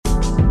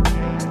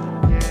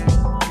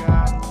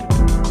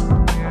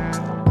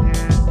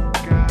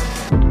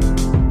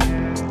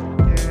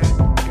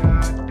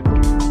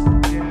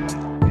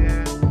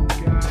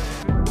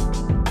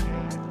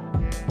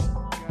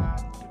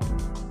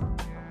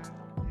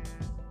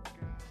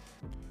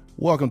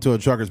Welcome to a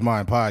Trucker's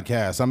Mind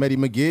podcast. I'm Eddie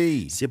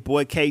McGee. It's your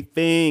boy K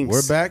Things.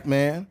 We're back,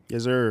 man.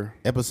 Yes, sir.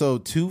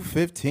 Episode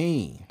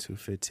 215.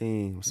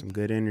 215 with some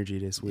good energy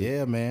this week.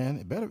 Yeah,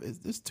 man.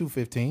 It's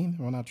 215.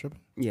 We're not tripping.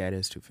 Yeah, it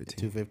is 215.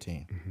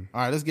 215. Mm-hmm.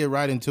 All right, let's get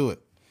right into it.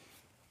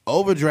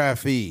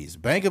 Overdraft fees.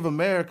 Bank of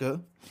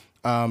America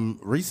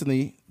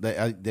recently,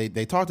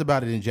 they talked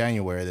about it in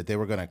January that they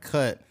were going to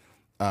cut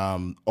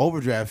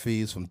overdraft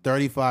fees from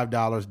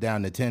 $35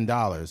 down to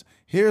 $10.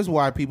 Here's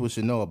why people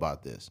should know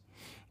about this.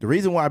 The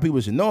reason why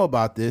people should know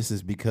about this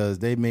is because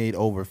they made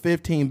over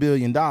 $15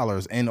 billion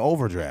in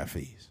overdraft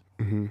fees.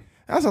 Mm-hmm.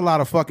 That's a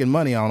lot of fucking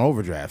money on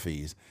overdraft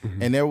fees.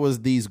 Mm-hmm. And there was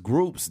these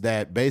groups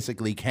that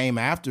basically came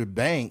after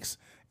banks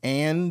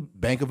and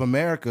Bank of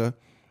America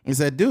and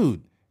said,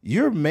 dude,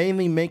 you're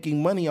mainly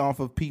making money off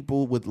of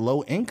people with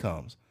low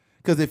incomes.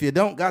 Because if you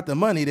don't got the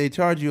money, they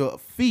charge you a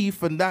fee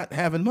for not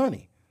having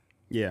money.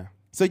 Yeah.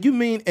 So you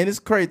mean, and it's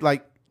crazy,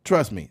 like,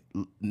 trust me,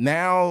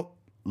 now,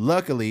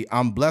 luckily,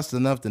 I'm blessed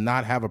enough to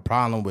not have a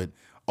problem with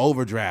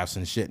overdrafts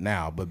and shit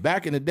now. But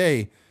back in the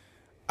day,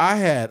 I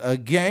had a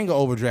gang of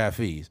overdraft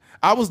fees.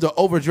 I was the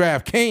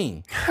overdraft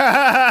king.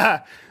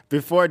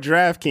 Before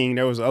Draft King,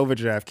 there was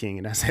Overdraft King,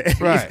 and that's it.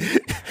 Right.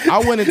 I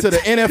went into the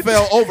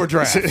NFL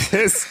overdraft.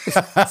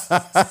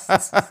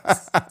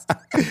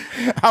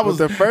 I was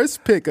the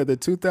first pick of the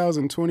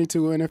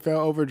 2022 NFL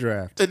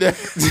Overdraft. And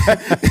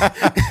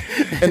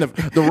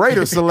the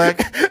Raiders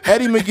select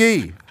Eddie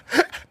McGee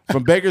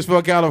from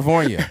Bakersfield,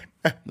 California.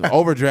 The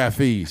overdraft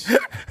fees.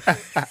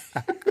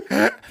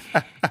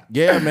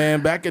 Yeah,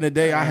 man. Back in the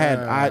day,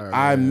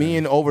 me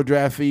and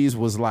overdraft fees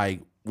was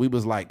like, we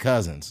was like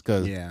cousins.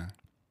 Cause yeah.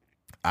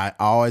 I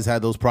always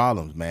had those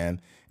problems, man.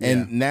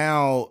 And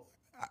now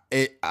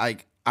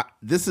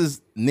this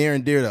is near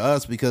and dear to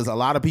us because a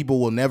lot of people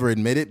will never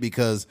admit it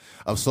because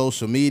of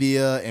social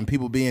media and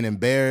people being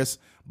embarrassed.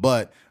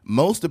 But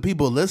most of the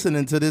people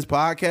listening to this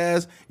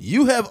podcast,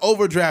 you have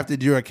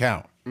overdrafted your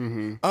account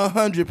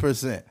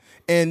 100%.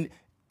 And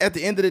at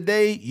the end of the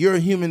day, you're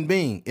a human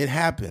being. It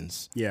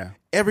happens. Yeah.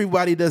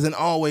 Everybody doesn't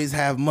always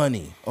have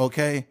money.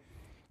 Okay.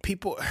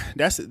 People,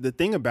 that's the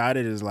thing about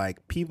it is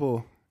like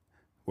people,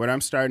 what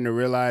I'm starting to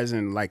realize,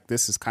 and like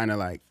this is kind of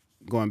like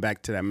going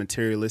back to that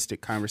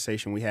materialistic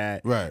conversation we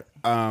had. Right.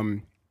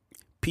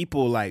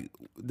 People like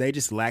they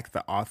just lack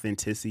the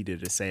authenticity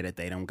to say that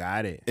they don't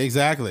got it.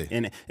 Exactly.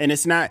 And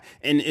it's not,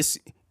 and it's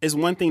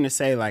one thing to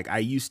say like I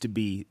used to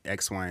be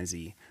X, Y, and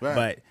Z, right.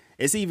 But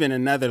it's even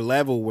another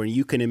level where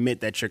you can admit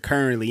that you're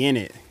currently in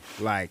it.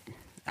 Like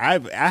I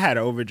had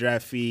an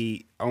overdraft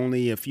fee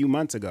only a few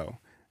months ago,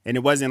 and it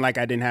wasn't like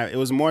I didn't have. It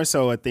was more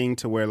so a thing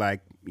to where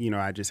like, you know,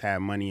 I just had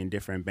money in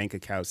different bank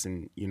accounts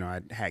and, you know,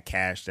 I had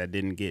cash that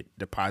didn't get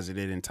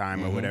deposited in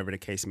time or whatever the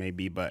case may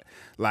be. But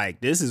like,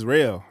 this is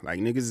real.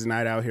 Like niggas is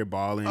not out here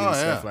balling and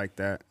stuff like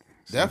that.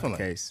 It's definitely.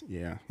 The case.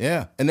 Yeah.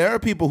 Yeah. And there are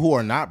people who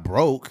are not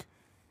broke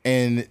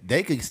and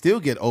they could still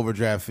get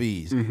overdraft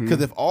fees. Because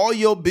if all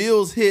your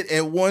bills hit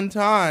at one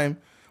time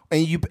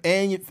and you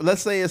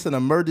let's say it's an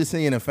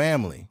emergency in a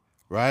family,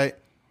 right?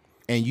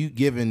 And you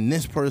giving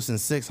this person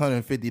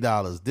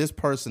 $650, this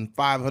person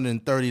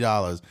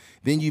 $530,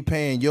 then you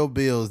paying your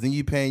bills, then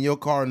you paying your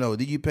car note,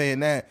 then you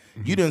paying that.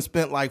 You done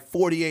spent like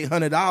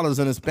 $4,800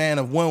 in a span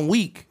of 1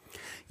 week.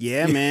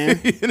 Yeah, man.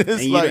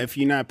 And like, if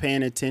you're not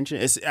paying attention,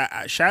 it's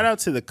shout out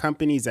to the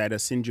companies that'll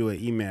send you an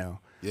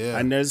email. Yeah.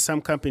 And there's some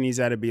companies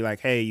that'll be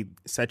like, hey,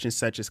 such and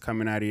such is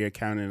coming out of your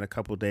account in a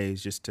couple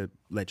days just to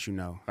let you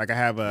know. Like I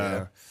have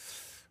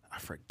I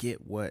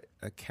forget what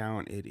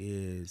account it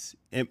is.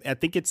 I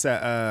think it's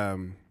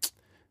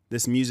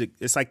this music.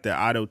 It's like the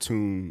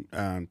auto-tune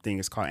thing.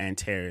 It's called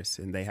Antares,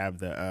 and they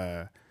have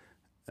a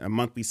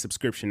monthly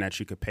subscription that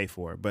you could pay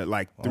for. But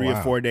like 3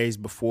 or 4 days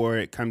before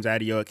it comes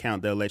out of your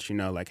account, they'll let you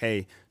know, like,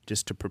 hey,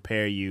 just to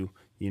prepare you,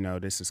 you know,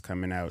 this is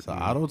coming out. It's an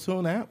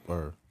auto-tune app,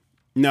 or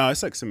no?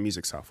 It's like some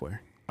music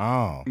software.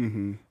 Oh,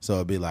 so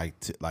it'd be like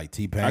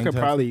T-Pain. I could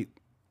probably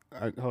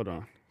hold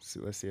on.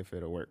 Let's see if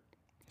it'll work.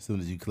 As soon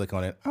as you click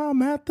on it,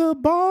 I'm at the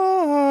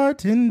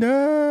bartender.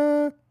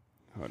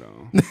 Hold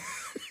on.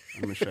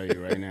 I'm going to show you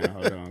right now.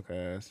 Hold on,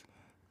 cuz.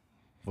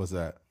 What's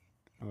that?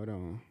 Hold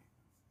on.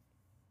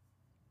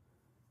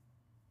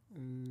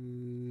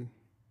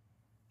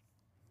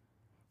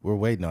 We're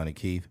waiting on it,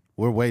 Keith.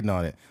 We're waiting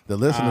on it. The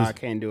listeners. I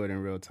can't do it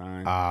in real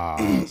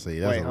time. See,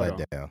 that's a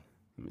letdown.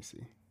 Let me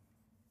see.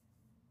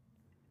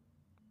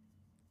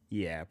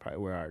 Yeah,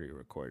 we're already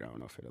recording. I don't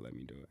know if it'll let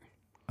me do it.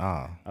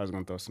 I was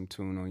gonna throw some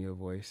tune on your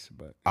voice,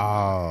 but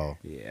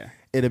yeah,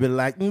 it'll be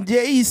like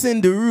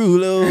Jason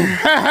Derulo.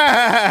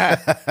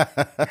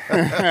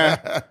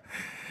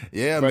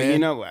 Yeah, but man. You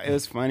know, it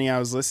was funny. I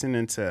was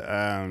listening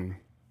to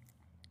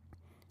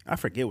I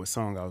forget what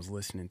song I was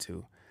listening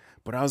to,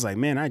 but I was like,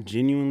 man, I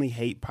genuinely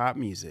hate pop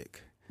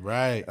music.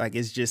 Right, like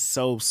it's just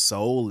so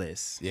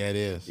soulless. Yeah, it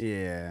is.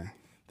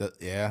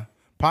 Yeah,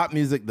 pop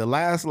music. The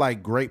last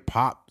like great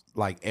pop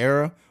like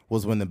era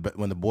was when the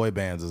boy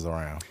bands was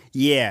around.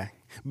 Yeah.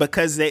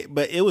 Because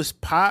it was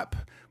pop,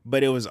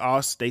 but it was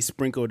also they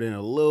sprinkled in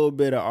a little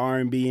bit of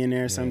R&B in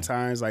there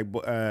sometimes. Like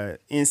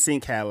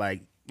NSYNC had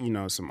like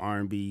some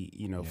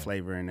R&B,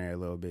 flavor in there a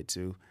little bit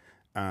too.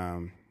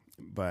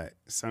 But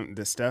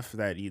the stuff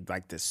that you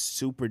like, the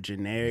super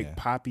generic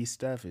poppy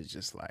stuff is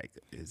just like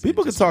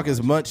people can talk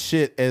as much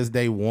shit as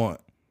they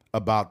want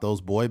about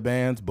those boy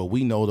bands, but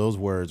we know those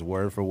words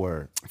word for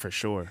word. For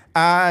sure.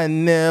 I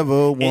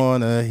never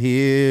wanna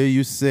hear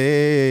you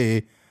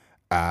say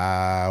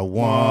I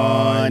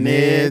want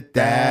it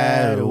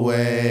that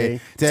way.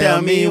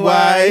 Tell me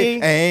why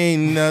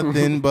ain't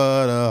nothing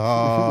but a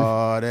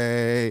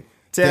heartache.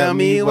 Tell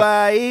me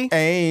why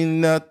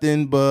ain't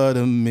nothing but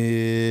a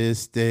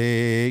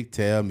mistake.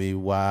 Tell me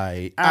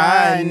why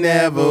I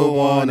never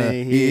wanna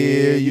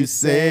hear you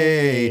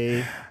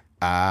say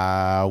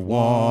I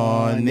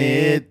want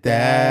it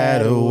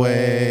that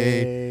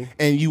way.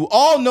 And you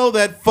all know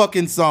that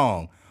fucking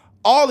song.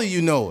 All of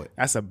you know it.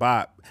 That's a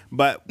bop.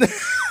 But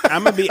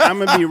I'm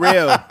gonna be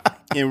real.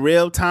 In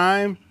real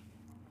time,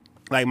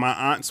 like my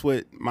aunts,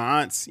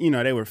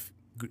 they were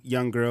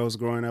young girls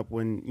growing up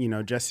when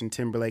Justin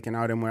Timberlake and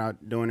all them were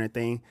out doing their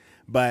thing.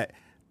 But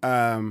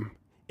in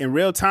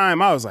real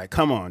time, I was like,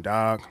 "Come on,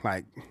 dog!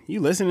 Like, you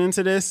listening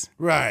to this?"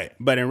 Right.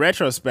 But in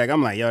retrospect,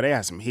 I'm like, "Yo, they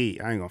had some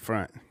heat. I ain't gonna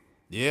front."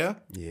 Yeah.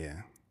 Yeah.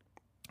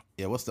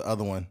 What's the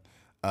other one?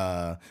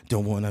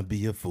 Don't wanna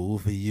be a fool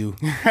for you.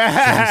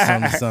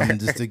 something,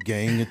 just a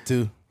gang or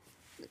two.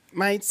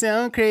 Might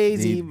sound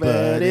crazy,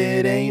 but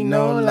it ain't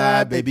no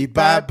lie, baby.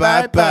 Bye,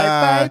 bye,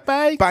 bye,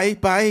 bye, bye,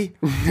 bye.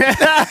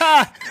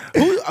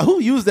 Who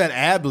used that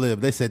ad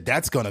lib? They said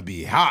that's gonna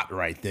be hot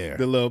right there.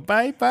 The little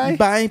bye, bye,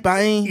 bye,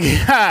 bye.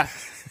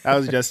 That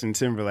was Justin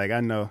Timberlake.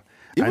 I know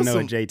a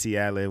JT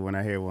ad lib when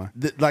I hear one.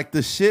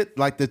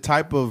 The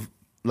type of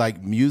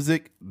like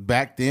music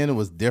back then, it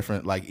was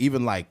different. Like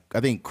even like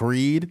I think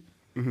Creed.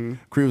 Mm-hmm.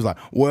 Creed was like,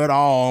 with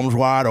arms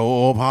wide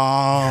open,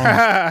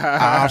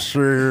 I see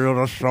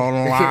the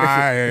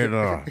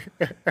sunlight.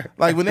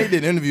 Like when they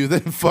did interviews, they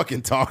didn't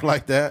fucking talk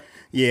like that.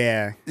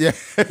 Yeah.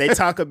 They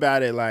talk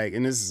about it like,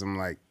 and this is some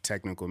like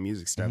technical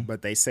music stuff,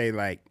 but they say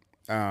like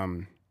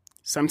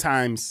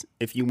sometimes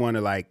if you want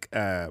to like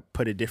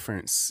put a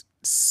different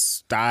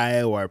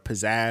style or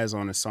pizzazz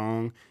on a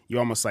song, you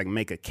almost like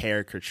make a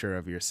caricature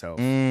of yourself.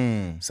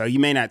 So you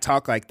may not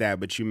talk like that,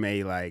 but you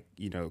may like,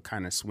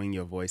 kind of swing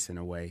your voice in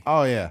a way.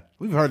 Oh yeah.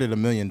 We've heard it a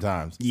million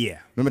times. Yeah.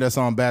 Remember that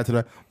song Bad to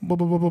the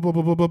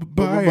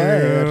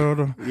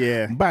Bad.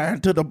 Yeah.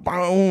 Bad to the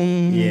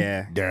bone.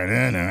 Yeah.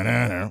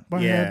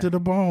 Bad to the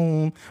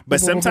bone. But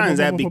sometimes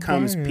that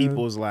becomes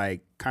people's like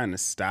kind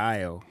of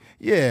style.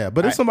 Yeah,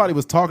 but if somebody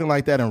was talking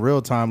like that in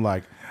real time,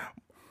 like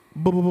buyer,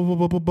 I'll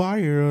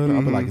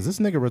be like, is this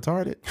nigga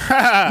retarded?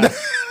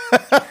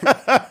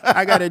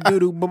 I gotta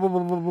do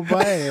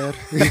bad.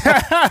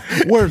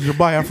 Where's your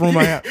bathroom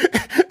at?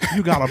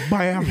 You got a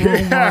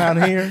bathroom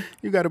around here?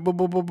 You got a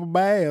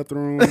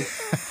bathroom.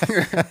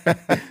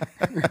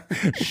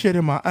 Shit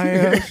in my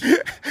ass.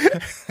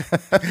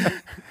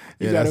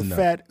 You got a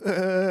fat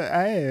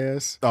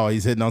ass. Oh,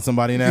 he's hitting on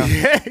somebody now?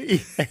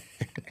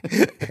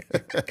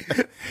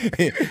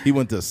 He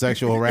went to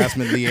sexual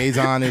harassment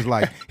liaison. Is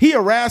like, he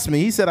harassed me.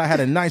 He said I had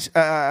a nice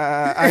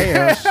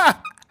ass.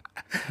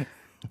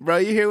 Bro,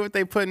 you hear what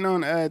they putting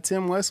on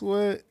Tim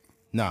Westwood?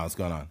 No, what's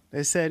going on?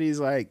 They said he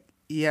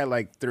had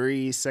like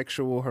 3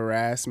 sexual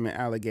harassment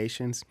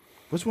allegations.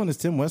 Which one is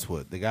Tim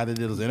Westwood? The guy that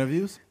did those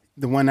interviews?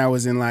 The one that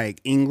was in like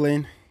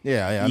England.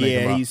 Yeah.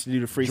 He used to do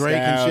the freestyles. Drake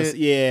and shit.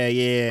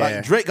 Yeah.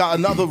 Like Drake got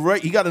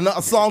he got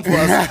another song for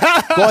us.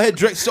 Go ahead,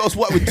 Drake, show us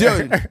what we're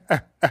doing.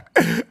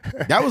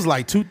 That was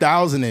like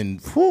 2000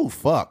 and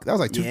fuck. That was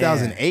like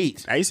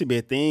 2008. That used to be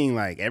a thing.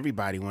 Like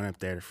everybody went up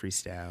there to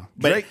freestyle.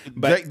 Drake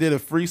did a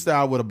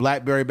freestyle with a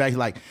BlackBerry back. He's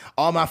like,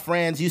 all my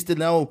friends used to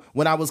know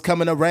when I was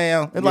coming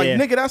around. And like,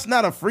 nigga, that's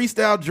not a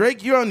freestyle.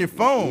 Drake, you're on your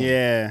phone.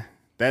 Yeah,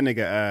 that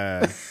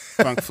nigga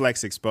Funk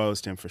Flex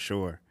exposed him for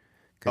sure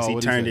because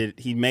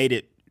he made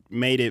it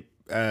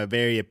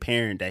very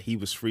apparent that he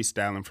was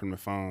freestyling from the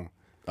phone.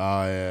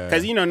 Oh yeah.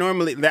 Because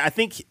normally I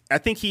think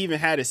he even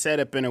had it set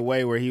up in a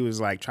way where he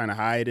was like trying to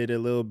hide it a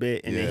little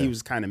bit, and then he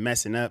was kind of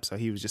messing up, so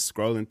he was just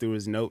scrolling through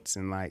his notes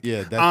and like,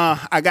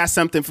 I got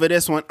something for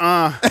this one.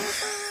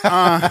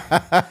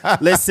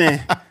 Listen,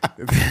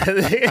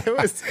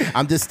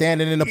 I'm just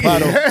standing in the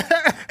puddle.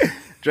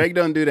 Drake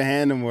don't do the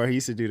hand no more. He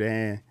used to do the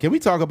hand. Can we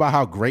talk about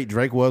how great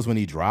Drake was when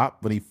he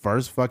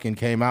first fucking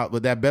came out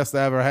with that Best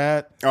I Ever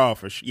Had? Oh,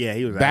 for sure. Yeah,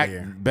 he was out of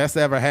here. Best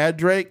I Ever Had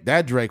Drake?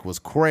 That Drake was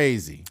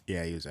crazy.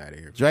 Yeah, he was out of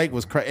here. Drake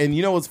was crazy. And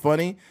you know what's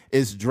funny?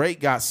 Is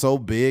Drake got so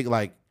big,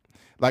 like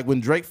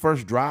when Drake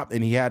first dropped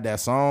and he had that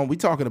song, we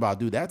talking about,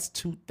 dude, that's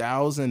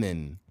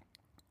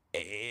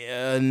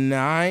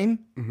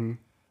 2009?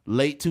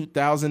 Late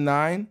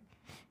 2009?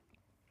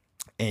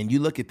 And you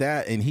look at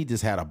that, and he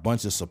just had a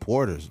bunch of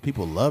supporters.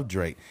 People love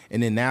Drake.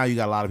 And then now you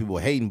got a lot of people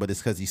hating, but it's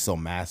because he's so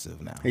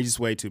massive now. He's just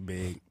way too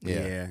big.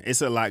 Yeah.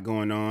 It's a lot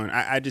going on.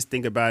 I just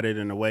think about it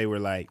in a way where,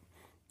 like,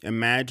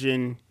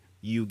 imagine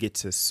you get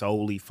to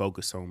solely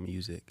focus on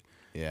music.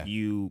 Yeah.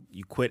 You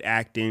quit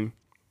acting,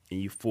 and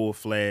you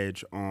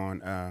full-fledged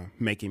on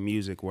making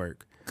music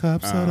work.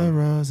 Cups of the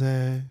rose.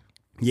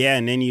 Yeah,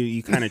 and then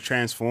you kind of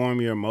transform.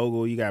 You're a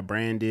mogul. You got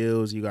brand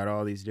deals. You got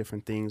all these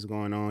different things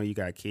going on. You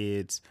got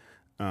kids.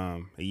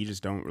 You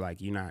just don't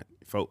like. You're not.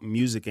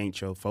 Music ain't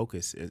your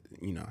focus.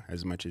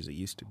 As much as it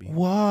used to be.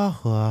 Wah,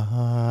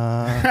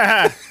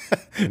 wah.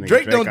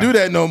 Drake don't do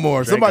that no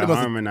more. Drake Somebody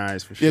must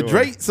harmonize for sure. Yeah,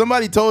 Drake.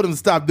 Somebody told him to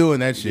stop doing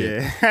that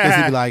shit.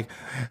 Yeah. 'Cause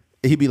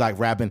he'd be like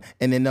rapping,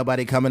 and then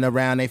nobody coming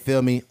around. They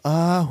feel me.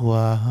 What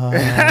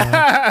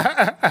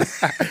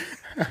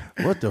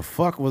the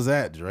fuck was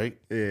that, Drake?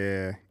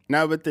 Yeah.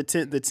 No, but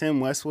the Tim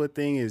Westwood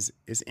thing is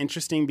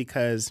interesting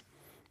because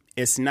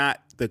it's not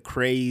the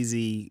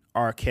crazy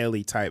R.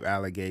 Kelly type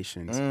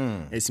allegations.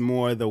 It's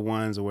more the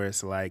ones where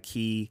it's like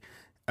he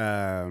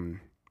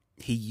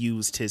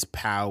used his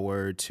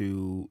power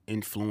to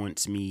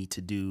influence me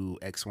to do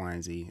X, Y,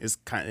 and Z. It's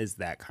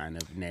that kind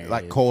of narrative.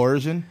 Like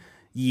coercion?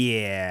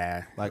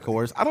 Yeah. Like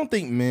coercion. I don't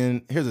think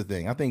men, here's the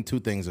thing. I think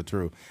two things are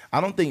true. I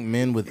don't think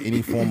men with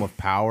any form of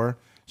power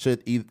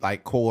should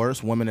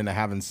coerce women into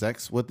having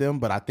sex with them,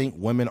 but I think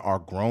women are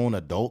grown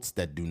adults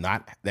that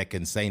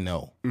can say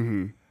no.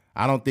 Mm-hmm.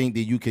 I don't think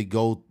that you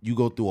go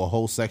through a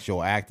whole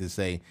sexual act and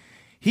say,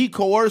 he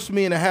coerced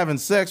me into having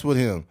sex with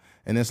him.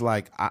 And it's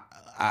like,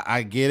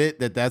 I get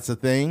it that's a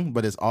thing,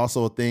 but it's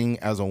also a thing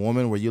as a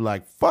woman where you're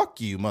like,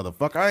 fuck you,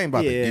 motherfucker. I ain't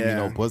about to give you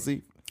no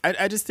pussy.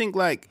 I just think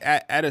like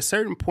at a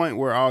certain point,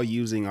 we're all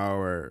using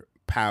our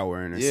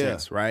power in a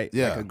sense, right?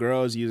 Yeah. Like a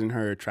girl's using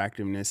her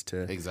attractiveness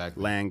to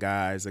exactly. land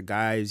guys. A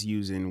guy's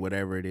using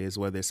whatever it is,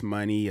 whether it's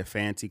money, a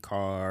fancy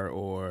car,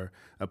 or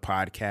a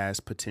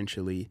podcast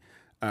potentially.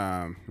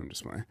 I'm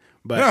just playing,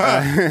 but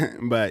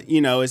but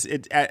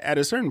it's at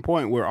a certain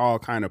point we're all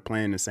kind of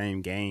playing the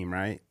same game,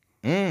 right?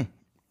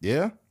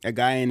 Yeah. A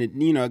guy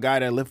a guy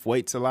that lifts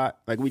weights a lot.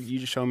 Like you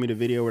just showed me the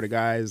video where the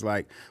guy is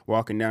like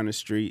walking down the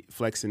street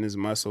flexing his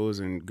muscles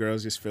and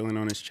girls just feeling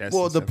on his chest.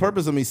 Well, the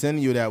purpose of me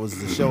sending you that was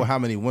to show how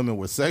many women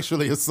were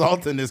sexually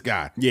assaulting this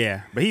guy.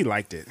 Yeah, but he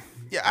liked it.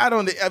 Yeah,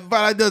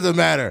 but it doesn't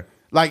matter.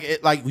 Like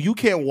you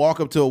can't walk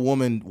up to a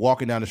woman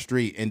walking down the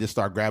street and just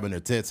start grabbing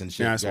her tits and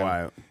shit. That's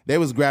wild. They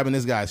was grabbing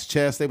this guy's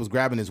chest. They was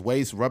grabbing his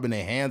waist, rubbing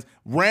their hands.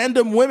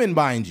 Random women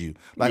behind you.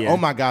 Like, oh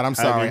my God, I'm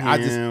sorry.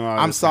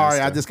 I'm sorry.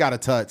 I just got a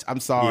touch. I'm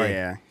sorry.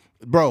 Yeah.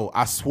 Bro,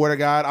 I swear to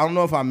God, I don't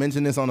know if I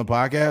mentioned this on the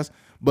podcast,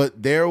 but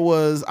I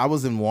was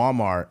in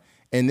Walmart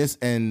and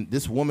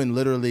this woman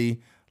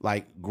literally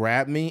like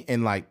grabbed me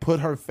and like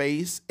put her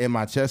face in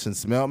my chest and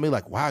smelled me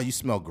like, wow, you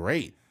smell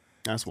great.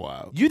 That's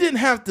wild. You didn't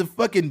have to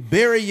fucking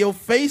bury your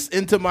face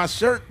into my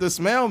shirt to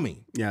smell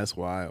me. Yeah, that's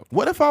wild.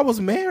 What if I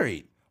was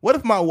married? What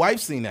if my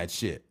wife seen that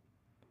shit?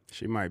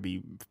 She might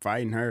be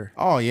fighting her.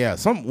 Oh yeah,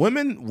 some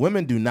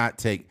women do not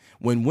take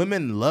when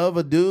women love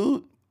a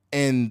dude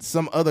and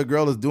some other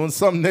girl is doing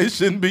something they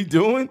shouldn't be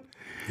doing.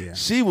 Yeah.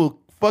 She will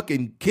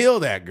fucking kill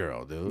that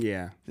girl, dude.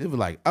 Yeah, it was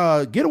like,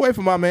 get away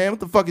from my man.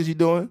 What the fuck is you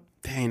doing?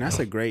 Dang, that's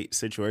a great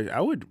situation.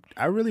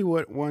 I really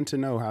would want to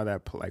know how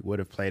that would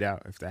have played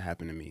out if that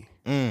happened to me.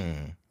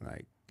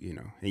 Like,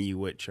 and you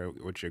with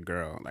your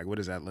girl, like, what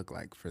does that look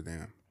like for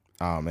them?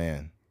 Oh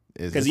man,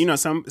 because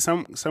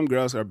some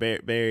girls are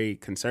very, very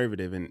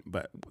conservative,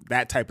 but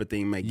that type of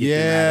thing may get them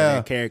out of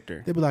their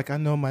character. They'd be like, I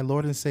know my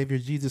Lord and Savior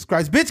Jesus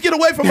Christ, bitch, get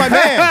away from my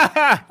man.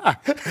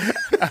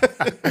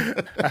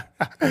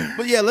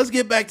 But yeah, let's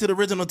get back to the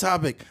original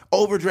topic: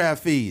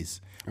 overdraft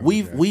fees.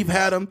 We've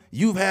had them.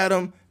 You've had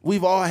them.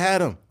 We've all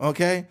had them,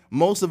 okay?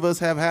 Most of us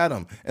have had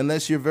them.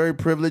 Unless you're very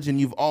privileged and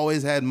you've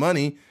always had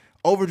money,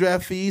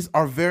 overdraft fees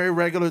are a very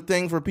regular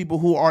thing for people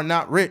who are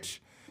not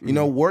rich.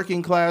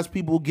 Working class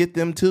people get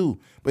them too.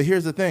 But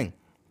here's the thing.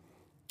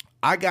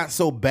 I got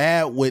so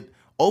bad with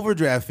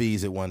overdraft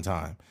fees at one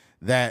time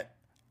that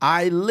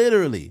I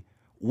literally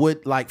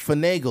would like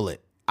finagle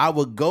it. I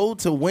would go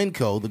to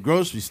Winco, the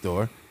grocery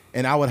store,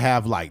 and I would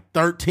have like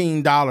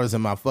 $13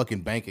 in my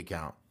fucking bank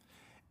account.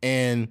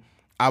 And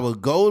I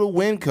would go to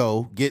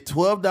Winco, get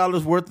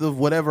 $12 worth of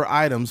whatever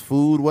items,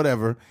 food,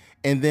 whatever,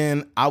 and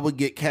then I would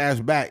get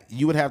cash back.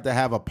 You would have to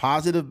have a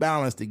positive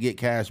balance to get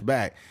cash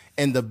back.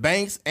 And the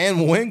banks and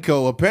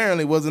Winco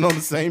apparently wasn't on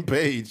the same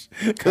page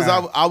because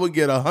I would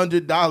get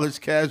 $100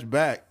 cash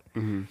back.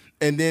 Mm-hmm.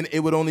 And then it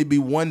would only be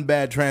one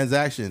bad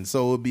transaction.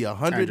 So it would be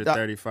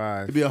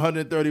 $135. It'd be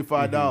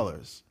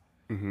 $135.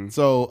 Mm-hmm.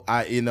 So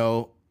I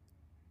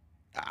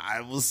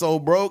was so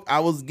broke. I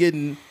was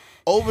getting...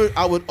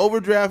 I would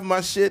overdraft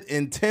my shit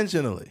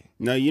intentionally.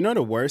 No,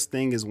 the worst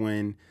thing is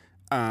when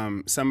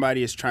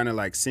somebody is trying to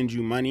like send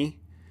you money.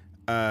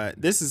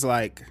 This is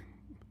like,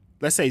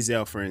 let's say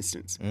Zelle, for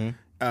instance.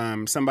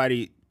 Mm-hmm.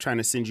 Somebody trying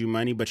to send you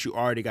money, but you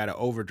already got an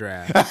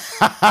overdraft.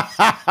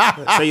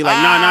 So you're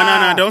like,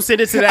 no, don't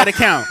send it to that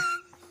account.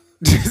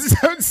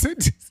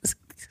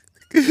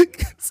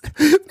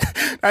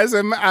 That's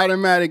an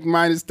automatic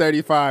minus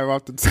 35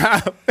 off the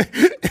top.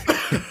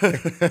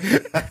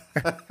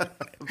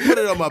 Put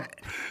it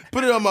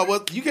on my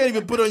what? You can't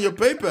even put it on your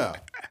PayPal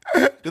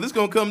because it's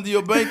gonna come to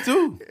your bank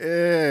too.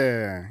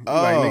 Yeah.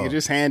 Like, nigga,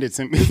 just hand it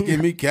to me. Just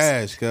give me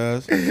cash,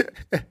 cuz.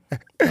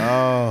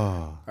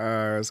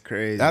 That's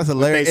crazy. That's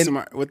hilarious.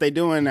 What they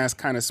doing that's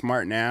kind of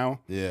smart now.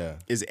 Yeah.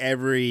 Is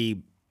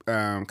every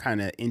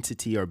kind of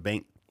entity or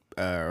bank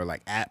or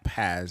like app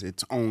has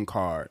its own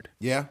card.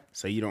 Yeah.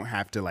 So you don't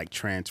have to like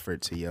transfer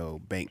it to your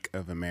Bank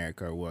of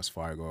America or Wells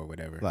Fargo or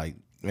whatever. Like,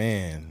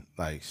 man,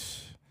 like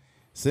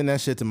send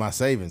that shit to my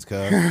savings,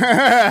 cuz.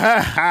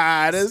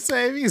 The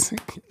savings.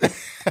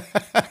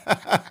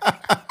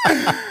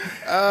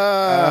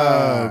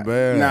 Oh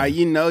man. Now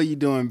you know you're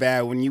doing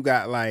bad when you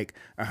got like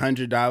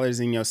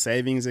 $100 in your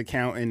savings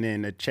account and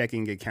then the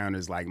checking account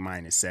is like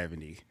minus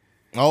 70.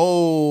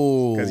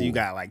 Oh, Because you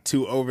got like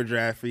 2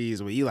 overdraft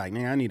fees where you like,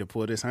 man, I need to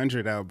pull this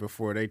 100 out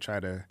before they try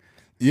to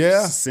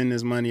send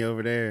this money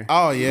over there.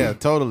 Oh yeah,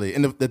 totally.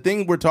 And the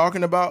thing we're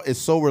talking about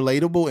is so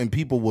relatable, and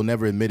people will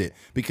never admit it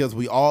because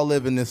we all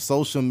live in this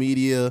social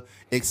media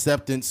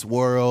acceptance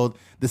world.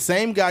 The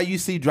same guy you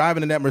see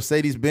driving in that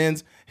Mercedes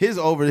Benz, his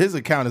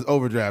account is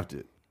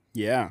overdrafted.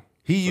 Yeah,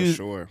 He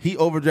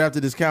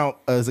overdrafted his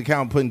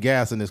account putting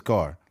gas in his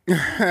car.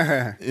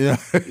 Yeah,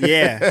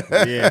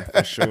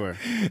 for sure.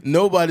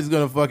 Nobody's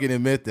gonna fucking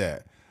admit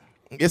that.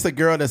 It's a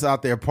girl that's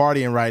out there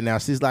partying right now.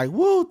 She's like,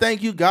 "Woo,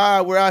 thank you,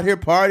 God, we're out here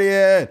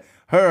partying."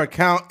 Her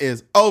account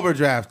is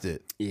overdrafted.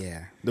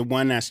 Yeah, the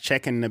one that's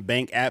checking the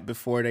bank app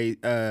before they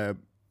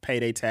pay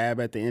their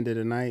tab at the end of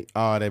the night.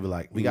 Oh, they be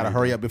like, "We gotta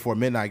hurry up before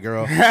midnight,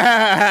 girl,"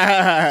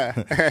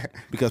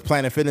 because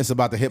Planet Fitness is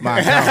about to hit my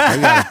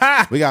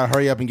account. We gotta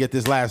hurry up and get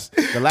this last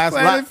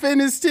Planet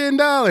Fitness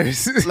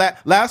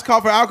 $10. last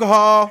call for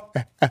alcohol.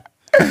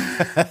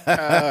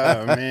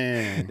 Oh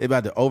man, They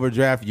about to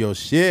overdraft your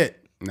shit.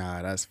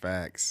 Nah, that's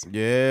facts.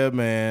 Yeah,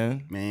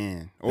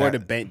 man. Or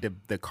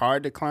the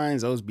card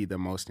declines. Those be the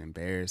most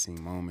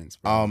embarrassing moments,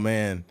 bro. Oh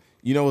man.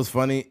 You know what's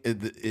funny?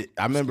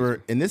 I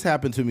remember, and this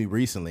happened to me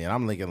recently, and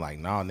I'm thinking like,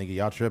 nah, nigga,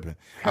 y'all tripping.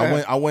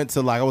 I went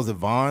to I was at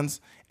Vaughn's,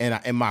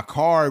 and my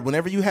card,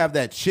 whenever you have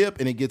that chip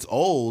and it gets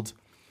old,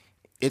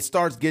 it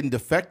starts getting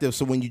defective.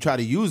 So when you try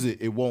to use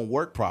it, it won't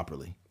work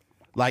properly.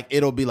 Like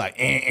it'll be like,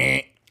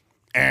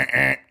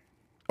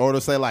 or it'll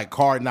say like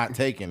card not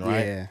taken,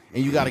 right? Yeah.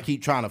 And you got to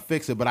keep trying to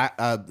fix it. But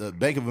the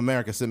Bank of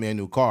America sent me a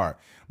new card.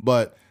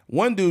 But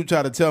one dude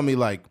tried to tell me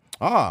like,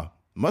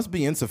 must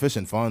be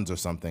insufficient funds or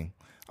something.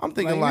 I'm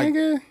thinking like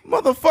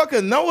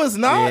motherfucker, no, it's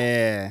not.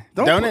 Yeah.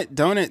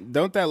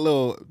 Don't that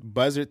little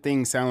buzzer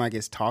thing sound like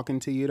it's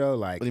talking to you though?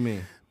 Like, what do you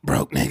mean?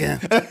 Broke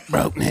nigga.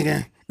 Broke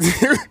nigga.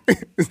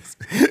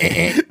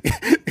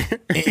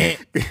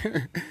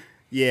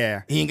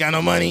 Yeah. He ain't got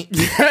no money.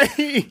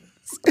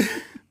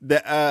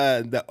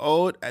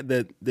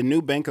 The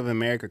new Bank of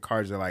America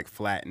cards are like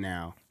flat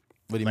now.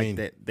 What do you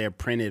mean? They're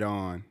printed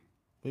on.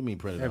 What do you mean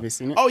printed Have on? you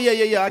seen it? Oh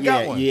yeah. I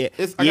got one. Yeah.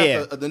 I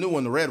got the new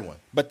one, the red one.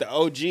 But the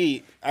OG,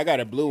 I got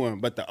a blue one,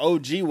 but the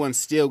OG one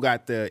still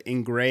got the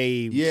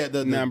engraved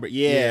number.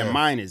 Yeah,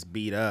 mine is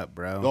beat up,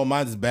 bro. Oh,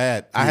 mine's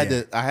bad. I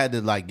had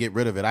to like get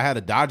rid of it. I had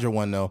a Dodger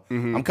one though.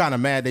 Mm-hmm. I'm kind of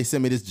mad they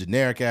sent me this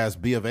generic ass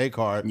B of A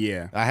card.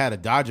 Yeah. I had a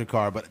Dodger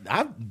card, but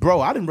I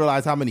didn't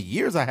realize how many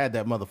years I had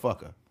that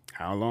motherfucker.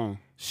 How long?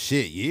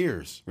 Shit,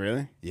 years.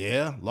 Really?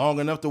 Yeah, long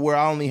enough to where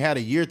I only had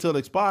a year till it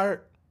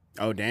expired.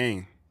 Oh,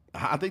 dang.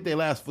 I think they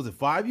last, was it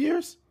 5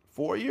 years?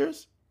 4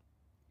 years?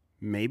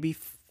 Maybe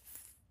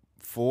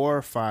 4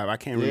 or 5. I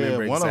can't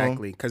remember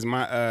exactly. Because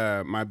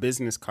my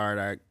business card,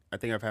 I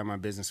think I've had my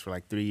business for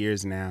like 3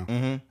 years now.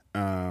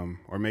 Mm-hmm.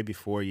 Or maybe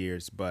 4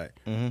 years. But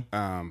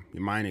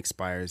mine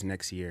expires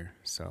next year.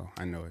 So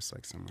I know it's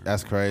like somewhere.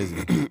 That's crazy.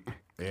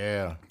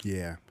 Yeah.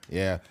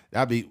 Yeah.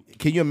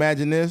 Can you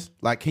imagine this?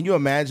 Like, can you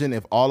imagine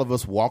if all of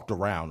us walked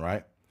around,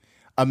 right?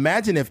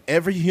 Imagine if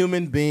every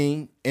human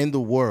being in the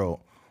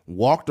world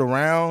walked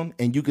around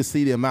and you could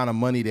see the amount of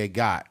money they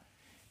got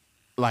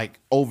like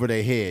over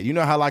their head. You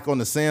know how like on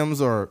The Sims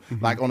or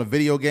like on a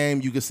video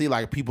game, you could see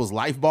like people's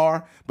life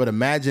bar, but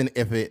imagine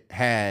if it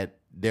had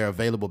their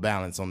available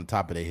balance on the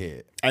top of their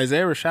head.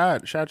 Isaiah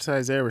Rashad, shout out to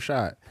Isaiah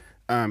Rashad.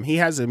 He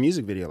has a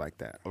music video like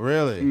that.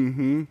 Really?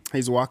 Mm-hmm.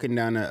 He's walking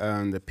down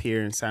the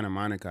pier in Santa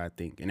Monica, I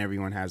think, and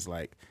everyone has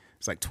like,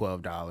 it's like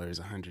 $12,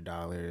 $100.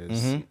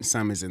 Mm-hmm.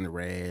 Some is in the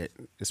red.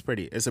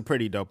 It's a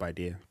pretty dope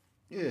idea.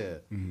 Yeah.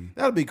 Mm-hmm.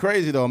 That'd be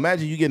crazy though.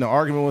 Imagine you get in an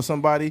argument with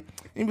somebody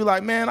and be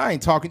like, man, I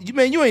ain't talking. You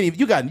ain't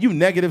even, you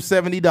negative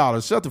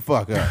 $70. Shut the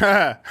fuck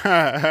up.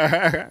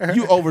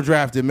 You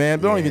overdrafted, man.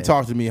 Don't even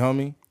talk to me,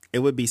 homie. It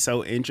would be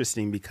so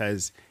interesting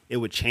because it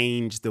would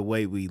change the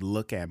way we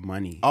look at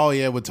money. Oh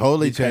yeah, it would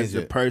totally change it. Because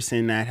the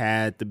person that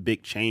had the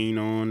big chain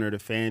on or the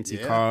fancy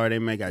car, they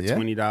may got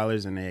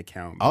 $20 in their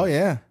account. Oh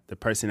yeah. The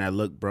person that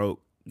looked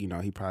broke,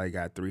 he probably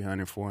got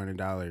 $300,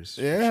 $400.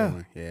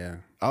 Yeah. Yeah.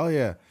 Oh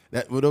yeah.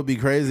 What'll be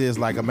crazy is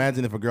like,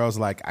 imagine if a girl's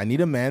like, I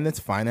need a man that's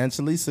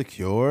financially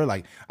secure.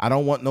 Like, I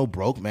don't want no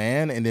broke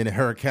man. And then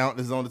her account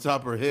is on the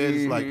top of her head.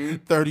 It's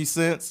like 30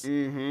 cents.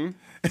 Mm-hmm.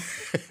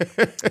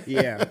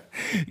 Yeah.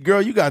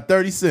 Girl, you got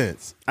 30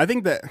 cents. I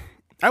think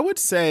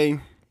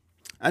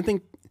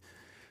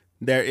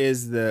there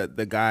is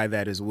the guy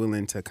that is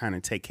willing to kind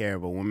of take care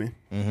of a woman.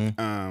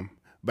 Mm-hmm.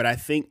 But I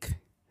think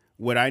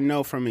what I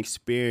know from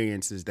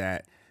experience is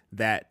that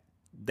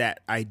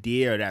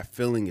idea or that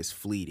feeling is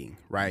fleeting,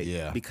 right?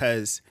 Yeah.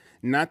 Because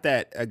not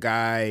that a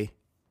guy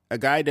a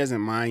guy doesn't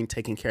mind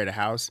taking care of the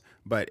house,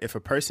 but if a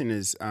person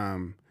is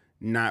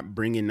not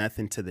bringing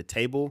nothing to the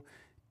table,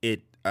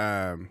 it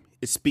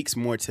speaks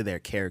more to their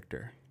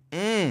character.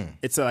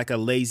 It's like a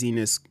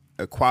laziness,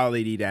 a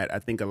quality that I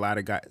think a lot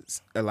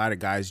of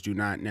guys do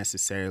not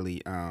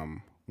necessarily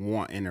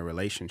want in a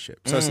relationship.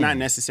 So it's not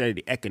necessarily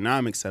the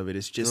economics of it.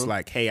 It's just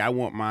like, hey, I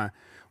want my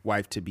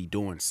wife to be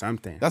doing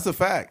something. That's a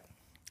fact.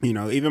 You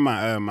know, even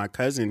my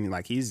cousin,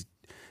 like he's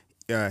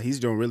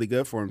doing really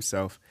good for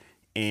himself,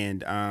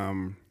 and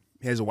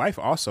his wife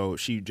also,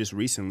 she just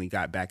recently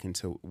got back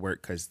into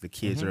work because the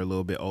kids are a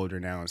little bit older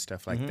now and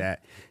stuff like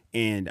that,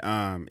 and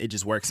it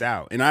just works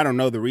out. And I don't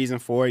know the reason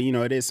for it. You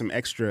know, it is some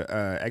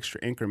extra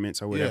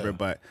increments or whatever,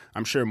 but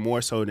I'm sure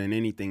more so than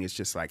anything, it's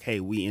just like, hey,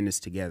 we in this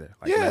together.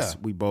 Like,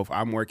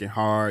 I'm working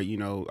hard. You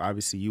know,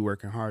 obviously you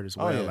working hard as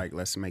well. Like,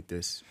 let's make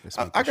this.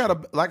 I got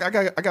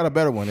a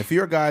better one. If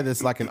you're a guy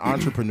that's like an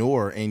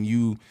entrepreneur and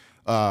you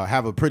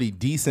have a pretty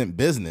decent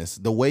business,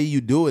 the way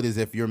you do it is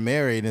if you're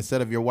married, instead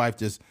of your wife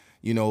just,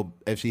 you know,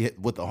 if she hit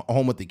with the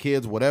home with the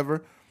kids,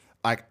 whatever,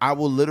 like I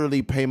will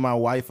literally pay my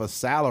wife a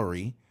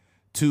salary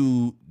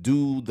to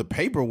do the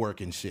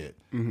paperwork and shit,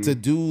 to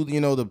do,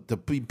 you know, to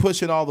be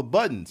pushing all the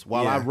buttons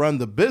while I run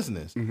the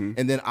business. And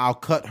then I'll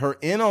cut her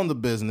in on the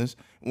business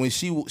when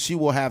she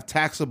will have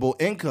taxable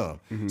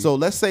income. So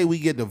let's say we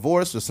get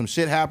divorced or some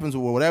shit happens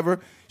or whatever.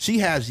 She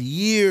has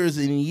years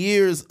and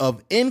years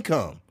of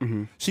income.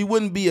 She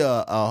wouldn't be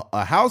a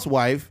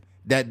housewife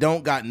that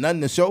don't got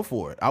nothing to show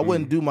for it. I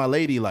wouldn't do my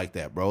lady like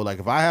that, bro. Like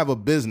if I have a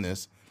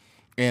business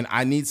and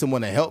I need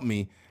someone to help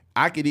me,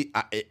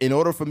 in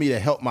order for me to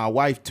help my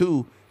wife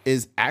too,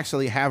 is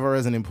actually have her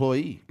as an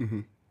employee.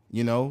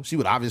 You know, she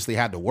would obviously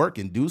have to work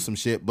and do some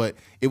shit, but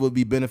it would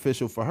be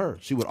beneficial for her.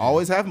 She would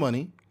always have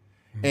money,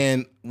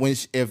 and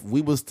if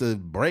we was to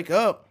break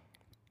up,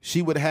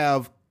 she would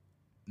have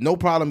no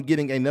problem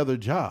getting another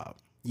job.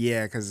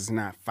 Yeah, because it's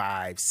not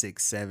 5,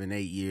 6, 7, 8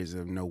 years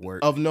of no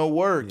work.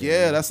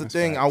 Yeah, that's the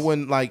thing. Facts. I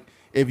wouldn't like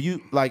if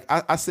you like.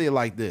 I say it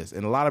like this,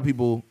 and a lot of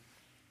people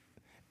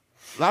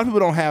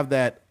don't have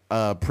that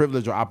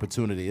privilege or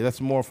opportunity.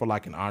 That's more for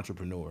like an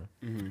entrepreneur.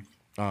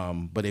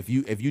 But if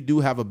you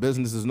do have a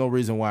business, there's no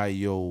reason why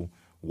your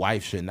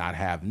wife should not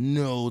have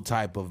no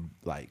type of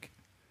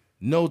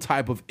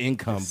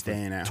income.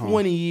 Staying at 20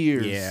 home.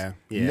 years,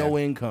 no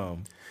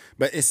income.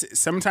 But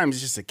sometimes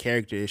it's just a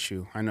character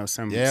issue. I know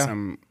some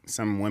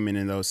women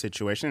in those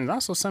situations,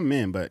 also some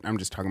men, but I'm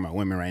just talking about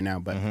women right now.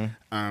 But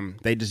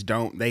they just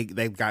don't.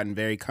 They've gotten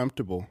very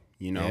comfortable,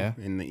 you know.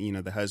 And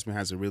the husband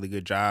has a really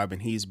good job,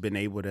 and he's been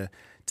able to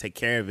take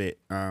care of it,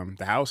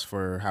 the house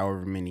for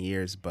however many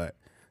years. But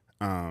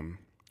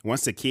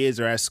once the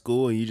kids are at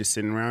school and you just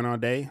sitting around all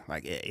day,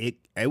 like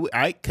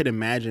I could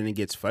imagine it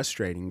gets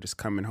frustrating just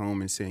coming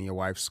home and seeing your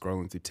wife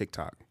scrolling through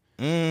TikTok.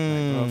 Like,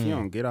 well, if you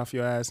don't get off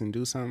your ass and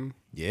do something.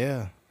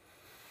 Yeah.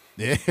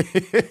 I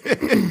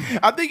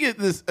think it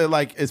is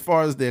like, as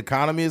far as the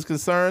economy is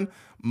concerned,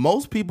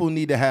 most people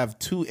need to have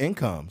two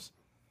incomes.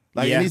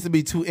 Like it needs to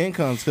be two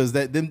incomes, because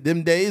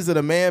them days of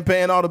the man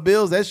paying all the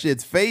bills, that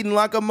shit's fading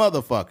like a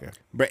motherfucker.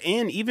 But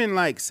and even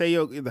like say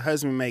the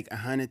husband make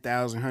 $100,000,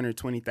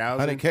 $120,000,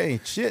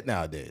 $100K shit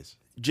nowadays.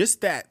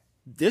 Just that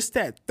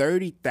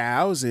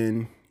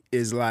 30,000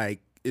 is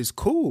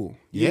cool.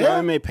 You know,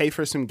 it may pay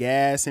for some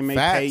gas. It may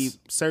pay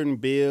certain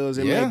bills.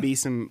 It may be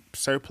some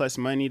surplus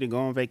money to go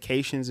on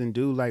vacations and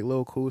do like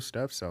little cool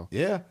stuff. So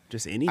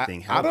just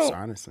anything helps,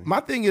 honestly. My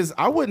thing is,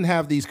 I wouldn't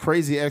have these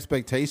crazy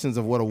expectations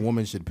of what a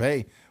woman should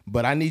pay,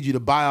 but I need you to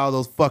buy all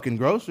those fucking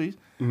groceries.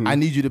 I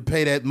need you to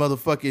pay that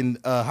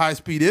motherfucking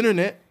high-speed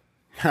internet.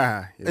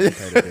 Pay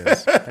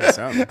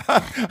something.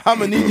 I'm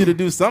gonna need you to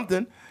do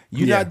something.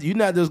 You're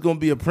not just gonna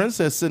be a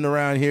princess sitting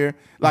around here.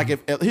 Like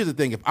here's the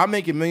thing: if I'm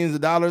making millions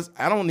of dollars,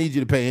 I don't need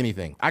you to pay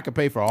anything. I can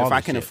pay for all. If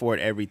I can afford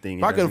everything,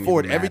 if I can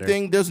afford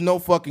everything, there's no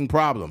fucking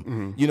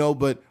problem. You know.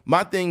 But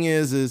my thing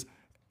is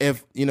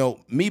if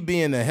me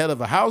being the head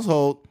of a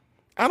household,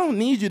 I don't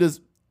need you to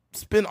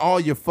spend all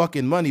your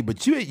fucking money,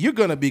 but you're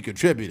gonna be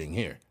contributing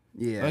here.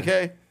 Yeah.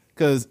 Okay.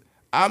 Because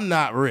I'm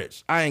not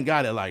rich. I ain't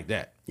got it like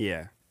that.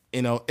 Yeah.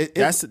 You know.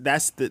 That's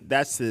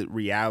the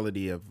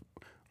reality of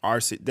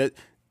that.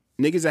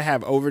 Niggas that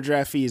have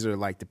overdraft fees are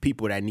like the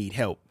people that need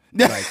help,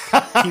 like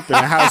keeping the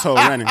household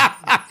running.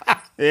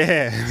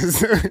 Yeah,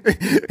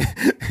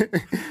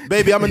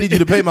 baby, I'm gonna need you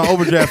to pay my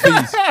overdraft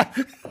fees.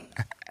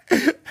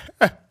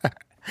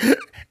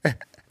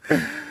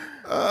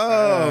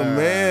 Oh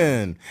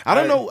man, I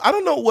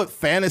don't know what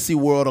fantasy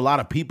world a lot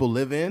of people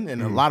live in,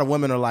 and a lot of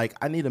women are like,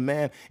 I need a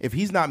man. If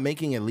he's not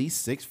making at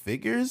least 6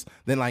 figures,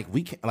 then like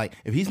we can like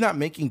if he's not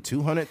making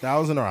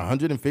 200,000 or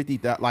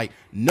 150,000, like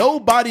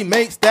nobody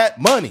makes that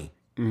money.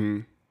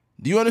 Do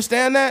you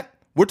understand that?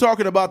 We're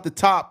talking about the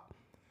top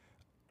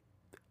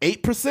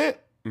 8%.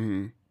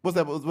 What's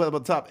that? What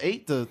about top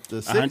 8 to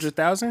 6?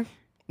 100,000?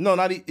 No,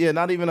 not even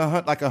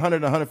 100, like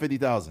 100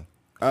 150,000.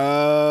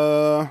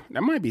 That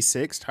might be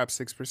top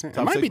 6%.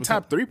 It might 6%? Be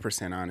top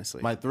 3%,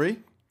 honestly. Might 3?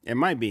 It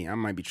might be. I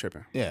might be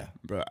tripping. Yeah,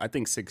 bro. I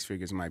think 6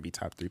 figures might be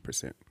top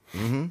 3%.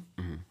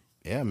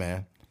 Yeah,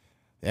 man.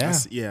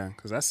 Yeah,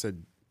 because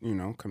you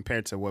know,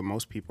 compared to what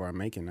most people are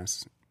making,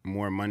 that's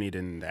more money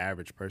than the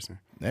average person.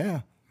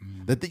 Yeah.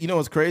 You know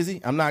what's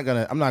crazy? I'm not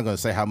gonna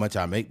say how much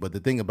I make, but the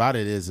thing about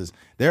it is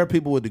there are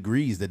people with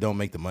degrees that don't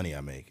make the money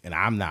I make, and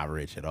I'm not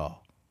rich at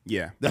all.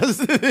 Yeah,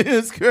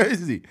 It's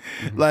crazy.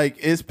 Like,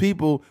 it's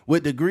people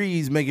with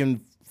degrees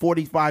making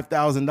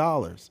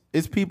 $45,000.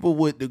 It's people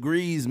with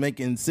degrees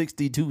making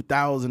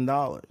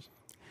 $62,000.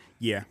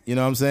 yeah, You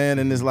know what I'm saying?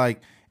 And it's like,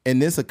 in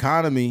this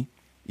economy,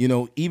 you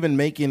know, even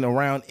making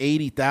around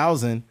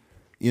 80,000,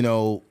 you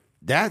know,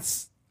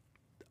 that's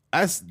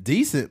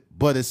decent,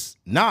 but it's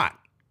not.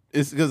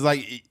 It's because,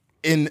 like,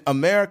 in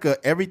America,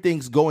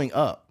 everything's going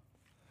up.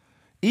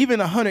 Even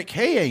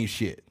 100K ain't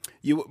shit.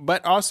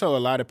 But also a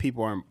lot of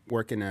people aren't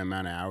working the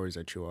amount of hours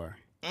that you are.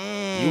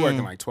 You're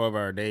working like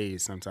 12-hour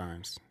days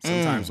sometimes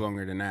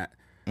longer than that.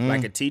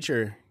 Like, a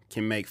teacher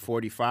can make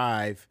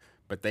 45,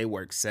 but they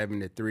work 7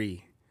 to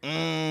 3.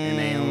 And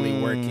they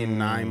only work in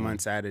 9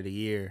 months out of the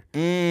year.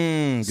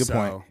 Good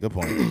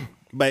point.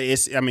 But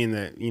it's, I mean,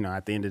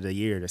 at the end of the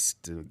year,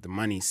 the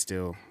money's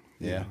still,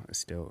 it's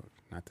still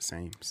not the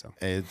same. So,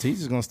 hey, the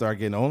teacher's gonna start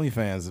getting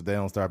OnlyFans if they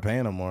don't start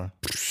paying them more.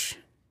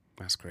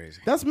 That's crazy.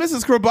 That's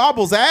Mrs.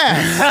 Krababble's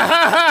ass.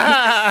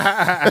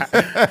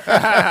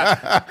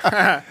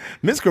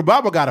 Miss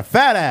Krababble got a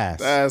fat ass.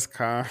 That's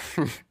calm.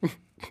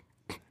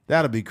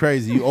 That'll be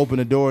crazy. You open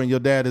the door and your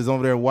dad is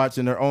over there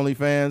watching their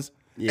OnlyFans.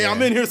 Yeah. Hey,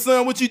 I'm in here,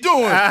 son. What you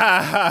doing?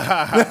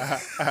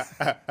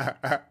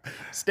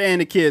 Stay in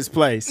the kid's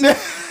place.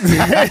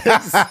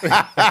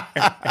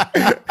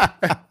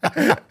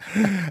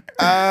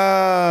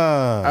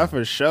 I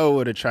for sure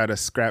would have tried to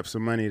scrap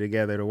some money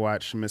together to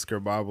watch Miss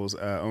Kerbobble's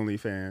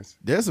OnlyFans.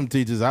 There's some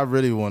teachers I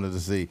really wanted to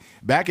see.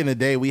 Back in the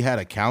day, we had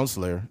a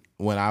counselor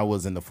when I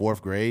was in the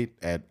 4th grade.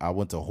 I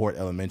went to Hort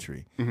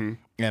Elementary. And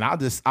I'll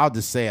just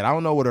say it. I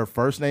don't know what her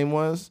first name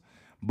was,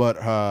 but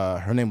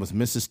her name was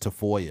Mrs.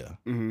 Tafoya.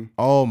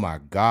 Oh my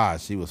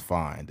God, she was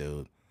fine,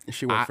 dude.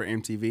 She worked for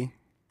MTV?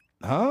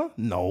 Huh?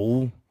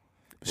 No.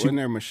 Wasn't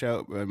there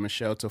Michelle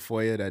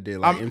Tafoya that did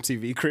like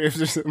MTV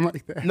Cribs or something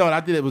like that? No,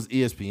 I think it was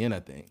ESPN, I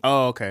think.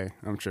 Oh, okay.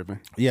 I'm tripping.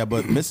 Yeah,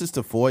 but Mrs.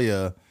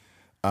 Tafoya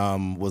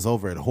was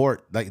over at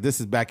Hort. Like, this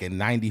is back in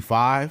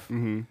 95.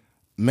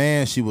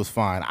 Man, she was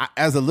fine.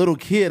 As a little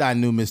kid, I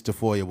knew Miss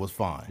Tafoya was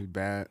fine. She's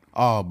bad.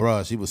 Oh,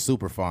 bro, she was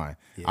super fine.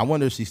 Yeah. I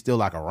wonder if she's still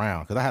like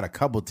around, because I had a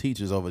couple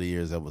teachers over the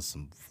years that was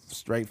some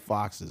straight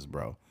foxes,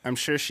 bro. I'm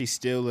sure she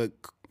still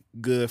looked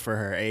good for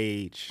her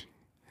age,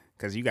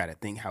 because you got to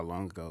think how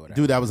long ago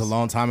that was a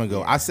long time ago.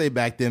 Yeah. I say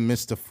back then,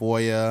 Miss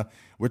Tafoya,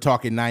 we're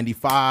talking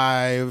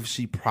 95.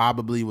 She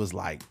probably was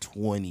like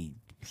 20.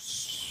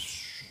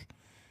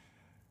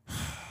 I'm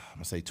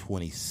gonna say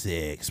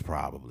 26,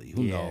 probably.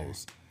 Who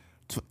knows?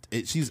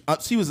 She was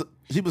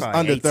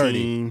under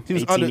 30. She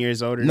was 18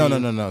 years older.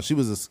 No. She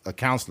was a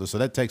counselor, so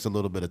that takes a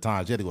little bit of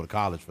time. She had to go to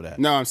college for that.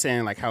 No, I'm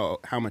saying, like, how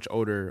much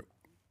older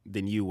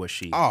than you was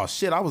she? Oh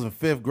shit, I was in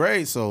 5th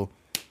grade, so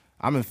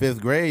I'm in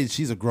 5th grade.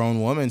 She's a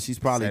grown woman. She's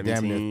probably 17,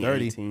 damn near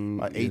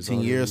 30, 18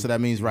 years. So that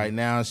means right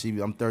now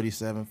I'm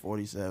 37,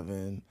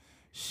 47.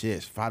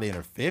 Shit, she's probably in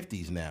her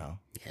 50s now.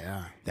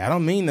 Yeah, that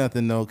don't mean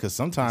nothing though, because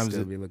sometimes they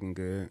still be looking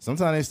good.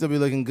 Sometimes they still be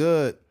looking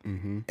good.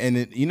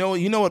 And you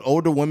know what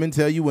older women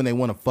tell you when they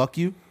want to fuck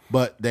you,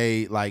 but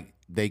they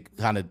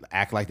kind of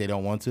act like they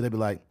don't want to. They be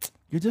like,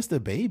 "You're just a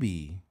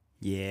baby."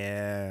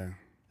 Yeah.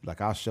 Like,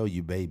 I'll show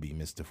you, baby,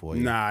 Mr. Foyer.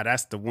 Nah,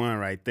 that's the one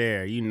right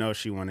there. You know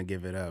she want to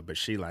give it up, but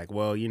she like,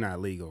 well, you're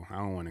not legal. I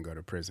don't want to go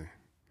to prison.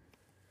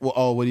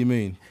 Well, what do you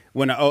mean?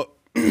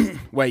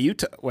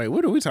 Wait,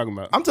 what are we talking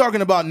about? I'm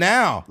talking about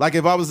now. Like,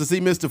 if I was to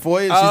see Mr.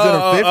 Foyer, she's in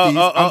her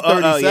 50s. I'm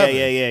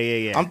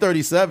 37. Yeah. I'm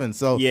 37.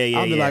 So I'll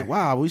be like,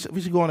 wow, we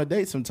should go on a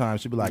date sometime.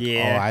 She'd be like,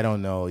 oh, I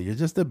don't know. You're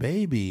just a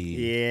baby.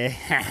 Yeah.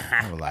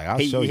 I'm like, I'll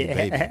show you,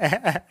 baby.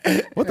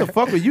 What the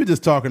fuck were you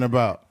just talking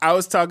about? I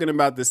was talking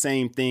about the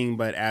same thing,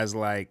 but as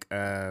like...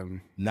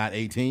 not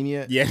 18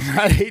 yet? Yeah,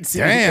 not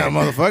 18 Damn,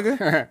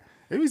 motherfucker.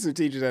 Maybe some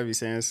teachers that be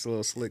saying it's a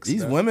little slick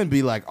These stuff. women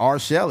be like R.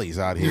 Shelley's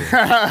out here.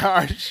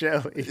 R.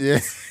 Shelley. Yeah.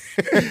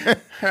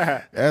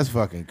 That's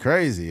fucking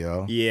crazy,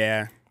 yo.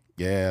 Yeah.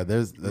 Yeah,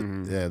 there's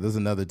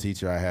another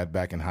teacher I had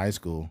back in high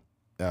school,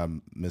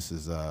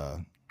 Mrs.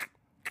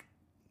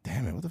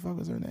 Damn it, what the fuck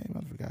was her name?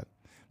 I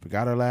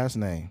forgot her last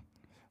name.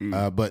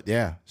 But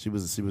yeah, she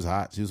was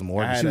hot. She was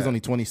more. She was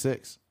only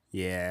 26.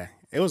 Yeah.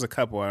 It was a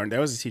couple. There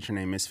was a teacher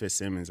named Miss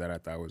Fitzsimmons that I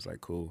thought was like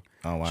cool.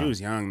 Oh wow. She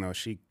was young though.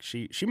 She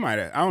might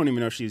have. I don't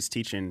even know if she was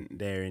teaching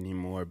there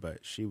anymore, but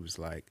she was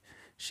like,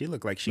 she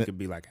looked like she could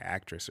be like an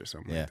actress or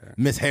something like that.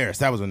 Miss Harris,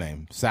 that was her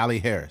name. Sally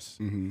Harris.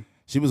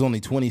 She was only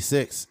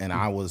 26 and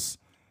I was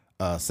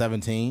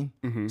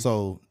 17.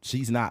 So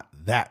she's not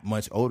that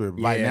much older.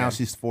 Right now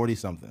she's 40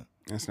 something.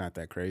 That's not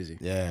that crazy.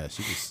 Yeah,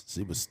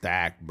 she was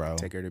stacked, bro.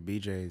 Take her to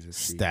BJ's. If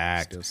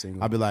stacked. Still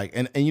single. I'll be like,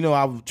 and you know,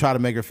 I'll try to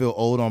make her feel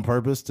old on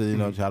purpose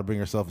to try to bring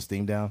her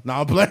self-esteem down. No,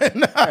 I'm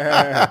playing.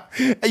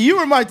 You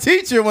were my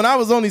teacher when I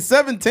was only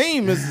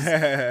 17,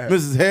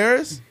 Mrs.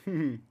 Harris.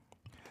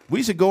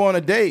 We should go on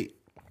a date.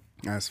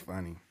 That's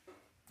funny.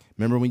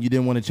 Remember when you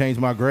didn't want to change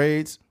my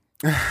grades?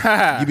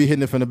 You be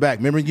hitting it from the back.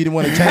 Remember, you didn't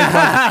want to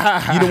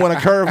you didn't want to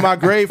curve my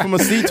grade from a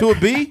C to a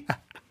B?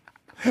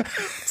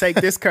 Take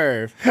this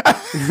curve.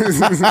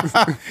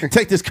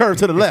 Take this curve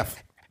to the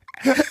left.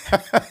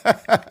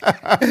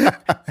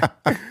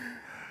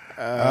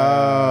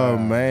 Oh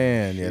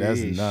man, yeah,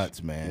 that's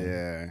nuts, man.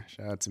 Yeah,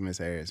 shout out to Miss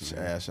Harris.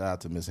 Man. Yeah, shout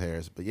out to Miss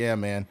Harris. But yeah,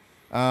 man,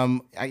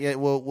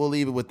 we'll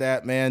leave it with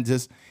that, man.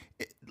 Just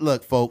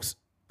look, folks.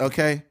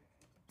 Okay,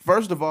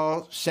 first of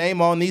all,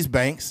 shame on these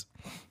banks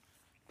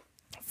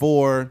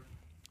for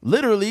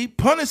literally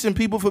punishing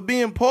people for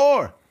being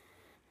poor.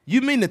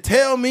 You mean to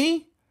tell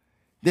me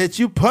that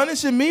you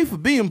punishing me for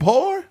being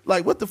poor?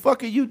 Like, what the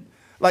fuck are you?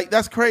 Like,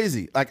 that's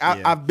crazy. Like,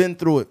 I've been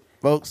through it,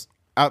 folks.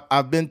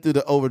 I've been through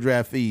the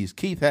overdraft fees.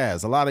 Keith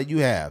has. A lot of you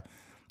have.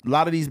 A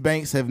lot of these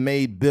banks have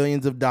made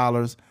billions of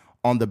dollars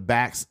on the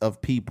backs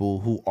of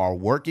people who are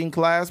working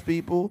class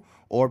people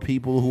or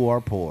people who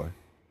are poor.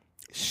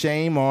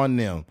 Shame on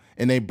them.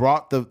 And they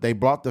brought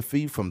the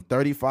fee from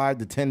 $35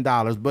 to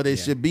 $10, but it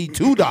should be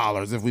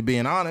 $2 if we're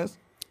being honest.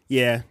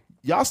 Yeah.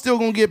 Y'all still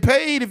gonna get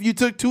paid if you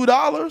took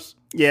 $2?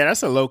 Yeah,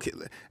 that's a low key.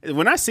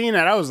 When I seen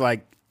that, I was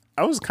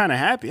kind of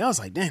happy. I was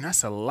like, dang,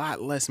 that's a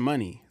lot less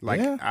money.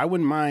 Like, I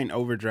wouldn't mind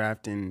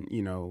overdrafting,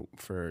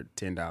 for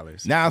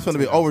 $10. Now it's going to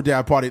be an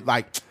overdraft party.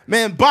 Like,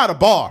 man, buy the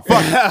bar.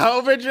 Fuck it.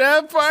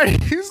 Overdraft party?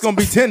 It's going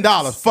to be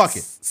 $10. Fuck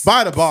it.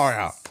 Buy the bar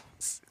out.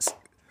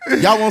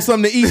 Y'all want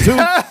something to eat too?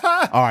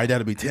 All right,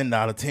 that'll be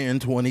 $10, 10,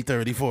 20,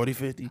 30, 40,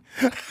 50.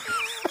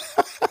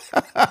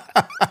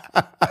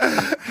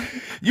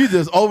 You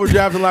just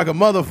overdrafting like a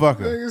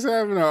motherfucker. Niggas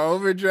having an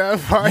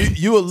overdraft party.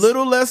 You a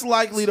little less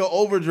likely to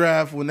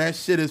overdraft when that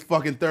shit is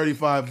fucking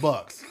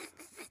 $35.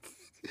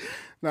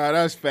 Nah,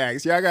 that's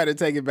facts. Y'all got to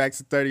take it back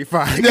to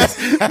 35.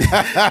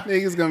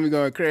 Niggas gonna be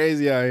going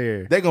crazy out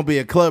here. They gonna be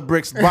at Club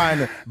Bricks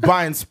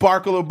buying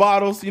sparkler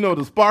bottles. You know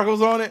the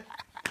sparkles on it.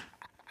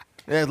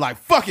 It's like,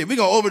 fuck it, we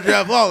gonna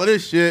overdraft all of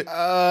this shit.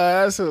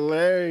 That's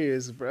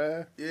hilarious,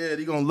 bruh. Yeah,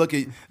 they gonna look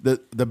at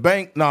the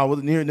bank. No,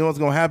 you know what's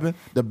gonna happen?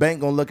 The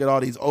bank gonna look at all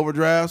these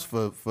overdrafts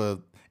for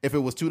if it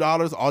was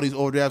 $2, all these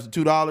overdrafts are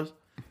 $2,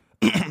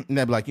 and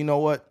they'll be like, you know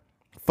what?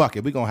 Fuck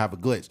it, we gonna have a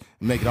glitch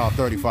and make it all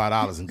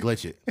 $35 and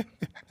glitch it.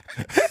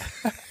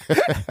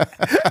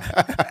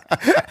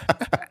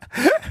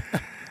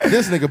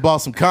 This nigga bought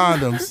some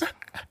condoms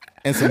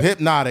and some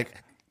Hypnotic.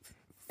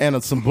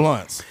 And some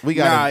blunts. We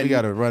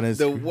gotta run this.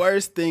 The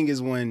worst thing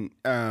is when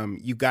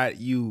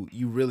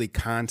you really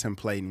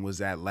contemplating, was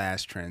that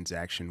last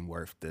transaction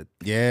worth the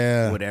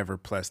whatever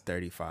plus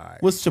 35?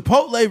 Was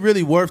Chipotle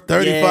really worth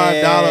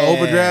 $35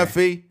 overdraft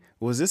fee?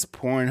 Was this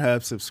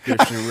Pornhub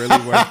subscription really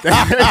worth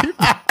that?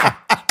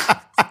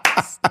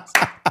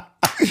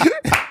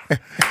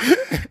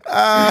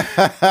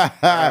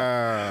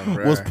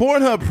 Was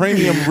Pornhub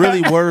Premium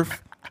really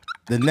worth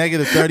the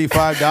negative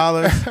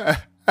 $35?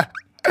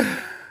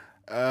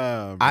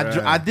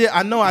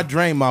 I know I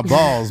drained my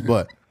balls,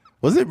 but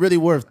was it really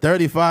worth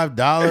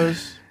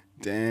 $35?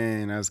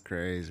 Dang, that's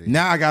crazy.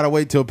 Now I gotta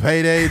wait till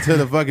payday till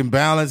the fucking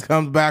balance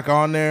comes back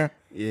on there.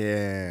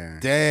 Yeah.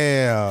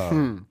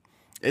 Damn.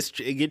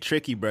 It get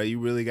tricky, bro. You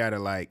really gotta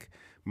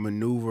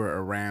maneuver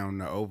around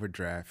the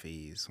overdraft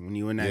fees when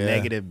you in that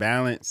negative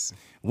balance.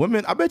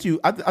 Women, I bet you.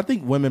 I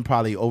think women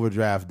probably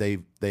overdraft their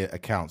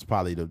accounts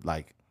probably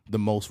the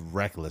most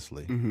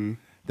recklessly. Mm-hmm.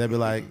 They'll be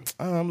like,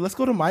 let's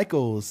go to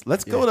Michael's.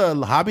 Let's go to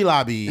Hobby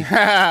Lobby.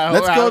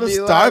 Let's go to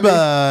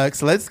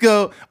Starbucks. Let's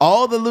go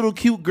all the little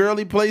cute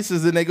girly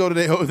places, and they go to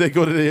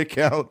their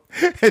account,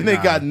 and they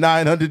got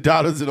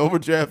 $900 in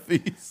overdraft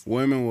fees.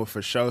 Women will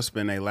for sure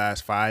spend their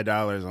last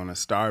 $5 on a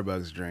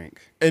Starbucks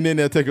drink, and then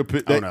they'll take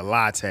on a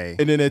latte,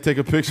 and then they take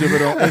a picture of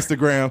it on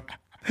Instagram.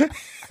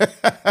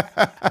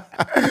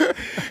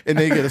 And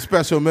they get a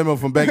special memo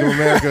from Bank of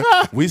America.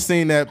 We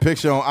seen that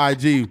picture on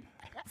IG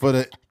for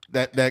that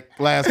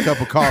last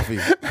cup of coffee.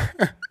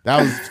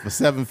 That was for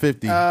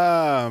 $7.50.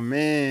 Oh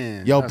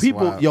man.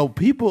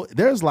 People,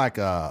 there's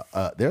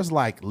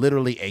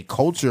literally a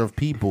culture of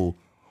people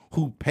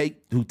who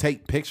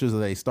take pictures of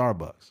their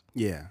Starbucks.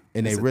 Yeah.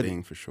 And it's a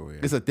thing for sure.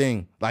 Yeah. It's a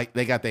thing. Like,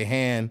 they got their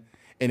hand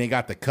and they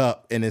got the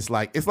cup, and it's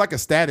like a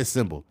status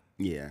symbol.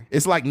 Yeah.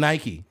 It's like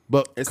Nike,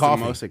 but it's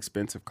coffee. The most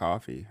expensive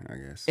coffee, I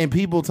guess. And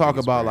people talk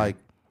about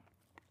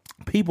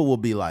people will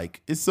be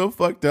like, it's so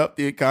fucked up,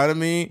 the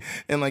economy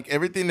and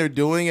everything they're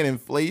doing and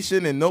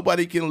inflation, and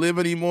nobody can live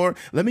anymore.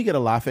 Let me get a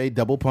latte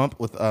double pump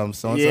with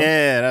so-and-so.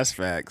 Yeah, that's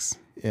facts.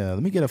 Yeah,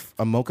 let me get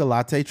a mocha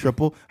latte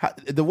triple.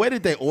 The way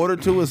that they order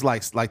to is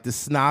like the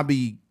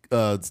snobby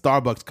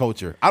Starbucks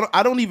culture.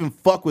 I don't even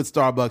fuck with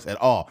Starbucks at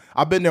all.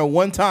 I've been there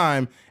one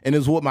time, and it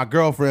was with my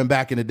girlfriend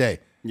back in the day.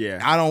 Yeah.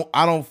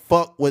 I don't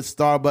fuck with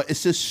Starbucks.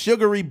 It's just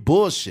sugary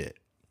bullshit.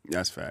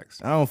 That's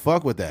facts. I don't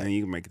fuck with that. And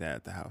you can make that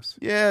at the house.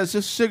 Yeah, it's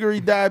just sugary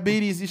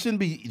diabetes. You shouldn't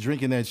be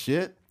drinking that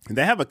shit.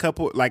 They have a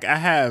couple, I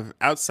have,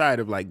 outside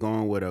of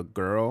going with a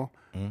girl,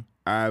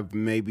 I've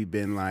maybe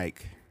been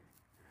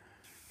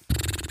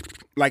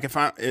if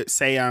I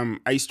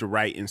used to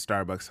write in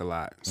Starbucks a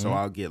lot, so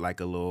I'll get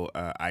a little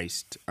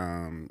iced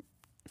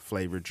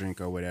flavored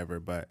drink or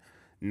whatever, but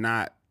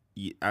not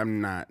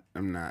I'm not.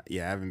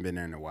 Yeah, I haven't been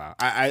there in a while.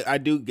 I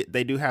do get.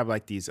 They do have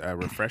like these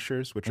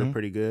refreshers, which are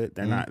pretty good.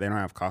 They're not. They don't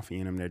have coffee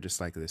in them. They're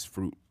just like this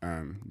fruit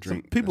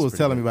drink. People was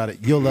telling me about it.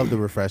 You'll love the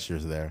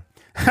refreshers there.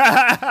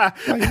 Like,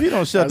 if you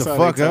don't shut the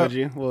fuck up,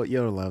 well,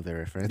 you'll love the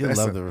refreshments.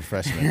 You'll love the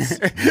refreshments.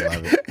 You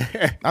love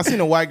it. I seen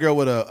a white girl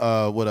with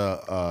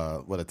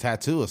a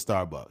tattoo of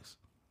Starbucks.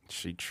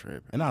 She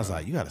tripping. And I was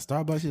like, "You got a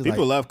Starbucks?" She's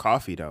People like, love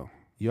coffee though.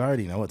 You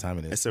already know what time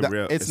it is.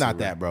 It's not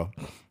that, bro.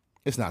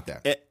 It's not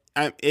that.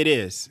 It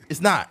is.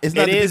 It's not. It's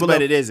not. It is,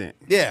 but it isn't.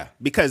 Yeah,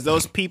 because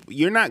those people,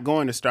 you're not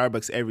going to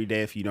Starbucks every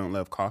day if you don't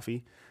love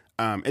coffee.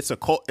 It's a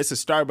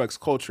Starbucks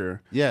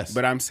culture. Yes,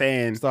 but I'm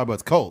saying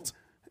Starbucks cult.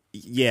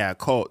 Yeah,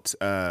 cult.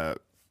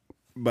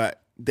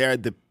 But they're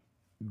the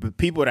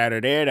people that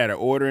are there that are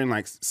ordering.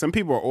 Like some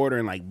people are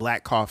ordering like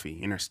black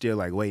coffee and are still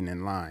like waiting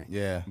in line.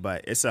 Yeah,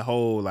 but it's a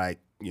whole like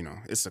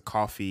it's a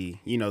coffee.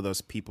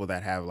 Those people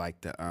that have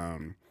like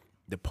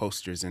the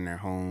posters in their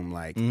home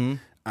like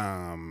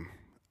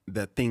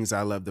the things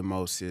I love the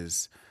most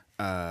is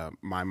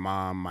my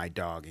mom, my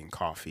dog, and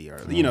coffee, or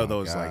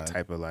those like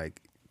type of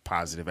like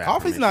positive.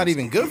 Coffee's not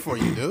even good for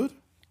you, dude.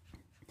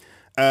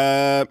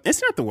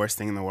 It's not the worst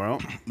thing in the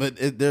world, but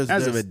there's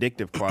an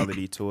addictive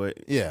quality to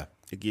it. Yeah,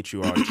 it gets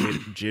you all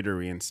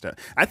jittery and stuff.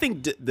 I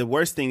think the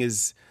worst thing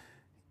is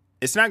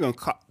it's not going.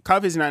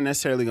 Coffee's not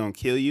necessarily going to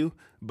kill you,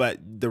 but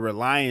the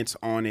reliance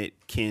on it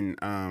can.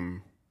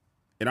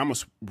 It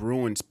almost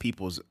ruins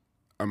people's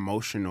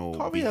emotional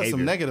Coffee behavior. has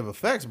some negative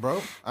effects,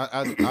 bro.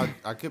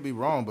 I could be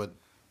wrong, but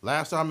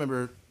last time I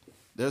remember,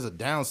 there's a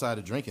downside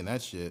to drinking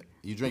that shit.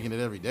 You drinking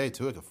it every day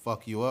too, it could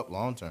fuck you up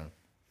long term.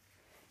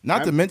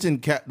 Not to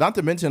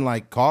mention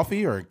like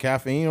coffee or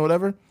caffeine or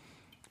whatever.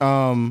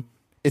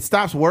 It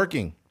stops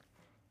working.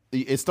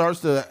 It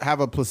starts to have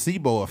a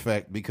placebo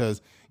effect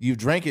because you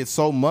drank it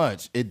so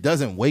much, it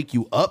doesn't wake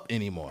you up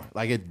anymore.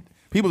 Like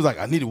people's like,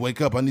 I need to wake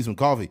up. I need some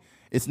coffee.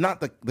 It's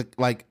not the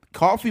like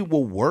coffee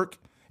will work.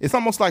 It's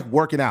almost like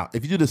working out.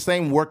 If you do the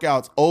same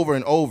workouts over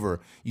and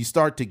over, you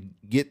start to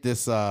get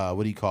this,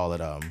 what do you call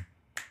it?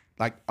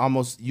 Like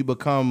almost you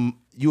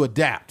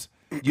adapt.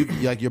 You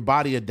like your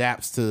body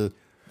adapts to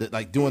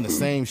like doing the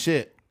same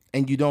shit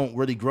and you don't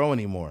really grow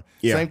anymore.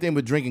 Yeah. Same thing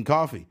with drinking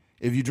coffee.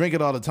 If you drink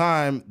it all the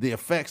time, the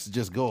effects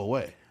just go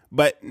away.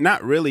 But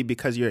not really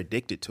because you're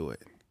addicted to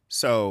it.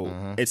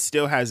 So it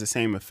still has the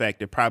same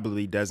effect. It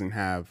probably doesn't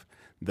have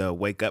the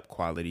wake up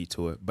quality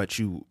to it, but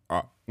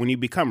when you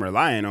become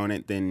reliant on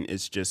it, then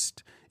it's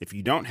just, if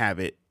you don't have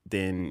it,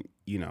 then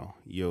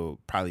you'll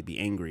probably be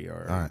angry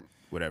or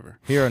whatever.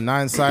 Here are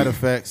 9 side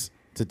effects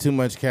to too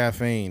much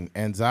caffeine.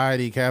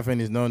 Anxiety. Caffeine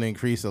is known to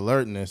increase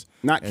alertness.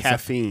 Not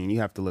caffeine.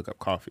 You have to look up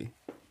coffee.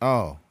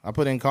 Oh, I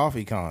put in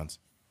coffee cons,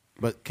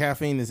 but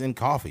caffeine is in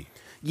coffee.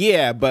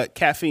 Yeah, but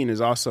caffeine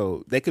is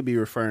also, they could be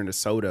referring to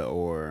soda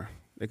or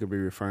they could be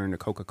referring to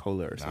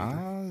Coca-Cola or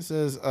something. It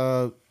says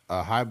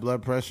high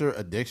blood pressure,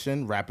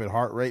 addiction, rapid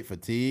heart rate,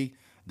 fatigue,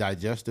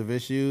 digestive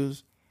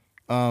issues.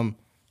 As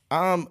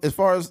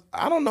far as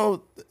I don't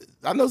know,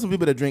 I know some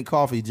people that drink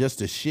coffee just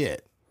to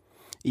shit.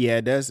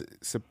 Yeah, there are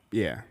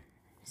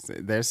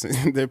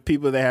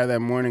people that have that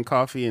morning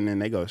coffee and then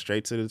they go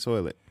straight to the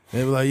toilet.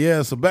 They were like,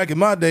 yeah. So back in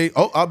my day,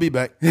 I'll be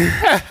back.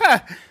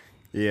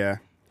 Yeah,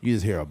 you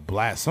just hear a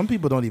blast. Some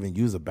people don't even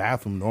use a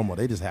bathroom normal;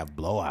 they just have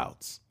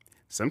blowouts.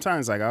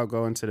 Sometimes, like I'll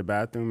go into the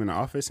bathroom in the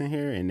office in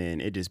here, and then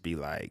it just be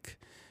like.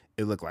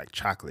 It looked like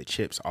chocolate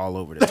chips all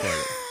over the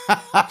toilet.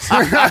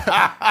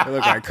 It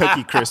looked like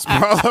Cookie Crisp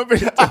all over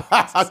the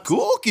toilet.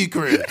 Cookie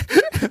Crisp.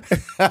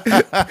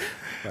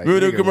 Remember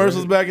the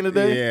commercials back in the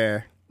day?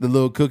 Yeah. The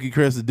little Cookie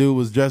Crisp, the dude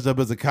was dressed up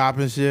as a cop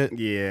and shit.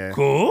 Yeah.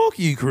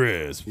 Cookie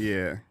Crisp.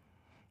 Yeah.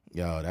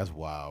 Yo, that's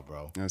wild,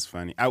 bro. That's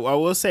funny. I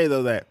will say,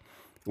 though, that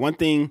one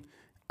thing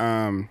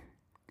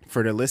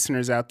for the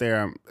listeners out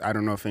there, I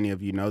don't know if any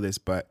of you know this,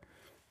 but,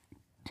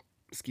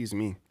 excuse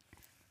me,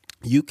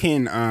 you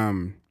can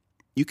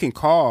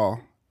call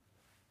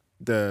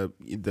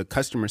the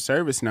customer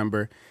service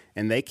number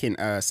and they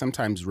can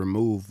sometimes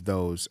remove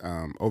those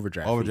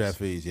overdraft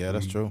fees. Yeah,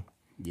 that's true.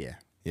 Yeah.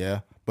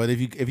 But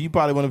if you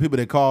probably one of the people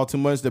that call too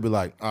much, they'll be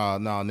like, no,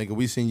 nigga,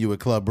 we seen you at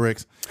Club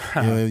Bricks.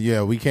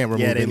 Yeah, we can't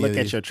remove. Yeah, they look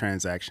at your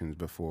transactions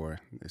before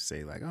they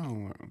say like,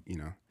 oh,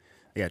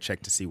 I got to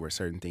check to see where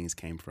certain things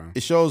came from.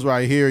 It shows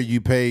right here you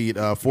paid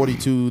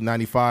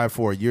 $42.95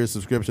 for a year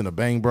subscription to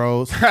Bang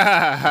Bros.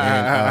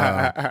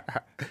 And,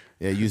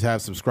 you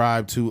have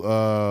subscribed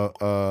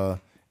to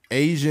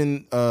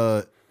Asian.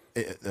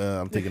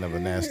 I'm thinking of a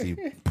nasty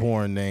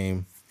porn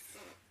name.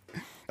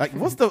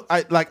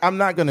 Like, I'm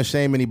not gonna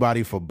shame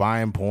anybody for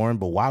buying porn,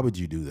 but why would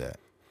you do that?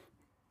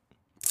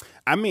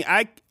 I mean,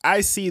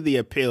 I see the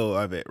appeal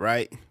of it,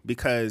 right?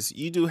 Because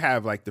you do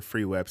have like the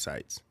free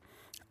websites.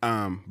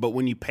 But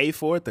when you pay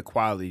for it, the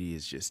quality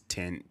is just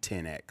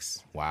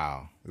 10x.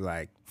 Wow.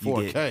 Like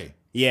 4K.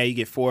 You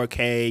get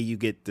 4K, you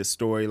get the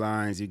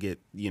storylines, you get,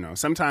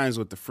 sometimes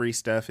with the free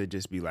stuff, it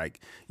just be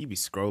like, you be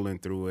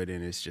scrolling through it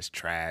and it's just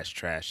trash.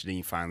 Then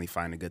you finally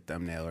find a good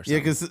thumbnail or something. Yeah,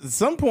 because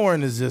some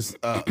porn is just,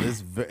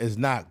 is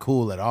not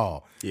cool at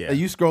all. Yeah. Like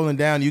you scrolling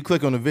down, you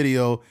click on the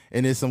video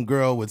and there's some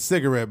girl with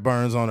cigarette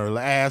burns on her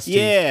ass cheek.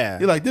 Yeah.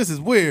 You're like, this is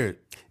weird.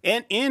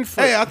 And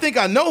for, hey, I think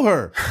I know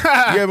her.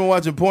 You ever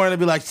watching porn and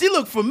be like, she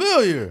look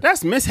familiar.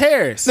 That's Miss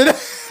Harris.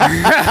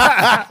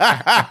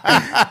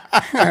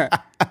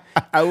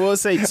 I will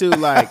say too,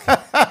 like,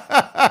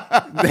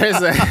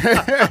 there's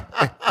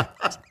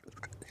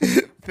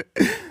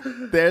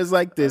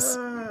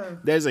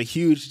a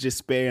huge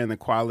despair in the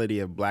quality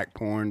of black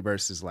porn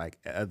versus like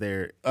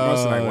other,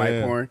 mostly like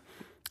white porn.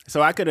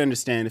 So I could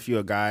understand if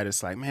you're a guy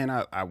that's like, man,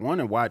 I want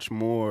to watch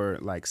more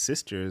like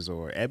sisters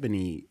or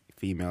ebony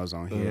females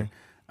on here.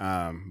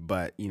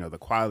 But the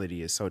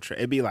quality is so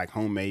it'd be like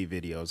homemade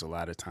videos a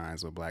lot of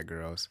times with black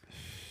girls.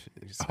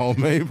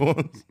 Homemade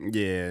ones?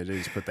 Yeah, they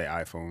just put their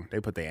iPhone.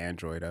 They put their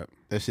Android up.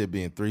 That shit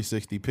be in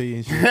 360p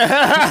and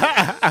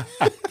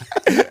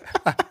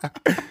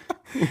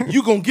shit.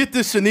 You gonna get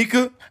this,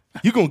 Shanika?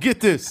 You gonna get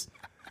this?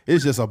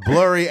 It's just a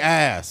blurry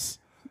ass.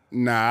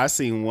 Nah, I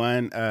seen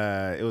one.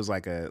 It was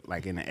like in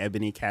the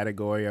ebony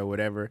category or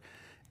whatever,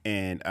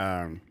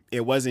 and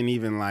it wasn't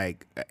even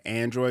like an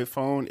Android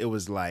phone. It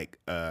was like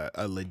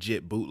a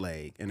legit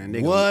bootleg, and a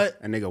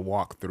nigga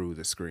walked through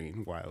the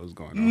screen while it was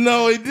going on.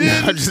 No, he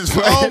didn't.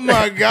 Oh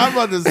my god, I'm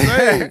about to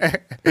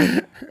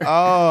say.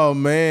 Oh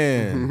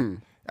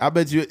man, I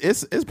bet you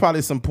it's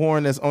probably some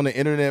porn that's on the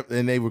internet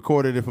and they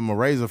recorded it from a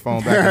Razor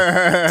phone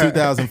back in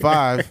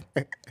 2005.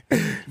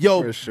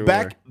 Yo, sure.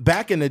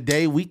 back in the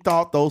day, we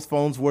thought those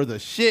phones were the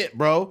shit,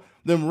 bro.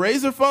 Them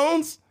Razor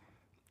phones.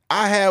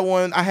 I had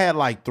one. I had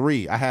like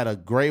three. I had a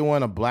gray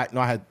one, a black.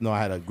 I had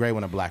a gray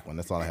one, a black one.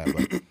 That's all I had.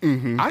 But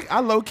I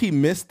low key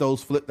missed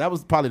those flip. That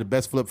was probably the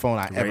best flip phone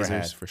I ever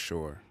had for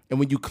sure. And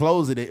when you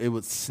close it, it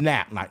would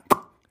snap like.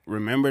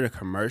 Remember the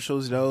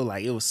commercials though?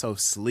 Like it was so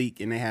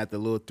sleek, and they had the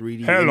little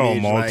 3D Hello,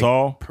 image,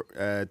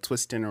 Moto.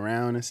 Twisting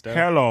around and stuff.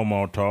 Hello,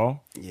 Moto.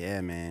 Yeah,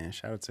 man.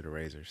 Shout out to the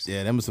Razors.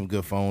 Yeah, them were some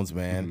good phones,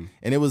 man.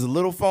 And it was a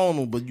little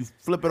phone, but you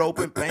flip it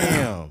open,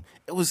 bam.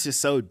 It was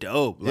just so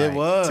dope. Like, it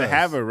was. To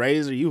have a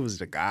Razor, you was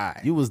the guy.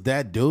 You was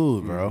that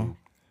dude, bro.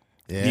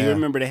 Yeah. Do you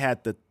remember they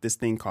had this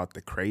thing called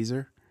the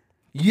Crazer?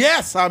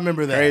 Yes, I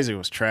remember that. Crazer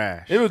was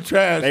trash. It was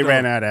trash. They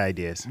ran out of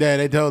ideas. Yeah,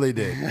 they totally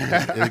did.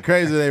 The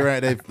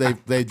Crazer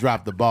they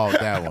dropped the ball with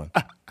that one.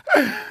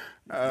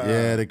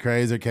 Yeah, the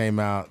Crazer came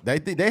out. They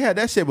had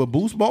that shit with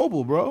Boost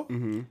Mobile, bro.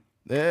 Yeah,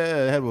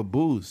 they had with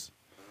Boost.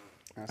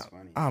 That's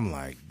funny. I'm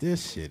like,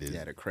 this shit is.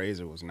 Yeah, the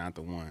Crazer was not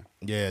the one.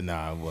 Yeah,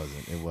 nah, it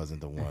wasn't. It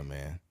wasn't the one,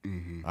 man.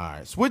 All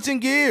right, switching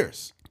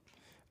gears.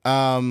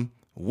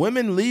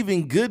 Women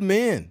leaving good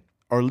men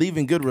or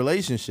leaving good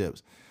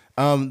relationships.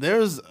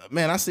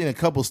 I seen a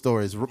couple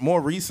stories more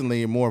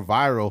recently and more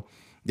viral.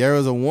 There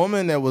was a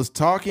woman that was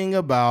talking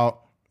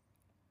about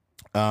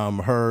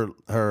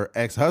her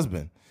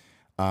ex-husband,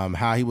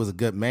 how he was a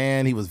good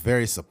man. He was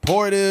very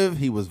supportive.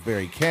 He was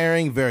very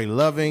caring, very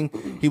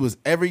loving. He was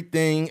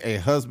everything a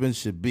husband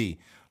should be.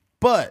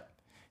 But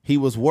he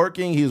was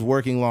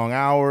working long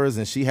hours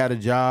and she had a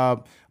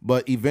job,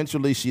 but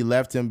eventually she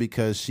left him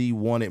because she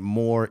wanted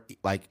more,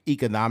 like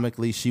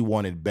economically, she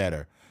wanted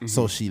better.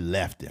 So she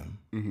left him,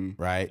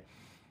 right?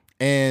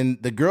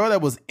 And the girl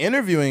that was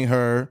interviewing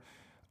her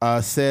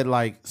said,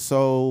 like,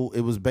 so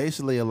it was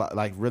basically a lot,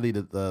 like really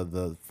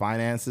the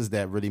finances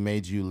that really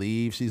made you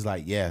leave. She's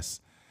like, yes.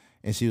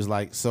 And she was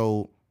like,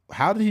 so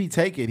how did he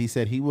take it? He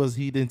said he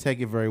didn't take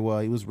it very well.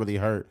 He was really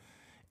hurt.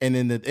 And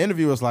then the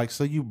interviewer was like,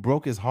 so you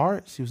broke his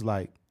heart? She was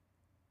like,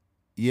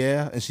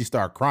 yeah. And she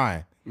started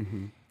crying.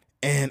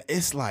 And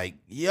it's like,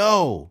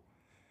 yo.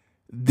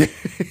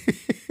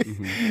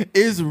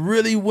 It's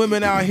really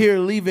women out here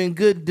leaving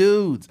good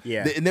dudes.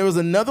 Yeah. And there was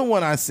another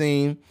one I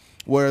seen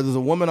where there's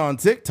a woman on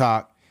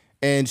TikTok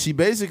and she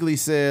basically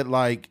said,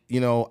 like,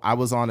 I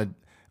was on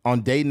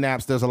dating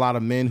apps. There's a lot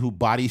of men who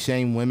body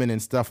shame women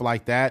and stuff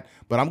like that.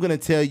 But I'm going to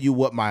tell you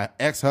what my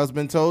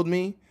ex-husband told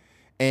me,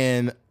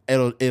 and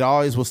it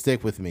always will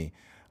stick with me.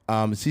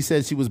 She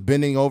said she was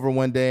bending over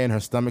one day and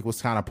her stomach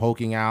was kind of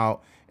poking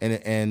out.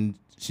 And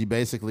she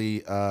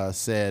basically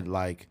said,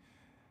 like,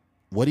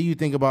 what do you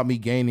think about me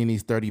gaining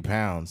these 30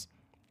 pounds?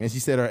 And she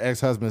said her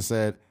ex-husband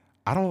said,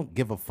 I don't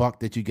give a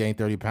fuck that you gained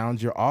 30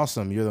 pounds. You're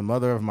awesome. You're the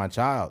mother of my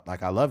child.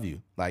 Like, I love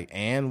you. Like,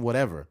 and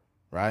whatever,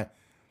 right?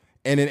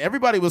 And then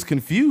everybody was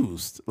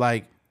confused.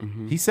 Like,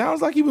 he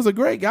sounds like he was a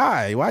great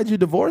guy. Why'd you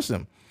divorce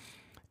him?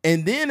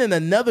 And then in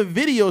another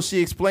video, she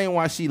explained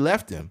why she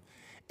left him.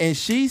 And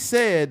she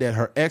said that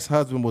her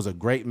ex-husband was a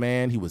great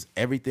man. He was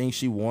everything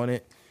she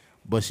wanted,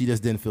 but she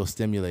just didn't feel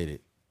stimulated.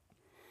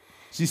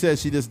 She said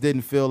she just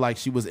didn't feel like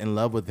she was in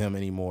love with him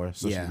anymore,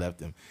 so she left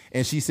him.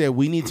 And she said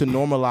we need to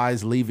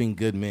normalize leaving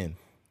good men.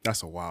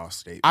 That's a wild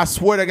statement. I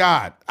swear to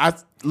God.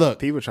 Look.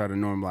 People try to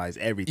normalize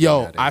everything.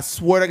 Yo, nowadays. I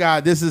swear to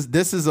God, this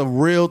is a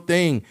real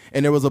thing.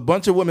 And there was a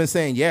bunch of women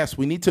saying, yes,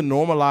 we need to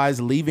normalize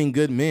leaving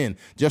good men.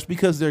 Just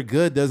because they're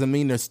good doesn't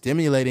mean they're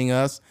stimulating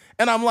us.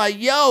 And I'm like,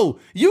 yo,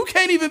 you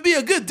can't even be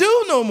a good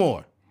dude no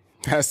more.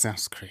 That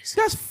sounds crazy.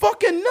 That's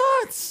fucking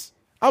nuts.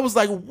 I was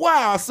like,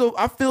 wow. So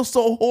I feel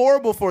so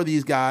horrible for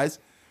these guys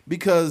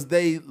because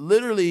they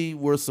literally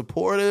were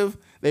supportive.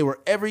 They were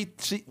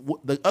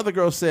the other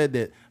girl said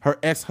that her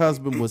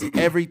ex-husband was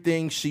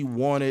everything she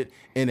wanted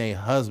in a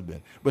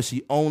husband, but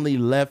she only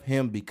left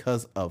him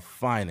because of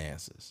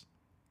finances.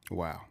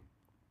 Wow.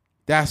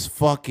 That's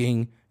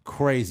fucking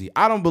crazy.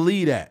 I don't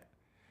believe that.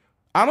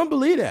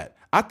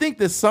 I think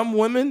that some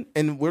women,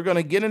 and we're going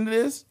to get into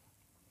this,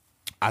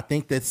 I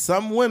think that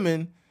some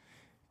women,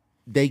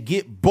 they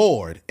get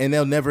bored and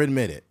they'll never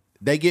admit it.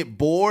 They get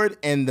bored,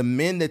 and the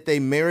men that they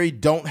marry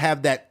don't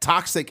have that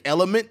toxic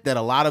element that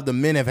a lot of the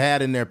men have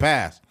had in their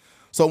past.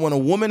 So when a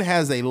woman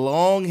has a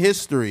long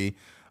history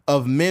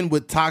of men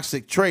with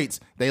toxic traits,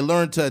 they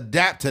learn to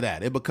adapt to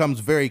that. It becomes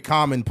very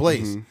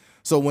commonplace. Mm-hmm.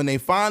 So when they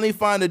finally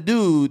find a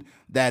dude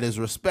that is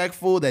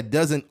respectful, that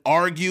doesn't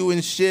argue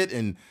and shit,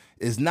 and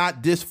is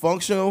not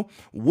dysfunctional,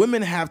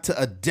 women have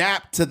to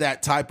adapt to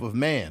that type of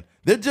man.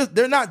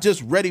 They're not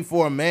just ready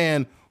for a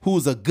man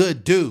who's a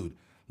good dude.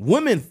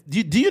 Women,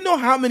 do you know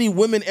how many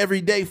women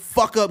every day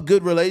fuck up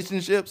good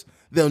relationships?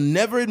 They'll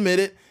never admit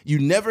it. You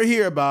never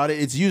hear about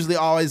it. It's usually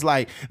always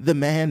like, the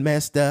man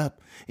messed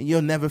up and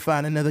you'll never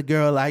find another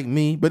girl like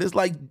me. But it's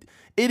like,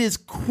 it is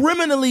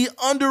criminally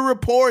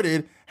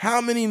underreported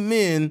how many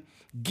men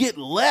get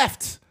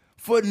left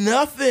for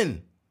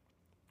nothing.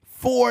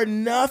 For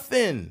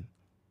nothing.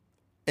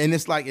 And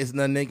it's like, it's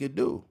nothing they could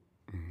do.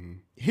 Mm-hmm.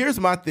 Here's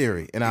my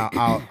theory, and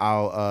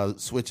I'll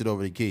switch it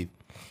over to Keith.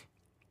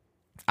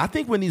 I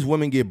think when these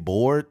women get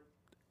bored,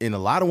 and a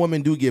lot of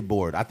women do get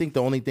bored, I think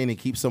the only thing that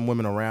keeps some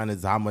women around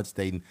is how much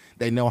they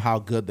know how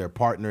good their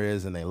partner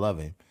is and they love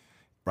him,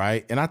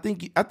 right? And I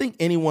think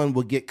anyone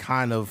will get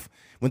kind of,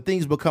 when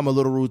things become a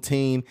little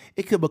routine,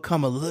 it could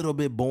become a little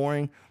bit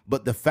boring,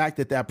 but the fact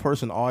that that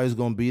person always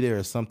going to be there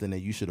is something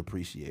that you should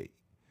appreciate.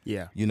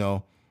 Yeah. You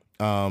know?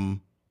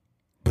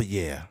 But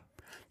yeah.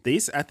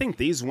 I think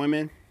these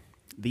women,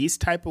 these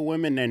type of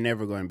women, they're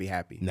never going to be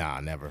happy. Nah,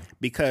 never.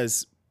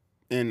 Because,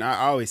 and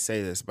I always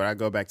say this, but I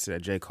go back to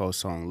that J. Cole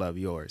song, Love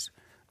Yours.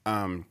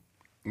 When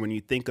you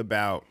think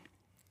about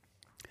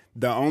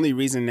the only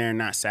reason they're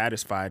not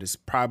satisfied is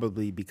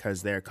probably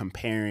because they're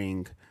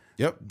comparing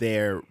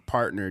their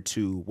partner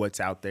to what's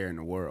out there in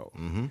the world.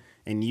 Mm-hmm.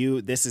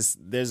 And this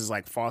is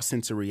like false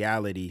sense of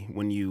reality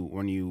when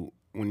you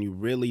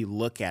really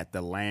look at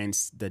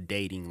the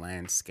dating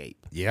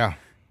landscape. Yeah.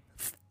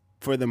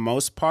 For the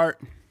most part,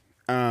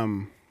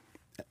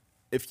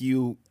 if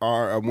you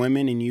are a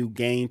woman and you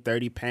gain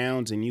 30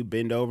 pounds and you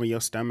bend over,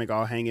 your stomach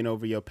all hanging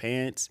over your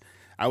pants,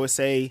 I would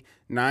say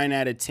 9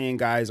 out of 10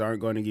 guys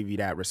aren't going to give you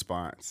that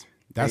response.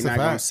 That's They're a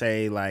not going to fact.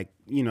 say, like,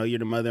 you're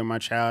the mother of my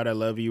child. I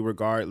love you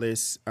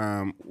regardless,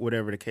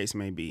 whatever the case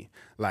may be.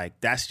 Like,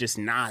 that's just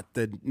not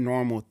the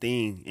normal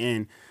thing.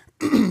 And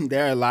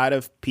there are a lot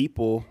of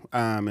people,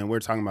 and we're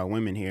talking about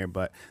women here,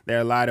 but there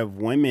are a lot of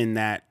women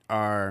that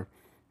are,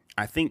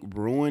 I think,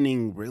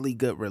 ruining really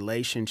good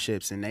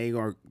relationships, and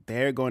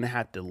they're going to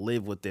have to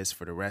live with this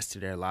for the rest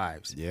of their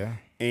lives. Yeah.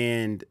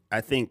 And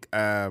I think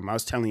I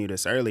was telling you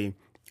this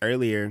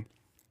earlier.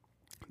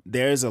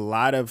 There's a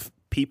lot of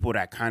people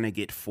that kind of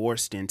get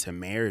forced into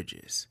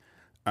marriages.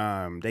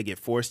 They get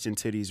forced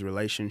into these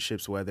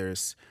relationships, whether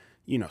it's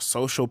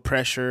social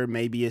pressure,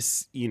 maybe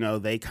it's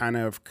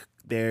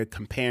they're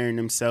comparing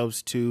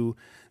themselves to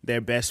their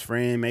best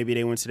friend. Maybe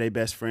they went to their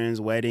best friend's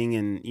wedding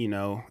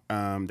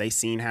and, they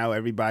seen how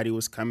everybody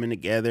was coming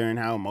together and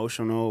how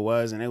emotional it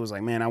was. And it was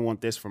like, man, I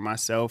want this for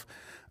myself.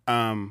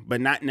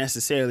 But not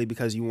necessarily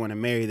because you want to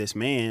marry this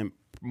man,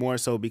 more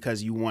so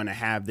because you want to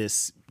have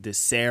this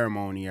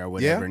ceremony or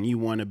whatever. Yeah. And you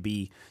want to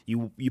be,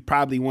 you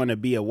probably want to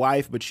be a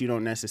wife, but you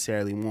don't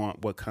necessarily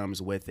want what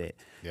comes with it.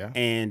 Yeah.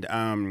 And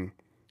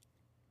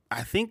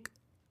I think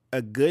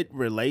a good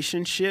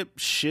relationship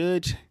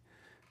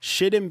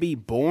shouldn't be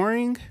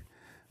boring,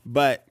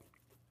 but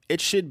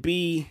it should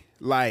be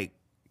like,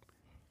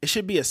 it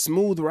should be a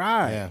smooth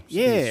ride.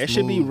 Yeah, it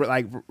should be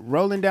like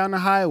rolling down the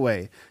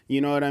highway. You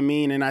know what I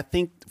mean? And I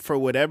think for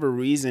whatever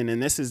reason,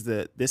 and this is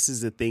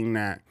the thing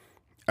that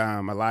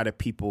a lot of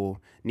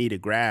people need to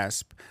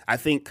grasp. I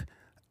think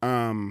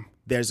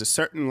there's a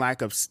certain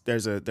lack of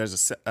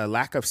a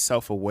lack of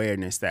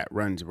self-awareness that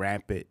runs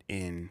rampant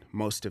in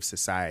most of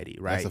society.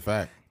 Right, that's a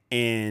fact.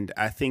 And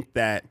I think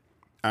that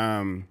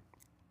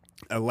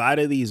a lot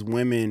of these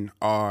women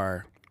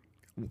are,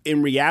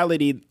 in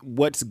reality,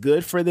 what's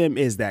good for them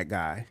is that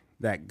guy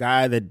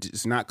that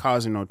is not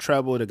causing no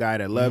trouble, the guy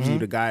that loves you,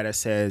 the guy that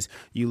says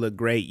you look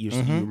great, you're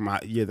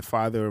the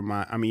father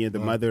of you're the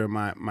mother of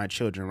my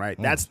children, right?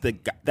 That's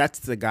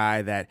the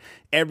guy that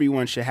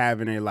everyone should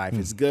have in their life.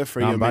 It's good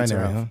for your mental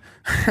health.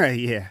 Huh?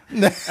 Yeah.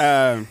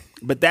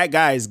 But that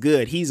guy is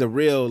good. He's a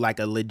real, like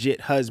a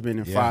legit husband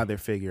and father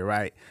figure,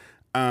 right?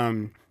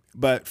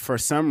 But for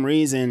some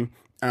reason,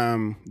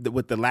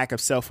 with the lack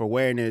of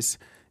self-awareness,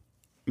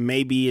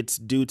 maybe it's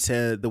due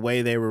to the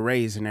way they were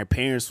raised and their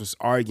parents was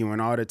arguing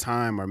all the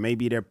time, or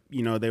maybe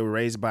they were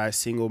raised by a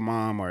single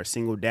mom or a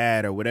single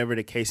dad or whatever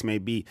the case may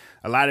be.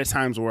 A lot of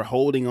times we're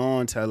holding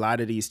on to a lot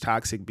of these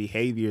toxic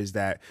behaviors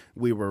that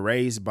we were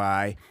raised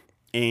by,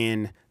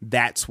 and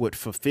that's what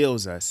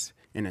fulfills us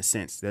in a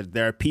sense.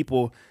 There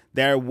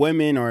are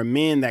women or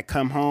men that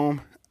come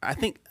home. I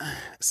think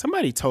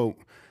somebody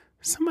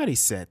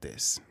said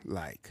this,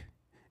 like,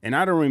 and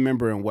I don't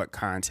remember in what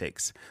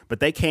context, but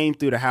they came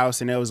through the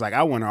house and it was like,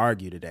 I want to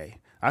argue today.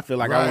 I feel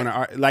like I want to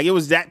argue. Like, it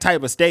was that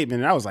type of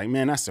statement. And I was like,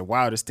 man, that's the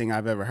wildest thing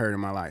I've ever heard in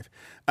my life.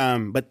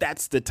 But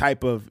that's the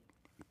type of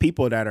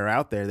people that are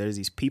out there. There's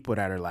these people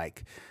that are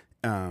like,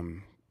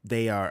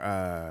 they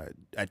are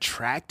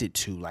attracted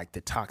to like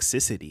the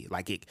toxicity.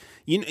 Like, it,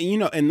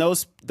 and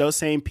those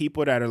same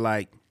people that are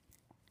like,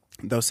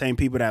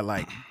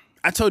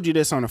 I told you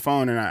this on the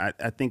phone, and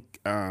I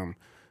think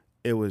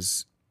it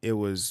was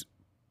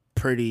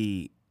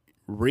pretty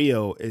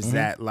real, is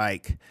that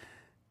like,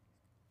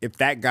 if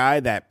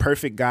that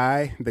perfect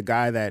guy, the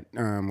guy that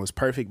was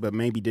perfect but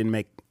maybe didn't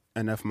make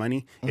enough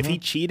money, if he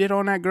cheated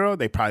on that girl,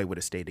 they probably would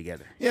have stayed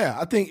together. Yeah,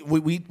 I think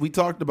we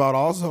talked about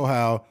also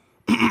how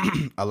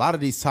a lot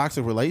of these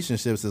toxic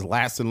relationships is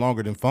lasting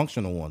longer than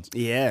functional ones.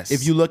 Yes.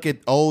 If you look at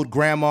old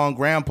grandma and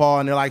grandpa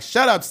and they're like,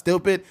 shut up,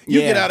 stupid.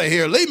 You get out of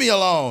here. Leave me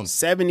alone.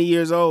 70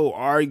 years old,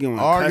 arguing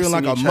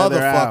like a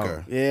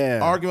motherfucker. Yeah.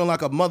 Arguing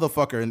like a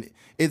motherfucker. And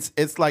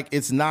it's like,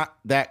 it's not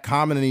that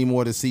common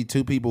anymore to see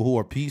two people who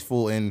are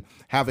peaceful and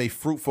have a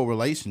fruitful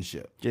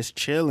relationship. Just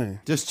chilling.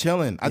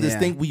 I just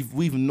think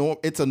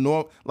it's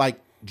a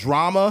like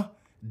drama,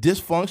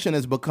 dysfunction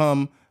has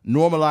become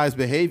normalized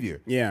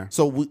behavior. Yeah.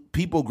 So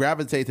people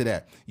gravitate to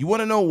that. You want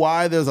to know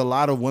why there's a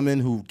lot of women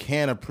who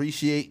can't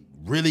appreciate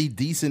really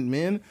decent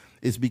men?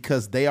 It's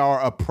because they are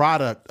a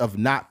product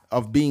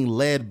of being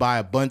led by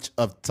a bunch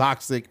of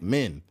toxic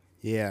men.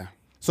 Yeah.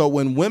 So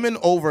when women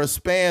over a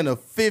span of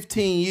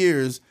 15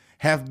 years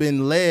have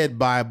been led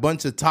by a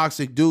bunch of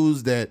toxic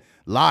dudes that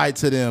lied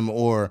to them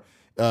or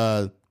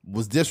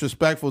was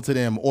disrespectful to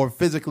them or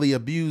physically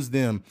abused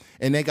them,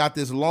 and they got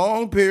this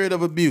long period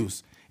of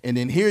abuse, and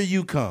then here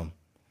you come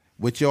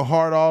with your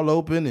heart all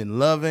open and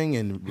loving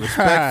and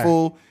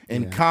respectful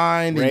and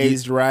kind.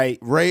 Raised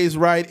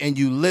right, and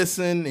you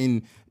listen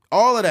and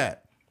all of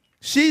that.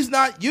 She's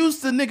not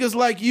used to niggas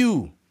like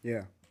you.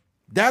 Yeah.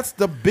 That's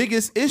the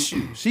biggest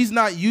issue. She's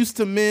not used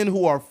to men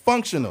who are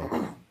functional.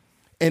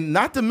 And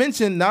not to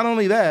mention, not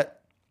only that,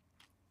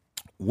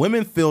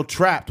 women feel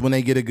trapped when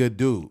they get a good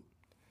dude.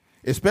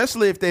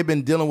 Especially if they've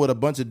been dealing with a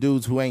bunch of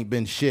dudes who ain't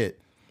been shit.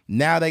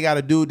 Now they got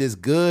a dude that's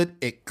good.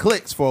 It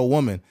clicks for a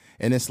woman.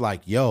 And it's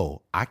like,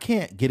 yo, I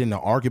can't get in an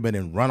argument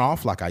and run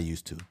off like I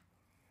used to.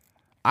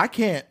 I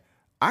can't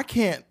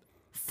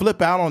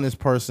flip out on this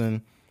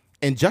person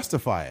and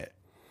justify it.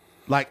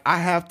 Like, I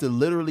have to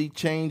literally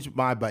change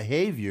my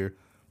behavior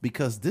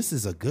because this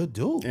is a good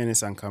dude. And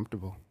it's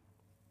uncomfortable.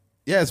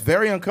 Yeah, it's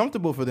very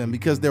uncomfortable for them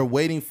because they're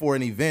waiting for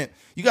an event.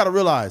 You got to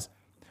realize,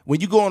 when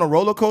you go on a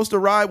roller coaster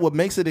ride, what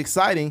makes it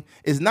exciting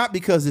is not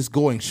because it's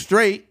going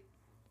straight.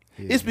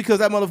 Yeah. It's because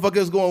that motherfucker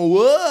is going,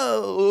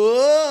 whoa,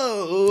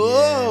 whoa,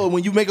 whoa. Yeah.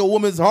 When you make a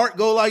woman's heart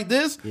go like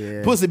this,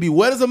 pussy be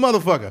wet as a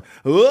motherfucker.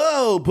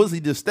 Whoa, pussy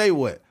just stay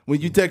wet.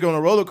 When you take her on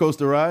a roller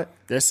coaster ride.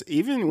 There's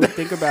even, we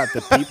think about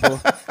the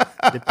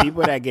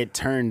people that get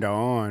turned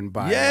on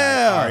by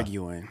like,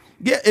 arguing.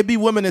 Yeah, it'd be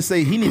women that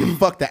say, he need to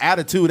fuck the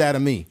attitude out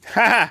of me.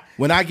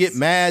 When I get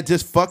mad,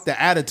 just fuck the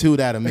attitude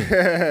out of me.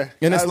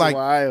 And it's like,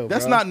 wild,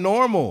 that's not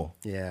normal.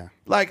 Yeah.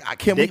 Like,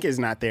 Dick is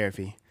not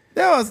therapy.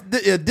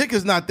 Dick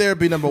is not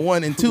therapy, number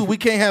one. And two, we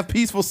can't have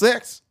peaceful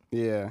sex.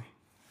 Yeah.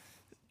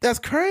 That's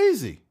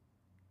crazy.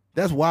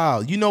 That's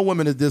wild. You know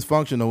women is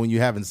dysfunctional when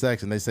you're having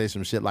sex and they say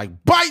some shit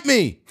like, bite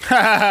me.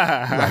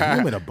 Like, you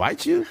want me to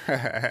bite you?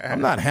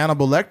 I'm not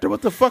Hannibal Lecter.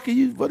 What the fuck are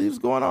you? What is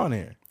going on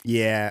here?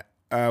 Yeah.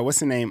 What's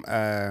the name?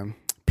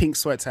 Pink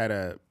Sweats had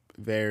a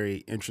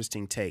very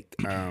interesting take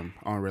on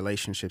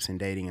relationships and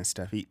dating and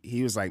stuff.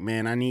 He was like,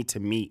 man, I need to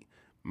meet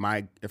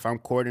if I'm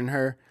courting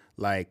her,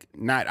 like,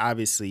 not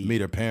obviously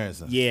meet her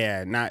parents.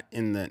 Yeah, not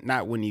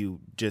when you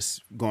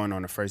just going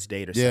on a first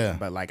date or something,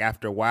 but like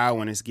after a while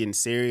when it's getting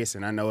serious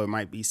and I know it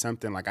might be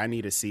something, like I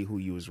need to see who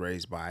you was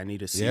raised by. I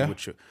need to see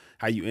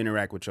how you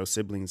interact with your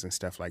siblings and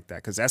stuff like that,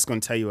 because that's going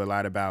to tell you a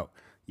lot about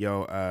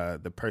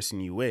the person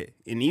you with.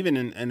 And even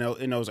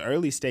in those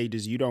early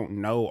stages, you don't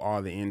know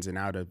all the ins and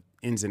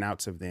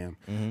outs of them.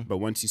 Mm-hmm. But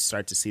once you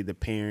start to see the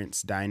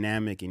parents'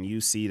 dynamic and you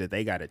see that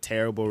they got a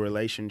terrible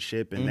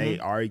relationship and they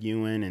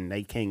arguing and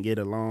they can't get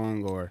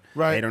along or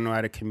they don't know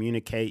how to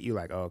communicate, you're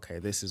like, oh, okay,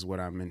 this is what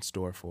I'm in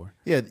store for.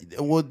 Yeah,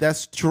 well,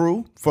 that's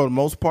true for the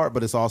most part,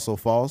 but it's also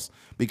false,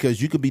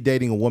 because you could be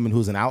dating a woman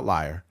who's an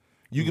outlier.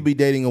 You could be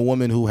dating a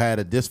woman who had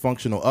a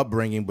dysfunctional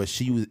upbringing, but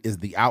she is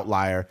the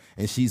outlier,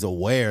 and she's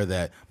aware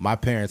that my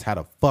parents had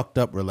a fucked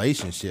up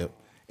relationship.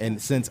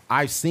 And since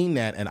I've seen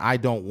that and I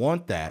don't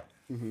want that,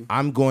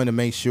 I'm going to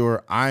make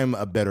sure I'm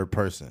a better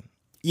person.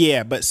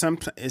 Yeah, but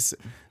it's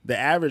the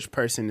average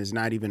person is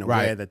not even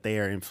aware Right. that they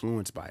are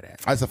influenced by that.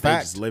 That's a They're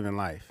fact. just living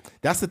life.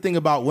 That's the thing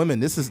about women.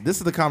 This is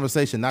the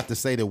conversation. Not to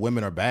say that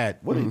women are bad.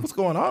 What's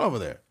going on over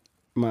there?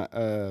 My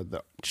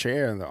the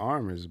chair and the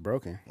arm is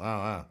broken.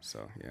 Wow.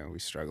 So yeah, we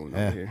struggling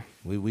over here.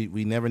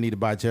 We never need to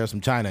buy chairs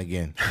from China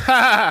again.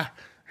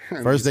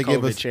 First they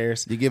give COVID us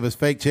chairs. You give us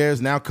fake chairs.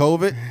 Now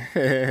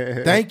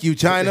COVID. Thank you,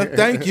 China.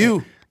 Thank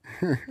you.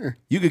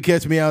 You could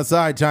catch me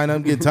outside, China.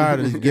 I'm getting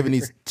tired of giving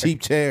these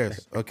cheap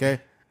chairs. Okay.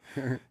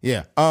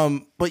 Yeah.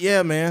 But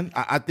yeah, man,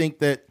 I think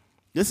that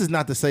this is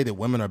not to say that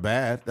women are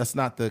bad. That's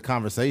not the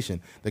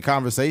conversation. The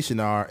conversation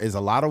is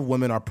a lot of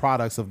women are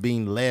products of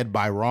being led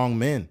by wrong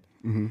men.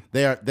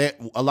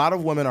 Mm-hmm. A lot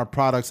of women are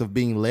products of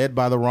being led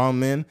by the wrong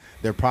men.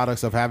 They're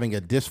products of having a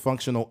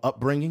dysfunctional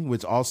upbringing,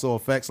 which also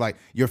affects like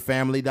your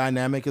family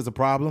dynamic is a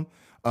problem.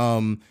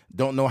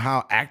 Don't know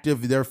how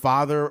active their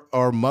father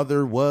or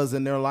mother was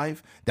in their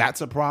life.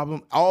 That's a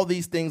problem. All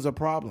these things are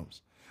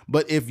problems.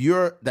 But if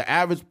the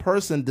average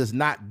person does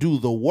not do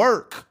the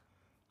work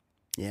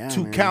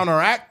to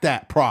counteract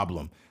that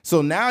problem.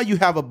 So now you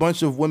have a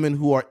bunch of women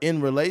who are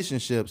in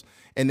relationships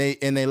and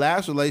their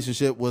last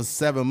relationship was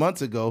 7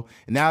 months ago.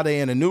 And now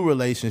they're in a new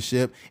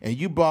relationship and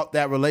you brought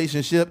that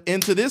relationship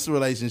into this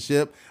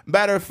relationship.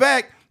 Matter of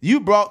fact, you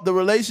brought the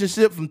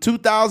relationship from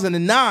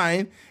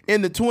 2009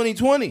 into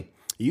 2020.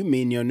 You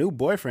mean your new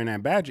boyfriend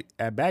at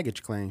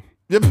baggage claim.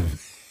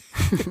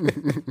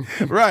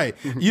 Right.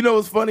 You know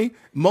what's funny?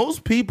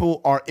 Most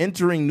people are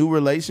entering new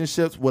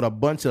relationships with a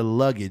bunch of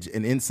luggage,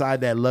 and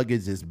inside that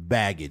luggage is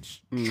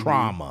baggage,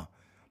 trauma,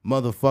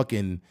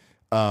 motherfucking,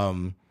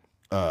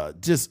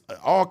 just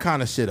all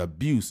kind of shit,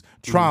 abuse,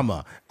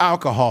 trauma,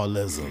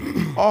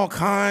 alcoholism, all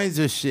kinds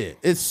of shit.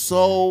 It's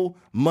so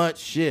much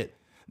shit.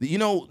 You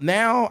know,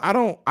 now I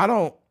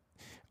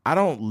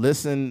don't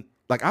listen.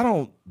 Like, I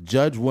don't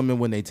judge women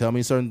when they tell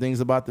me certain things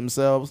about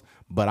themselves,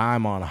 but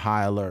I'm on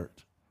high alert.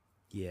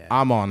 Yeah,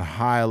 I'm on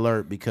high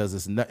alert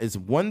because it's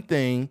one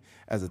thing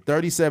as a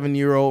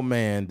 37-year-old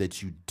man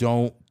that you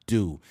don't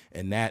do,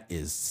 and that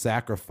is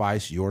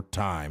sacrifice your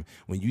time.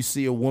 When you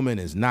see a woman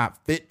is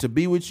not fit to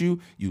be with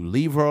you, you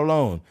leave her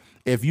alone.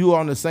 If you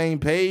are on the same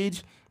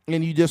page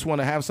and you just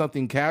want to have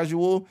something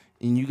casual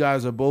and you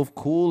guys are both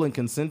cool and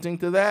consenting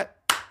to that,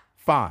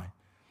 fine.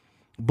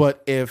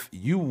 But if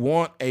you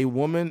want a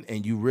woman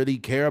and you really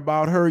care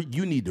about her,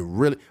 you need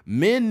to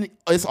men,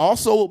 it's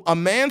also a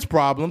man's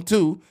problem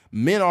too.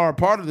 Men are a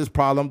part of this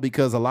problem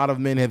because a lot of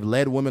men have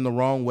led women the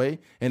wrong way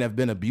and have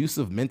been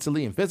abusive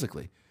mentally and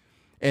physically.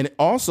 And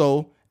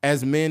also,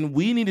 as men,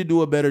 we need to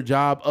do a better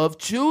job of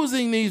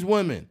choosing these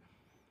women.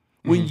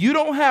 When you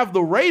don't have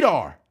the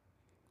radar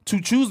to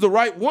choose the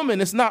right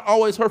woman, it's not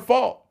always her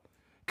fault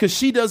because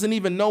she doesn't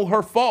even know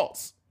her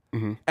faults.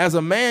 As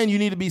a man, you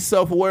need to be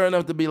self-aware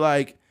enough to be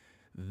like,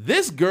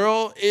 this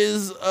girl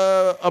is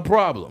a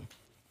problem.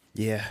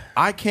 Yeah.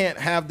 I can't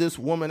have this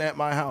woman at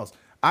my house.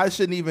 I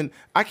can't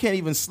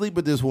even sleep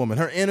with this woman.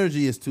 Her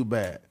energy is too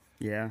bad.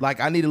 Yeah. Like,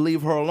 I need to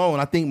leave her alone.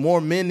 I think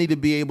more men need to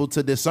be able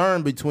to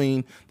discern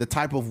between the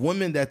type of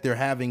women that they're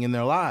having in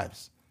their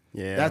lives.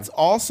 Yeah. That's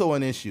also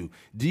an issue.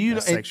 Do you know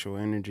sexual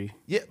energy?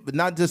 Yeah, but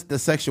not just the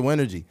sexual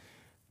energy.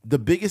 The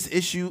biggest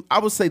issue, I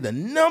would say the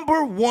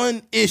number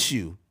one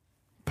issue,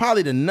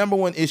 probably the number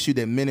one issue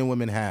that men and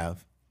women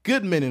have,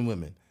 good men and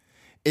women,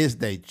 is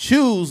they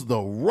choose the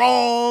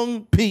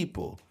wrong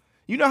people.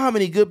 You know how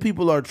many good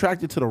people are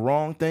attracted to the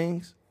wrong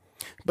things?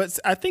 But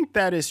I think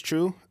that is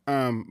true.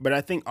 But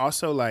I think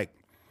also, like,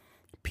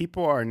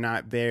 people are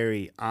not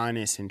very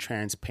honest and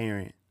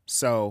transparent.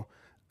 So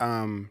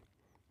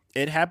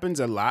it happens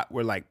a lot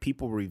where, like,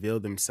 people reveal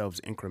themselves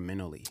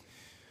incrementally.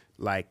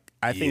 Like,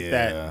 I think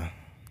that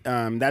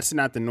that's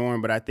not the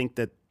norm, but I think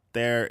that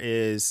there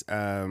is,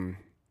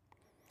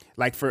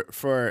 like,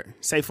 for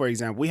say, for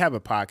example, we have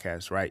a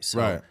podcast, right? So,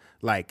 Right.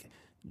 like,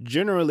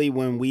 generally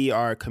when we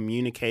are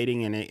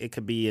communicating, and it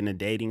could be in a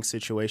dating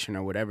situation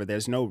or whatever,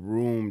 there's no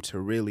room to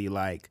really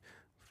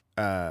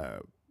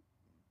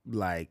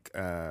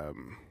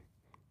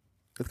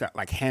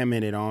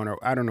hamming it on, or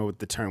I don't know what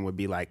the term would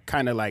be, like,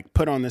 kind of like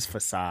put on this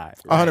facade.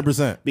 Right?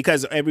 100%.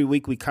 Because every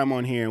week we come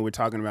on here and we're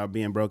talking about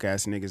being broke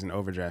ass niggas and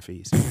overdraft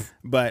fees.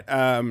 But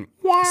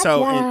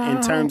so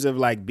in terms of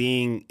like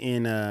being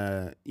in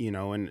a, you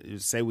know,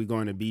 and say we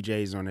going to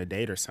BJ's on a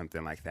date or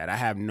something like that, I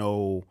have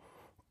no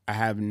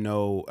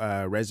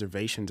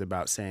reservations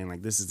about saying,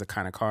 like, this is the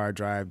kind of car I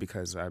drive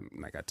because I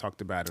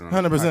talked about it on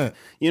 100%.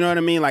 You know what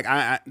I mean? Like,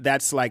 I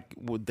that's like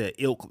the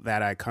ilk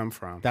that I come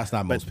from. That's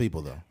not most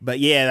people, though. But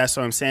yeah, that's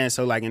what I'm saying.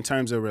 So, like, in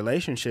terms of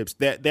relationships,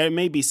 there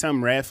may be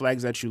some red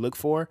flags that you look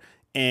for,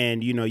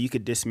 and, you know, you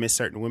could dismiss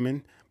certain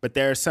women, but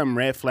there are some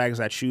red flags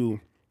that you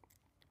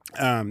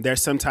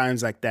there's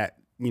sometimes like that,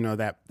 you know,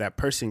 that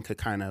person could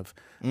kind of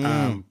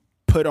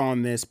put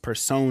on this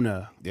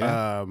persona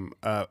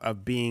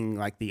of being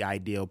like the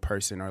ideal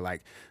person, or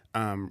like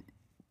kind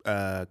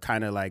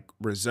of like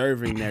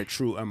reserving their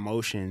true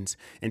emotions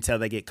until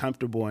they get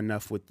comfortable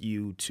enough with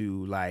you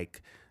to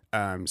like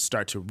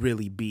start to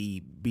really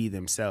be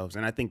themselves.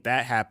 And I think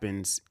that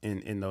happens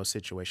in those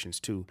situations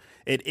too.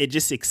 It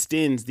just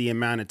extends the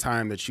amount of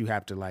time that you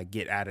have to like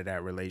get out of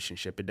that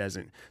relationship. It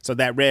doesn't. So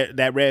that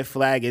red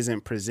flag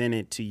isn't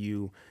presented to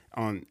you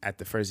at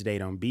the first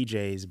date on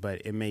BJ's,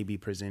 but it may be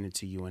presented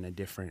to you in a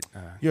different.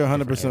 You're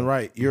 100%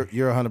 right. You're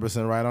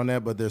 100% right on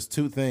that. But there's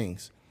two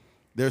things.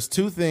 There's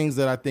two things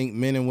that I think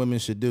men and women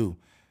should do.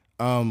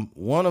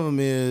 One of them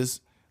is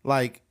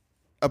like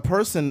a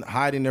person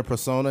hiding their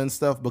persona and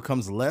stuff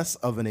becomes less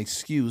of an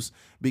excuse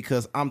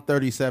because I'm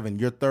 37,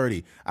 you're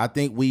 30. I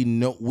think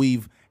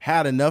we've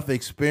had enough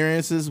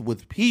experiences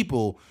with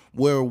people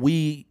where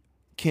we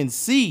can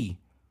see,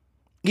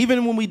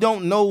 even when we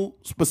don't know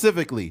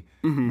specifically,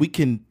 we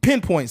can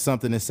pinpoint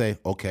something and say,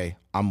 okay,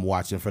 I'm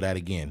watching for that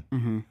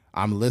again.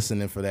 I'm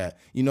listening for that.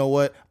 You know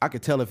what? I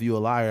could tell if you're a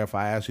liar if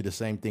I ask you the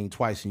same thing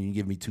twice and you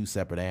give me two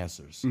separate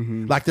answers.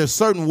 Like there's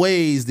certain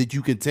ways that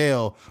you can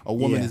tell a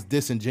woman is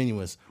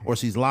disingenuous or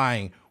she's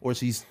lying or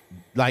she's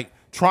like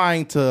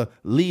trying to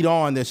lead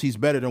on that she's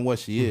better than what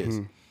she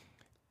is.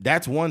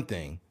 That's one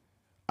thing.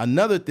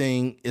 Another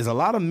thing is a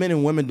lot of men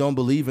and women don't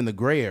believe in the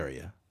gray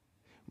area.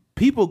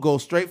 People go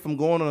straight from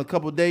going on a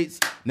couple dates,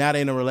 now they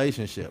in a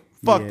relationship.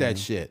 Fuck that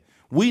shit.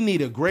 We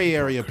need a gray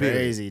area period.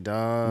 Crazy,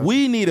 dog.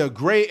 We need a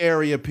gray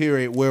area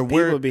period where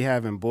people be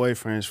having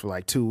boyfriends for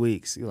like 2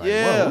 weeks. You're like,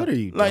 yeah, whoa, what are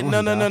you like,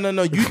 doing?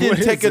 No. You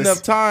didn't take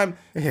enough time.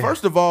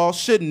 First of all,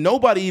 shouldn't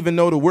nobody even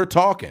know that we're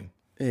talking?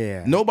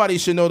 Yeah. Nobody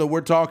should know that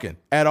we're talking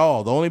at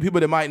all. The only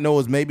people that might know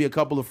is maybe a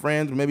couple of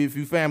friends, or maybe a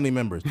few family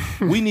members.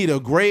 We need a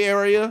gray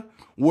area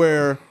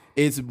where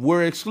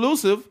we're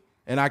exclusive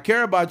and I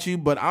care about you,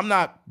 but I'm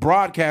not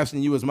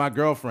broadcasting you as my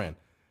girlfriend.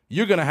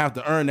 You're going to have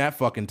to earn that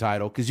fucking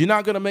title because you're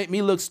not going to make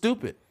me look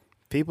stupid.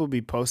 People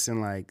be posting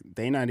like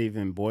they not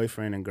even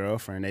boyfriend and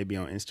girlfriend. They be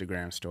on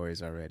Instagram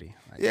stories already.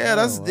 Like,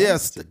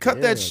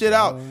 Cut that shit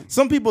out.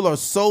 Some people are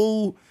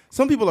so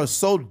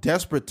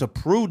desperate to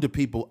prove to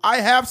people,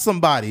 I have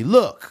somebody.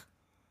 Look.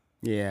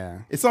 Yeah.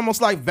 It's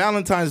almost like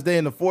Valentine's Day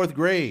in the 4th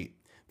grade.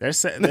 There's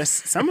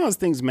some of those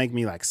things make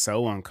me like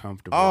so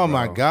uncomfortable. Oh bro.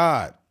 my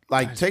God.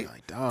 Like take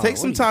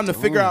some time to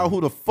figure out who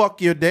the fuck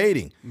you're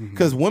dating.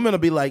 Because women will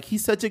be like,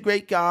 he's such a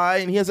great guy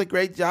and he has a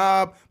great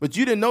job. But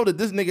you didn't know that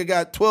this nigga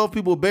got 12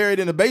 people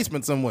buried in a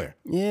basement somewhere.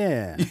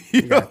 Yeah.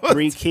 He got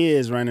 3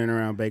 kids running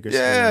around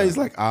Bakersfield. Yeah, he's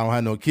like, I don't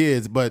have no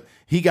kids. But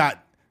he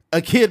got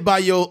a kid by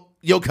your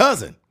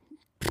cousin.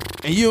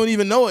 And you don't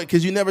even know it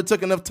because you never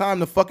took enough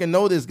time to fucking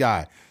know this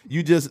guy.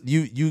 You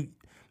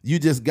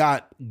just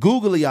got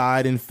googly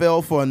eyed and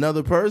fell for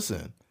another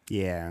person.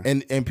 Yeah.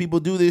 And people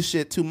do this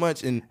shit too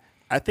much. And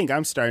I think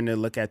I'm starting to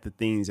look at the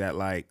things that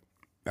like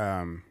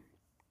they're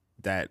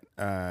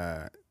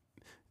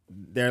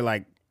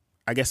like,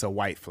 I guess, a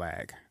white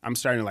flag. I'm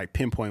starting to like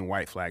pinpoint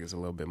white flags a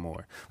little bit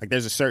more. Like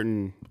there's a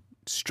certain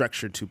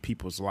structure to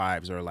people's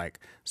lives or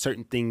like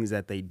certain things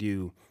that they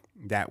do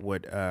that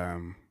would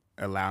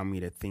allow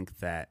me to think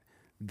that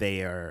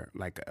they are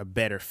like a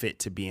better fit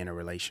to be in a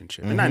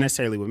relationship. And not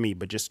necessarily with me,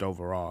 but just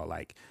overall.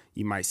 Like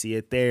you might see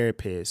a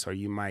therapist or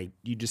you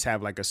just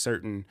have like a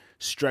certain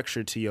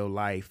structure to your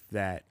life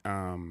that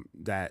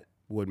that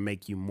would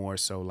make you more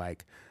so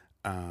like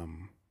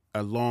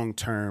a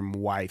long-term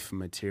wife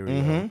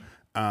material.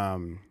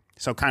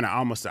 So kind of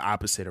almost the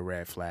opposite of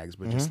red flags,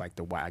 but just like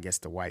the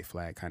white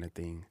flag kind of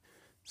thing.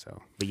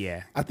 So, but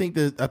yeah, I think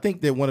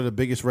that one of the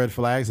biggest red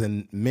flags,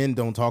 and men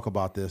don't talk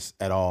about this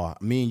at all.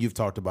 Me and you've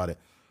talked about it.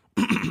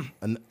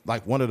 And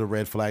like one of the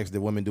red flags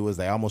that women do is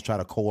they almost try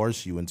to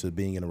coerce you into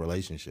being in a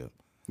relationship.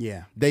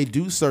 Yeah, they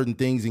do certain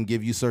things and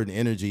give you certain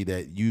energy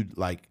that you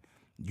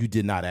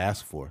did not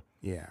ask for.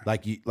 Yeah,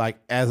 like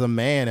as a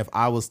man, if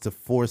I was to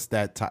force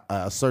that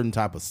a certain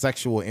type of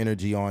sexual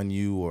energy on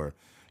you, or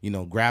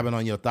grabbing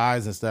on your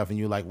thighs and stuff, and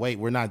you're like, wait,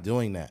 we're not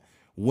doing that.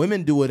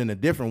 Women do it in a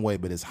different way,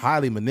 but it's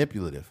highly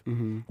manipulative,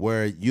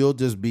 where you'll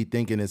just be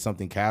thinking it's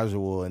something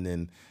casual, and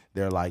then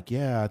they're like,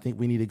 yeah, I think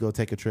we need to go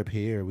take a trip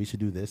here. We should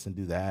do this and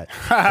do that.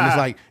 And it's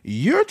like,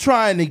 you're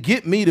trying to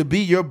get me to be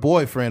your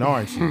boyfriend,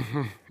 aren't you?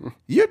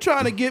 You're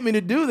trying to get me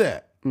to do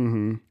that.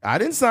 I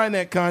didn't sign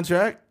that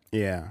contract.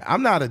 Yeah.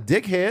 I'm not a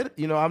dickhead.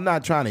 I'm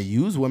not trying to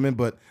use women,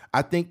 but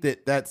I think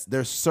that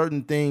there's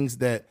certain things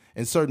that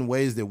in certain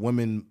ways that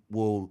women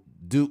will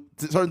do,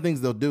 certain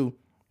things they'll do.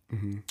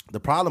 The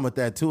problem with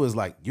that too is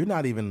like you're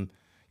not even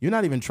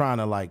trying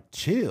to like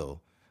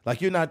chill. Like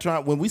you're not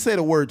trying. When we say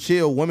the word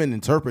chill, women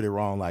interpret it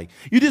wrong. Like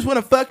you just want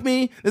to fuck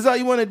me. That's all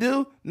you want to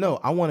do. No,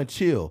 I want to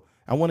chill.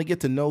 I want to get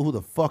to know who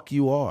the fuck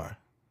you are,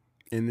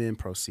 and then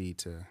proceed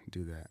to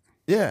do that.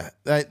 Yeah,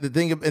 the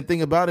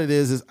thing about it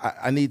is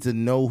I need to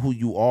know who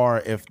you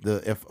are if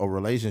a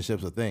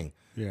relationship's a thing.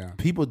 Yeah,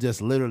 people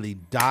just literally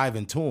dive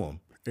into them.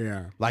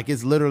 Yeah, like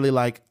it's literally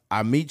like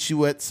I meet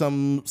you at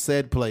some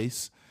said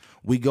place.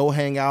 We go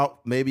hang out,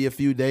 maybe a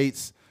few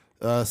dates.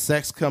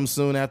 Sex comes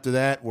soon after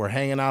that. We're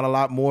hanging out a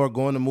lot more,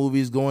 going to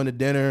movies, going to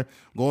dinner,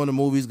 going to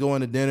movies,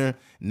 going to dinner.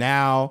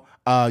 Now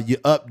you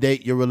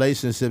update your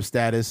relationship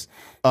status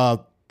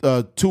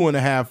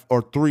 2.5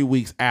 or 3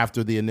 weeks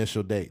after the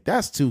initial date.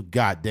 That's too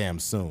goddamn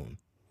soon.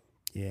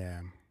 Yeah.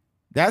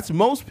 That's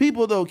most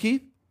people though,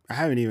 Keith. I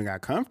haven't even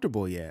got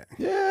comfortable yet.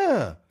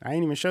 Yeah. I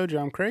ain't even showed you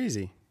I'm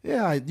crazy.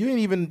 Yeah,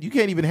 you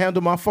can't even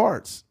handle my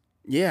farts.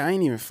 Yeah, I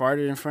ain't even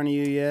farted in front of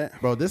you yet.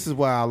 Bro, this is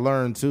why I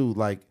learned too,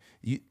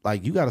 you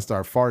got to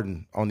start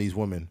farting on these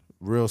women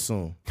real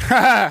soon.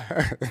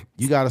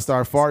 You got to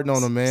start farting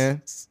on them,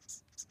 man.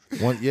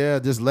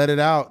 Just let it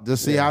out.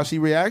 Just see how she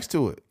reacts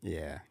to it.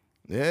 Yeah.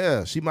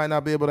 Yeah, she might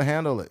not be able to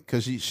handle it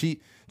because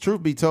she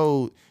truth be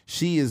told,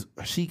 she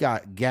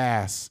got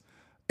gas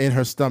in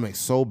her stomach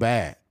so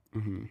bad,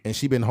 and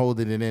she been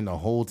holding it in the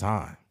whole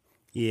time.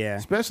 Yeah.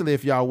 Especially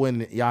if y'all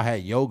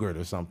had yogurt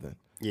or something.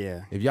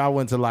 Yeah. If y'all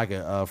went to like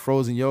a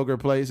frozen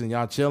yogurt place and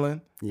y'all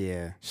chilling,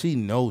 yeah, she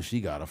knows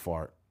she got a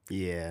fart.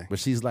 Yeah. But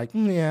she's like,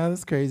 yeah,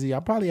 that's crazy.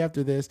 I'll probably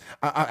after this.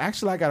 I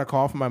got a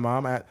call from my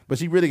mom, but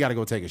she really got to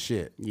go take a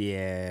shit.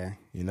 Yeah.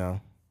 You know?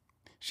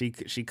 She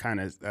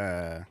kind of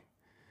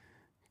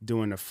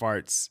doing the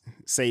farts.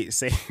 Say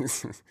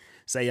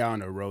y'all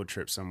on a road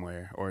trip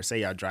somewhere, or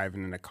say y'all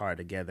driving in a car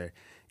together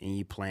and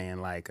you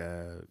playing like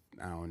a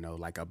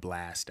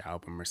Blast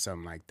album or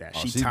something like that.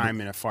 She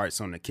timing the farts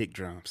on the kick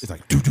drums. It's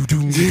like doo doo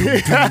doo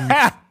doo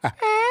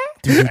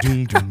doo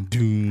doo doo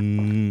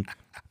doo.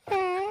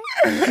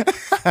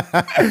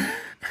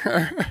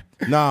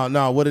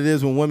 No. What it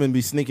is when women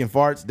be sneaking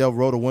farts, they'll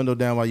roll the window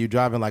down while you're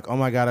driving. Like, oh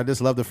my god, I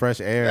just love the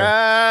fresh air.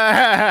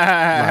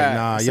 Like,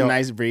 nah, it's a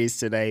nice breeze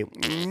today.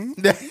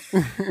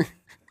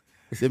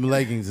 Them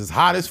leggings is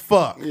hot as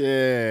fuck.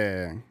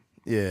 Yeah.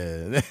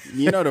 Yeah.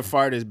 You know the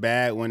fart is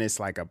bad when it's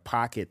like a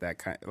pocket that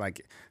kind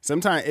like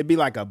sometimes it'd be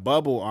like a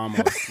bubble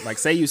almost. Like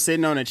say you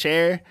sitting on a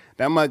chair,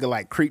 that mug will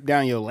like creep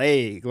down your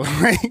leg. You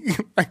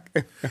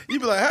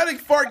be like, how did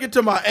fart get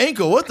to my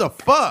ankle? What the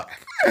fuck?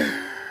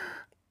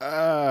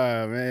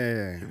 Oh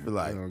man. You be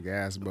like little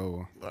gas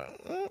bubble.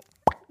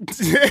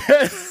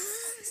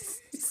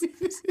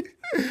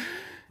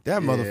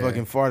 That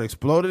motherfucking fart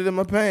exploded in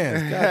my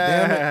pants. God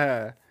damn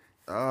it.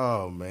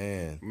 Oh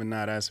man. But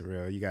nah, that's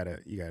real. You gotta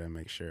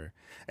make sure.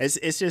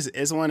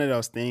 It's one of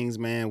those things,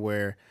 man,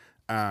 where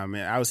and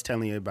I was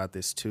telling you about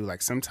this too.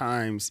 Like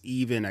sometimes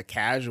even a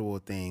casual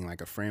thing, like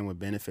a friend with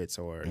benefits,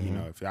 or you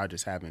know, if y'all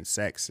just having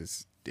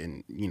sex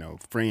and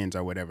friends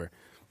or whatever.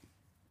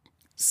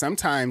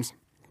 Sometimes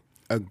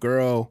a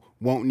girl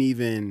won't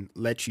even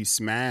let you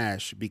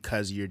smash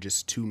because you're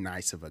just too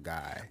nice of a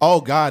guy.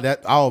 Oh God,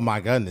 oh my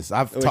goodness,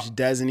 which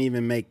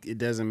doesn't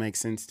make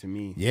sense to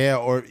me.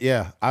 Yeah,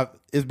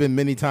 it's been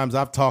many times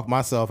I've talked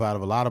myself out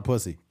of a lot of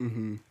pussy.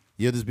 Mm-hmm.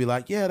 You'll just be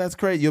like, yeah, that's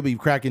crazy. You'll be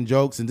cracking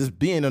jokes and just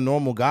being a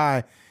normal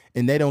guy,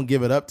 and they don't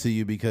give it up to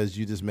you because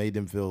you just made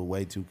them feel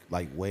way too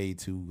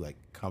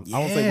comfortable.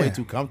 I don't say way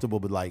too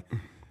comfortable, but like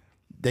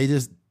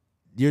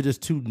you're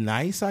just too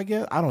nice, I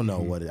guess. I don't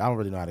know I don't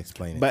really know how to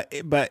explain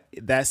it. But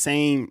that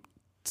same,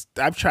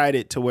 I've tried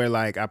it to where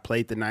like I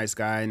played the nice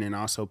guy and then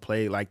also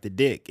played like the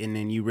dick, and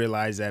then you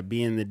realize that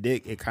being the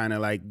dick, it kind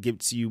of like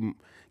gets you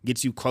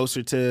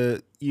closer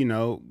to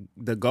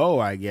the goal,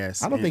 I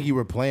guess. I don't think you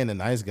were playing the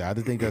nice guy. I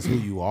just think that's who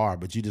you are,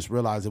 but you just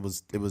realized it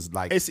was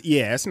like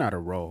it's not a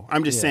role.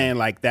 I'm just saying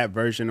like that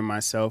version of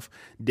myself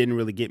didn't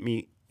really get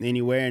me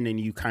anywhere, and then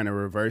you kind of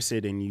reverse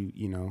it, and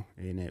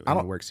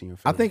it works in your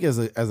favor. I think as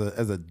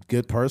a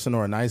good person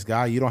or a nice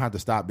guy, you don't have to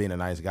stop being a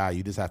nice guy.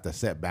 You just have to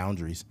set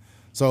boundaries.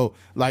 So,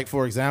 like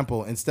for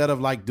example, instead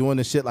of like doing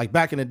the shit like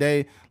back in the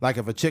day, like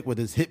if a chick would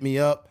just hit me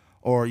up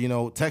or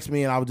text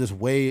me and I was just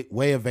way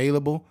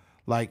available,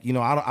 like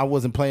I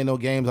wasn't playing no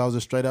games. I was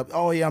just straight up,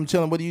 oh yeah, I'm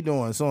chilling. What are you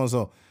doing? So and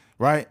so,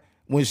 right?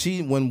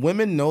 When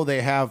women know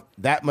they have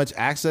that much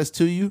access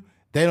to you,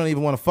 they don't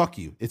even want to fuck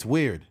you. It's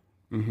weird.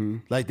 Mm-hmm.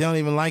 Like they don't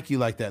even like you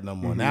like that no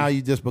more. Mm-hmm. Now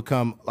you just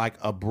become like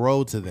a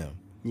bro to them.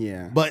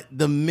 Yeah. But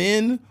the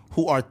men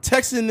who are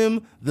texting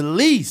them the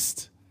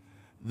least,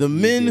 the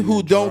men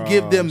who don't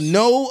give them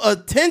no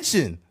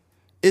attention,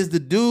 is the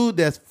dude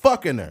that's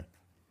fucking her.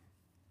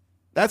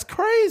 That's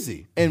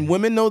crazy. And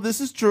women know this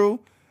is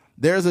true.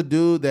 There's a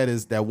dude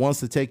that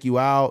wants to take you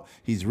out.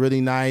 He's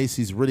really nice.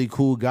 He's a really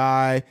cool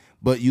guy.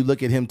 But you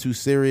look at him too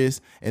serious,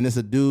 and it's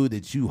a dude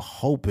that you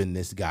hoping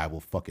this guy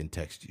will fucking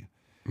text you.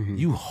 Mm-hmm.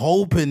 You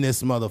hoping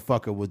this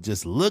motherfucker would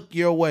just look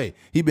your way.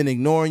 He been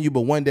ignoring you,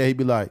 but one day he'd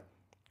be like,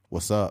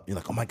 what's up? You're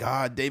like, oh my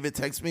God, David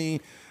text me.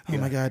 Oh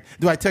my God.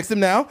 Do I text him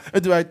now? Or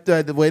do I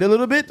wait a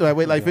little bit? Do I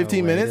wait like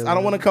 15 minutes? I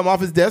don't want to come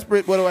off as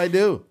desperate. What do I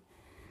do?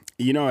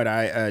 You know what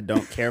I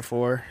don't care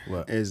for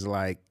is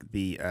like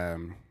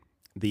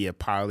the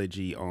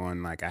apology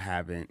on like I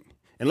haven't,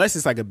 unless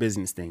it's like a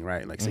business thing,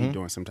 right? Like say you're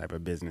doing some type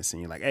of business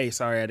and you're like, hey,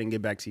 sorry, I didn't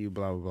get back to you,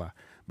 blah, blah, blah.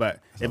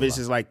 But if it's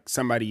just like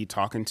somebody you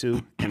talking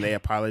to and they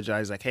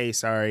apologize, like, hey,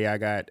 sorry, I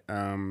got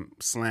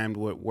slammed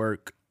with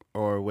work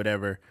or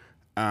whatever.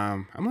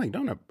 I'm like,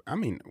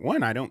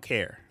 one, I don't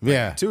care.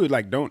 Yeah. Two,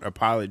 like, don't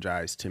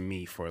apologize to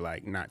me for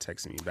like not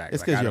texting me back.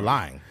 It's because you're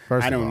lying.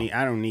 I don't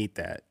need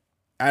that.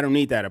 I don't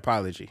need that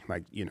apology.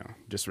 Like,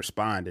 just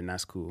respond and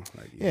that's cool.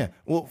 Like, yeah.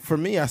 Well, for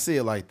me, I see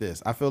it like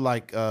this. I feel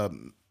like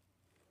in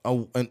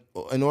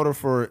order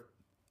for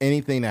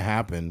anything to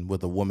happen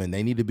with a woman,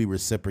 they need to be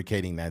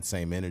reciprocating that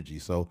same energy.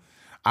 So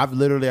I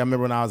remember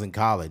when I was in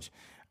college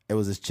It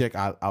was this chick.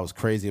 I was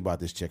crazy about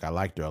this chick. I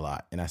liked her a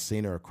lot, and I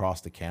seen her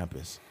across the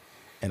campus,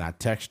 and I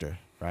text her.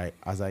 Right,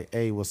 I was like,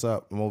 "Hey, what's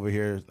up? I'm over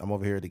here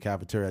at the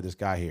cafeteria. This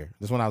guy here."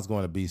 This when I was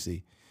going to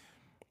BC,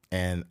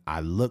 and I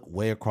looked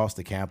way across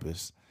the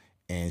campus,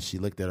 and she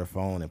looked at her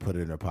phone and put it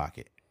in her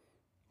pocket.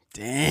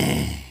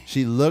 Dang.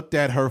 She looked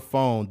at her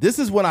phone. This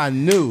is when I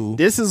knew.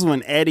 This is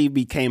when Eddie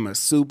became a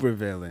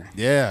supervillain.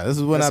 Yeah, this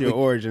is when That's your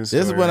origin story.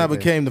 This is when I right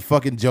became the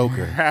fucking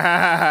Joker. It's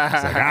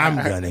like, I'm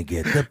gonna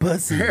get the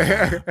pussy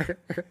now.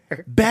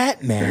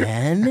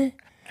 Batman.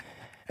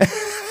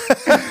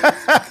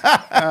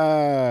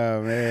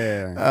 Oh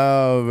man.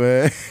 Oh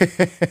man.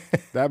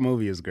 That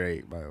movie is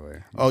great, by the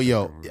way. Oh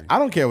yo, I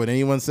don't care what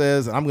anyone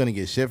says. I'm gonna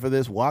get shit for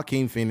this.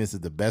 Joaquin Phoenix is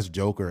the best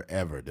Joker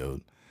ever,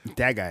 dude.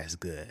 That guy is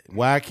good.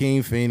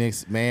 Joaquin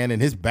Phoenix, man,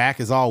 and his back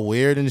is all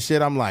weird and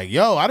shit. I'm like,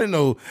 yo, I didn't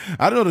know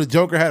the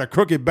Joker had a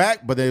crooked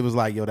back, but it was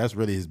like, yo, that's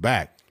really his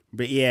back.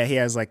 But yeah, he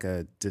has like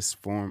a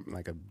deformed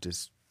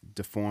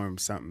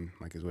something,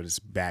 like with his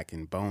back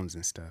and bones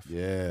and stuff.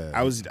 Yeah.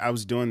 I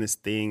was doing this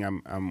thing.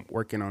 I'm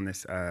working on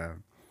this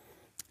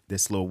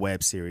this little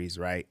web series,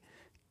 right?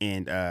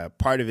 And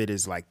part of it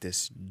is like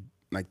these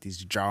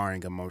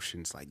jarring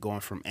emotions, like going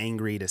from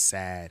angry to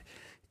sad.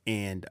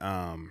 And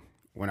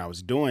when I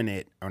was doing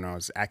it, when I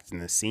was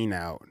acting the scene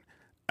out,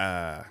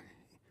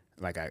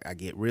 like I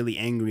get really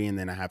angry and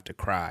then I have to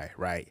cry,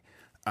 right?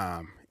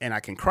 And I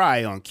can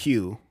cry on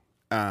cue,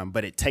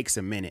 but it takes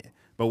a minute.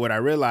 But what I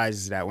realized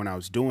is that when I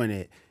was doing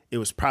it, it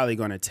was probably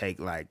going to take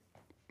like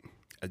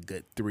a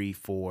good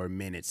 3-4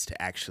 minutes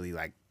to actually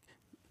like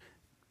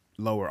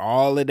lower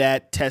all of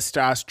that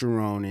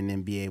testosterone and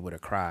then be able to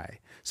cry.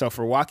 So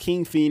for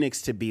Joaquin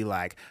Phoenix to be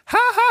like, ha,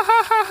 ha,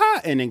 ha, ha, ha,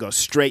 and then go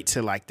straight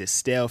to like this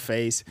stale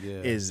face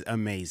is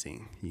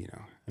amazing, you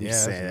know. I'm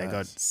just saying,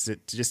 nice.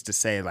 just to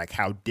say like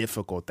how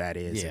difficult that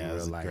is in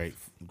real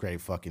life.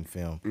 Great fucking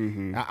film.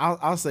 Mm-hmm.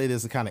 I'll say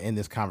this to kind of end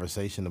this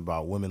conversation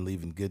about women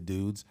leaving good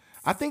dudes.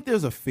 I think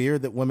there's a fear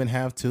that women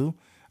have too.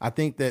 I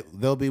think that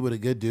they'll be with a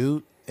good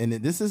dude, and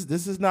this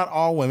is not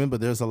all women, but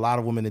there's a lot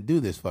of women that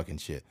do this fucking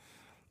shit.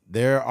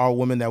 There are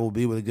women that will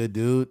be with a good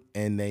dude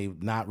and they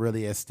not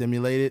really as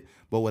stimulated.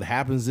 But what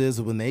happens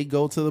is when they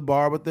go to the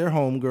bar with their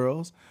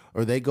homegirls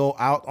or they go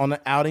out on an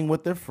outing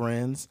with their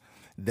friends,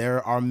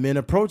 there are men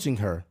approaching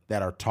her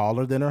that are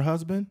taller than her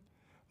husband,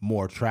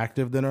 more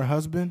attractive than her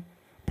husband,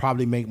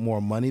 probably make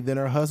more money than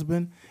her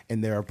husband,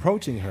 and they're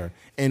approaching her.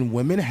 And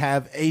women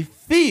have a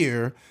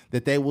fear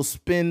that they will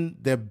spend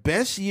their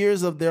best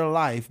years of their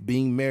life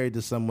being married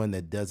to someone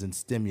that doesn't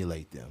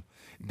stimulate them.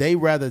 They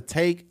rather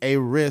take a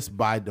risk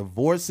by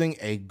divorcing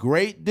a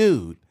great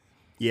dude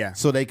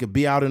so they could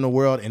be out in the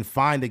world and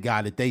find a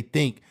guy that they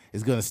think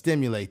is going to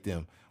stimulate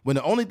them. When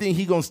the only thing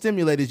he going to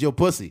stimulate is your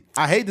pussy.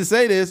 I hate to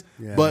say this,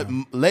 but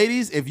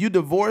ladies, if you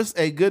divorce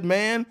a good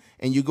man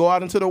and you go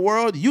out into the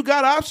world, you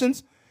got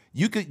options.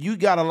 You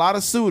got a lot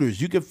of suitors.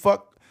 You could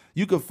fuck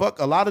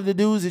a lot of the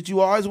dudes that you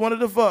always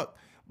wanted to fuck.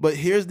 But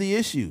here's the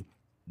issue.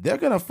 They're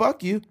going to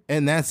fuck you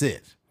and that's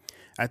it.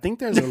 I think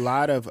there's a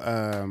lot of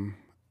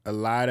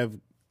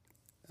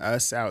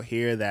us out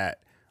here that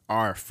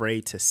are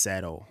afraid to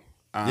settle.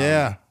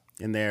 And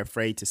they're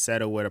afraid to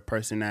settle with a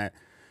person that,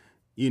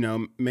 you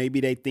know, maybe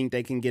they think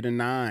they can get a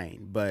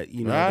 9, but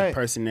you know, the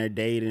person they're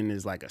dating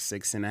is like a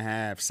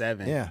 6.5,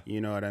 7. Yeah.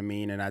 You know what I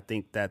mean? And I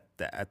think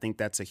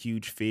that's a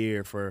huge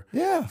fear for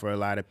a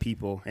lot of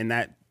people. And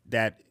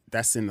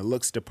that's in the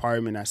looks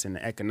department, that's in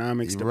the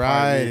economics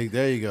department. Right.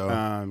 There you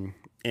go.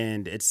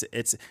 And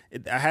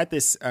I had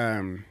this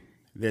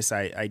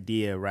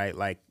idea, right?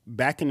 Like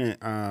back in the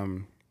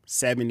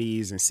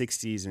 70s and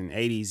 60s and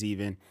 80s,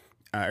 even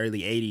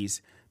early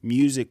 80s,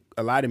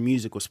 a lot of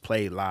music was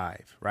played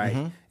live, right?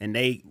 Mm-hmm. And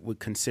they would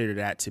consider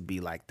that to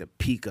be like the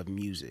peak of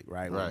music,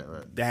 right? Right.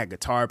 They had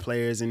guitar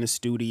players in the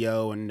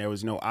studio and there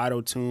was no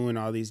auto-tune,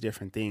 all these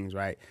different things,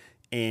 right?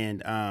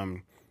 And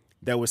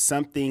there was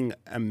something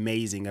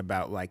amazing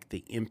about like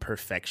the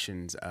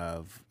imperfections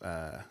of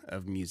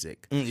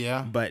music.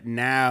 Yeah. But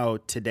now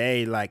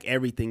today, like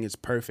everything is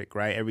perfect,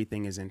 right?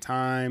 Everything is in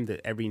time. That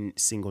every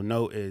single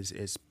note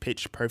is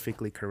pitched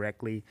perfectly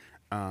correctly.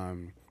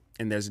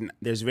 And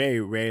there's very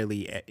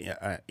rarely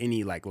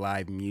any like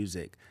live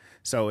music.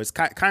 So it's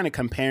kind of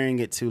comparing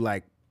it to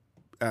like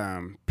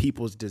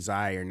people's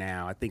desire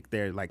now. I think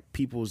they're like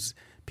people's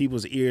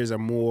ears are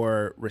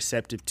more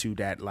receptive to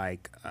that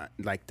like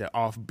the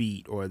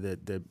offbeat or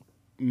the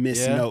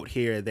miss note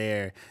here or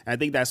there. And I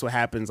think that's what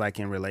happens like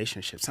in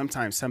relationships.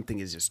 Sometimes something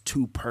is just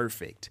too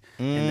perfect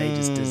and they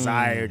just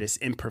desire this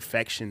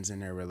imperfections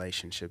in their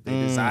relationship. They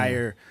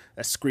desire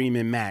a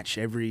screaming match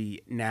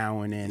every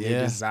now and then. They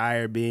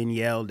desire being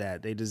yelled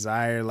at. They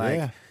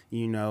desire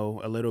you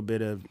know, a little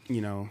bit of,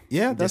 you know,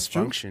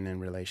 dysfunction in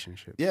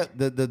relationships. Yeah,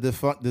 the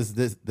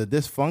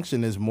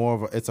dysfunction is more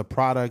of it's a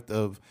product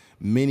of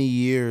many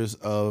years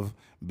of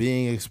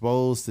being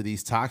exposed to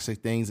these toxic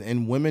things,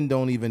 and women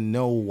don't even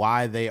know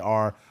why they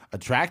are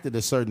attracted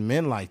to certain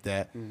men like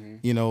that,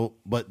 you know,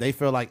 but they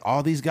feel like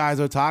all these guys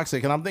are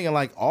toxic. And I'm thinking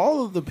like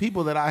all of the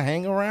people that I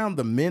hang around,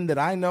 the men that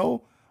I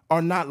know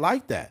are not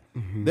like that.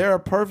 They're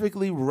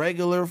perfectly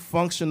regular,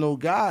 functional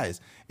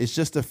guys. It's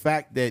just the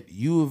fact that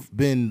you've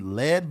been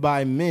led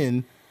by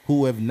men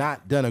who have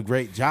not done a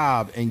great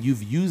job, and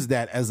you've used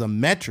that as a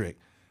metric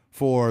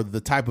for the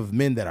type of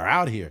men that are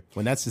out here,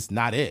 when that's just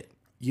not it.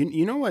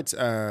 You know what's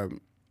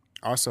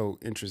also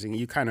interesting?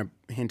 You kind of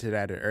hinted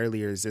at it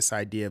earlier, is this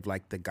idea of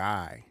like the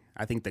guy.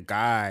 I think the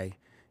guy,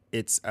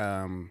 it's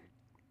up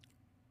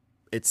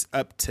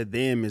to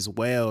them as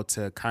well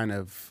to kind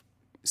of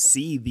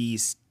see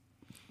these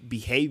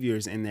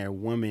behaviors in their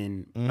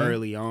woman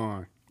early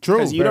on. True.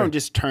 Because you don't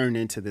just turn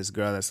into this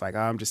girl that's like, oh,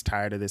 I'm just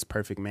tired of this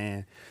perfect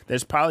man.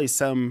 There's probably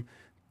some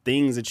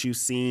things that you've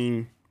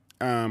seen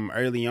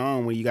early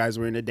on when you guys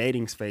were in the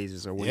dating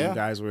phases, or when you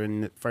guys were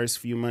in the first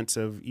few months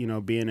of,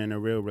 being in a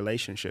real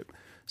relationship.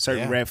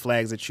 Certain red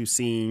flags that you've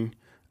seen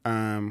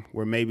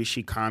where maybe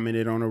she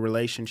commented on a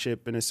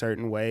relationship in a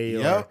certain way,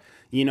 or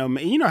you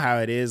know how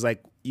it is.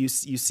 Like you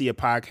see a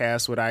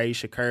podcast with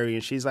Aisha Curry,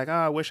 and she's like, "Oh,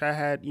 I wish I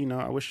had,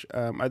 I wish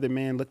other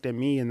men looked at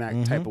me in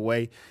that type of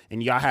way."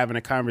 And y'all having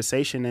a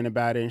conversation then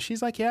about it, and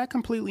she's like, "Yeah, I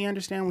completely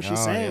understand what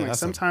she's saying. Like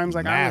sometimes,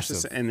 like I wish,"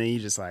 and then you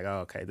just like, "Oh,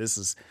 okay, this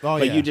is,"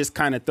 but you just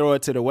kind of throw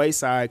it to the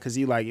wayside because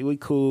you like, we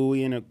cool,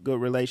 we in a good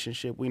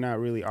relationship, we not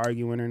really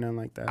arguing or nothing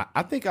like that.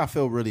 I think I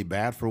feel really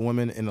bad for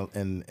women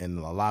in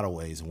a lot of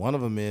ways. One of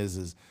them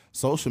is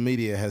social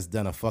media has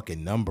done a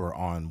fucking number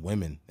on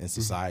women in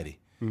society.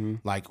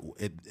 Like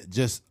it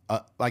just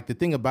like the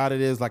thing about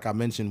it is, like I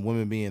mentioned,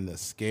 women being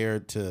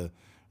scared to,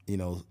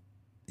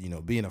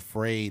 being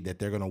afraid that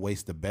they're gonna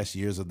waste the best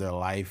years of their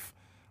life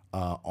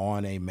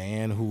on a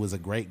man who was a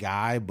great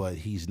guy, but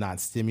he's not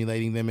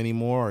stimulating them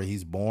anymore, or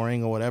he's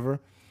boring or whatever.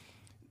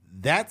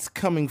 That's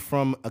coming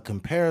from a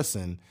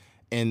comparison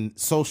in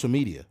social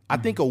media. I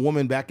think a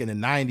woman back in the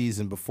 90s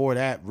and before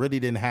that really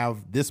didn't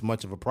have this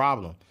much of a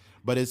problem.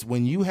 But it's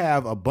when you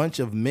have a bunch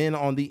of men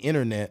on the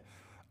internet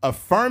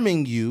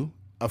affirming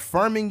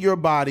your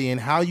body and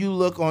how you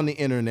look on the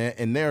internet,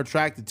 and they're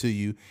attracted to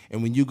you.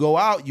 And when you go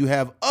out, you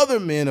have other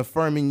men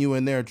affirming you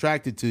and they're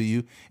attracted to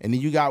you. And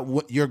then you got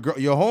your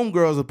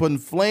homegirls are putting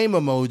flame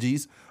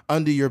emojis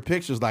under your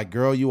pictures like,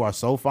 girl, you are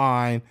so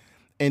fine.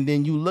 And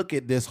then you look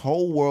at this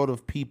whole world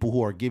of people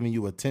who are giving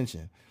you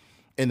attention.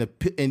 And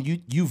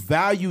you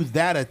value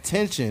that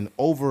attention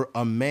over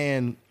a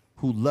man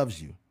who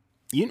loves you.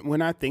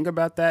 When I think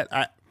about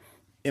that,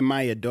 in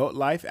my adult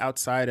life,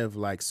 outside of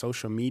like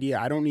social media,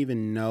 I don't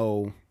even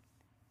know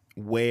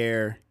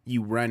where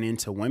you run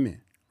into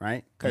women,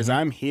 right? Because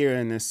I'm here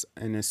in this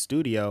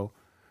studio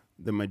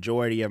the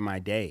majority of my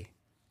day.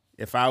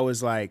 If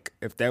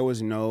there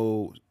was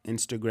no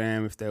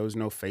Instagram, if there was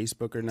no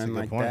Facebook or nothing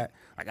like that,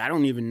 like I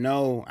don't even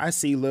know. I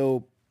see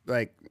women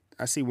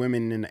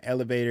in the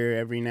elevator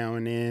every now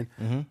and then,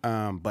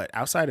 but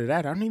outside of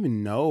that, I don't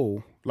even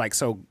know. Like,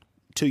 so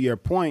to your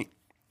point,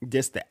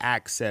 just the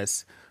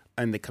access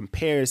and the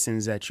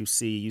comparisons that you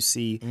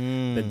see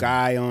the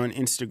guy on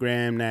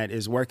Instagram that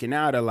is working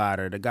out a lot,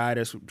 or the guy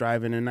that's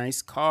driving a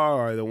nice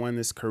car, or the one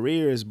that's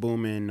career is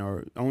booming,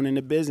 or owning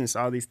a business,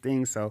 all these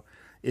things. So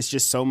it's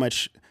just so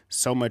much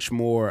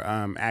more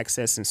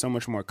access and so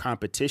much more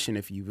competition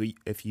if you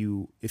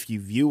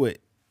view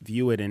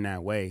it in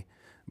that way.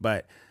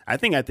 But I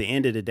think at the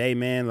end of the day,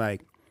 man,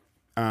 like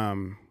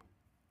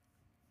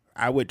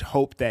I would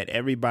hope that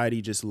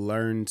everybody just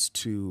learns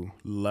to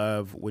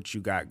love what you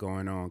got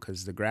going on,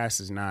 because the grass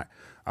is not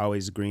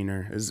always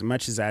greener. As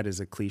much as that is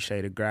a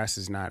cliche, the grass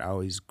is not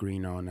always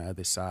green on the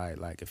other side.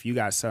 Like if you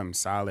got something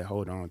solid,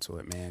 hold on to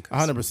it, man.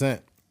 100%.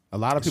 A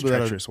lot of people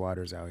treacherous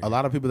waters out here. A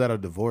lot of people that are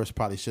divorced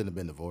probably shouldn't have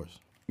been divorced.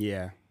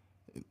 Yeah.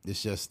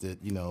 It's just that,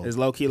 it's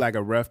low key like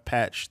a rough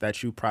patch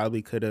that you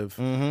probably could have,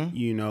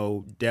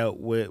 dealt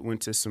with,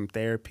 went to some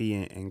therapy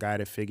and got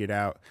it figured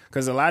out.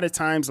 Because a lot of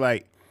times,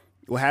 like,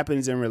 what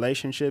happens in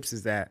relationships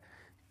is that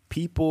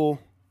people,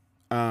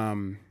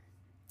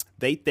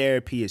 they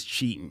therapy is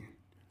cheating,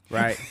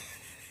 right?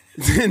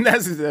 And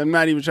I'm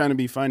not even trying to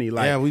be funny.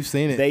 Like, yeah, we've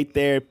seen it.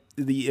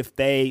 If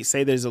they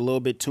say there's a little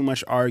bit too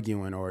much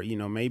arguing, or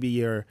maybe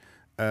your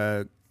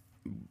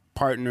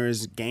partner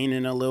is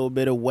gaining a little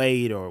bit of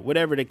weight, or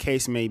whatever the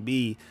case may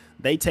be,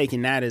 they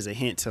taking that as a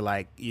hint to,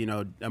 like,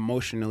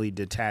 emotionally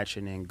detach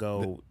and then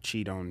go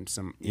cheat on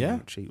some.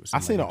 Cheat with somebody. I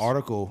seen an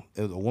article.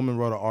 A woman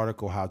wrote an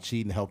article how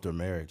cheating helped her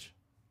marriage.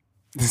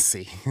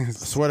 See, I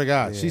swear to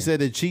God, she said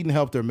that cheating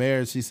helped her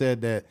marriage. She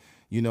said that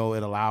it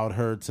allowed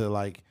her to,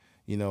 like,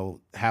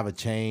 have a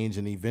change,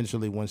 and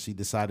eventually when she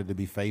decided to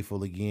be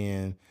faithful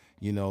again,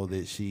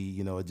 that she,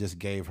 it just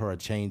gave her a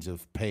change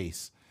of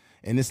pace.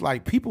 And it's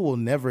like, people will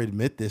never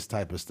admit this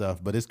type of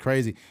stuff, but it's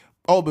crazy.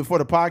 Oh, before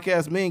the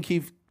podcast, me and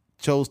Keith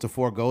chose to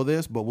forego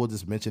this, but we'll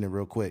just mention it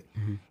real quick.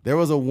 There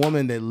was a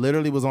woman that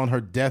literally was on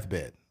her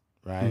deathbed,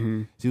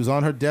 right? She was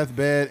on her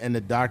deathbed, and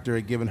the doctor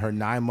had given her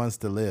 9 months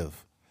to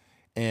live.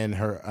 And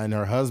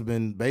her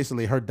husband,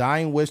 basically her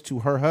dying wish to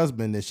her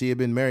husband that she had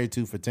been married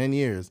to for 10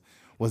 years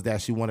was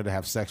that she wanted to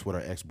have sex with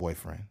her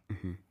ex-boyfriend.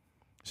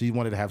 She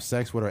wanted to have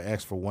sex with her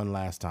ex for one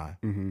last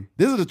time.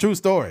 This is a true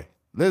story.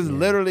 This is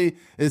literally,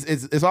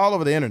 it's all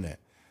over the internet.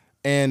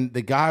 And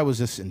the guy was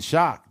just in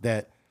shock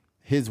that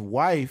his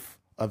wife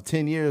of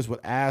 10 years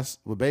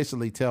would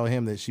basically tell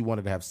him that she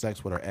wanted to have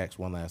sex with her ex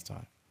one last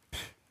time.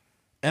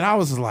 And I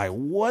was just like,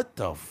 what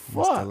the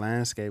fuck? It's the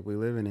landscape we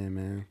living in,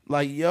 man.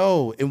 Like,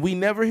 yo, and we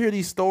never hear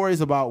these stories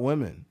about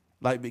women.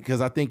 Like, because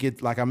I think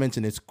it's, like I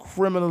mentioned, it's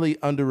criminally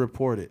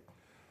underreported.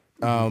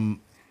 You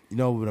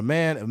know, when a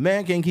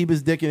man can't keep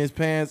his dick in his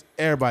pants,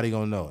 everybody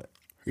gonna know it.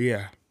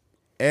 Yeah.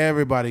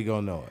 Everybody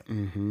gonna know it.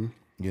 Mm-hmm.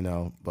 You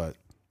know, but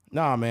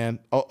nah, man.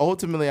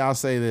 Ultimately, I'll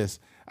say this.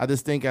 I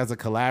just think as a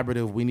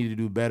collaborative, we need to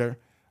do better.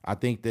 I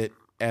think that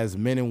as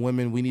men and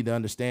women, we need to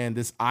understand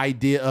this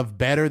idea of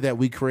better that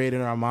we create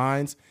in our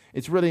minds.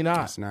 It's really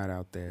not. It's not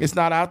out there. It's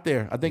not out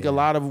there. I think a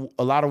lot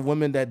of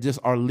women that just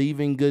are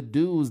leaving good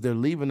dudes, they're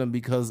leaving them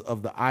because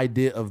of the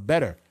idea of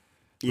better.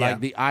 Yeah.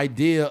 Like the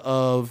idea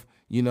of,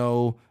 you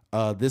know,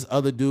 this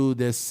other dude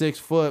that's 6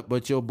 foot,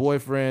 but your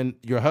boyfriend,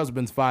 your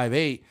husband's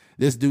 5'8".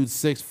 This dude's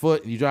 6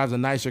 foot, he drives a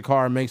nicer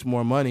car and makes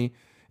more money.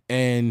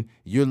 And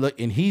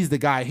and he's the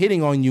guy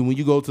hitting on you when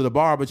you go to the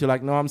bar, but you're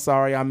like, no, I'm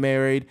sorry, I'm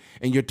married.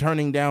 And you're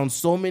turning down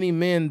so many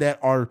men that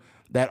are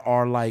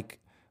like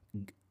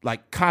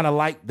kind of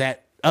like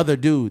that other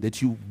dude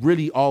that you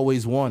really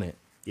always wanted.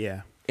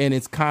 Yeah. And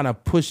it's kind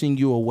of pushing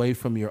you away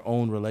from your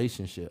own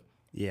relationship.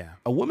 Yeah.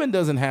 A woman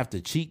doesn't have to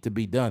cheat to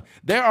be done.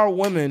 There are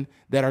women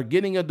that are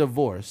getting a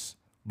divorce,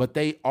 but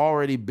they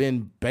already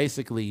been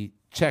basically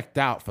checked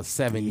out for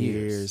 7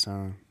 years.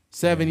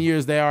 7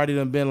 years, they already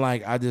done been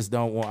like, I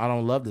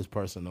don't love this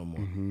person no more.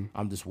 Mm-hmm.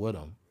 I'm just with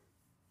them.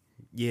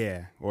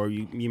 Yeah. Or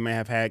you may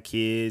have had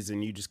kids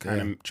and you just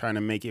kind of trying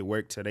to make it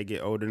work till they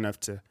get old enough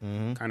to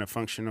kind of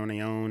function on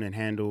their own and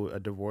handle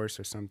a divorce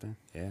or something.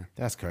 Yeah.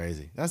 That's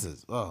crazy.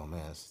 Oh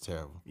man, it's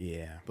terrible.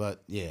 Yeah.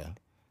 But yeah.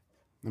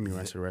 Let me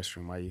run to the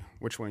restroom.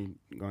 Which one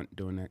you going to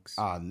do next?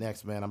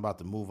 Next, man, I'm about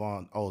to move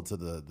on to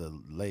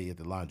the lady at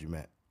the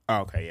laundromat. Oh,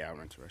 okay. Yeah, I'll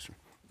run to the restroom.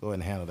 Go ahead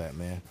and handle that,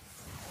 man.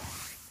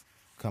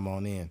 Come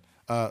on in.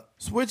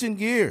 Switching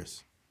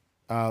gears,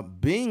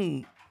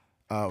 being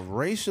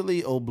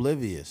racially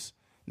oblivious.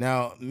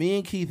 Now, me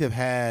and Keith have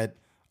had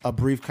a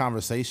brief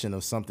conversation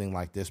of something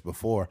like this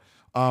before,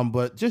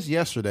 but just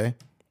yesterday,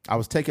 I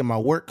was taking my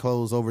work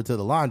clothes over to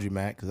the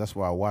laundromat because that's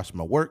where I wash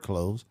my work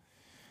clothes,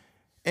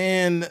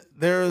 and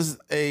there's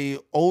a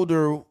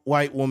older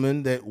white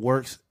woman that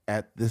works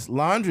at this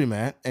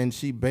laundromat, and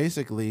she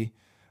basically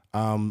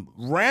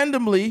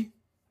randomly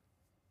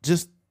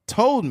just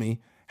told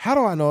me, how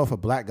do I know if a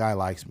black guy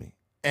likes me?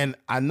 And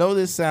I know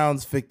this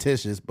sounds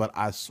fictitious, but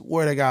I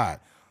swear to God,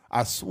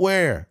 I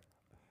swear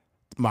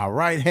my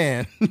right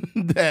hand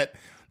that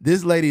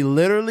this lady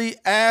literally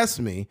asked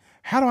me,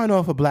 how do I know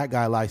if a black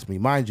guy likes me?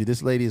 Mind you,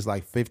 this lady is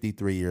like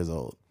 53 years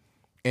old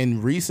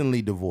and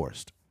recently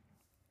divorced.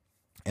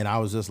 And I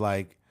was just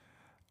like,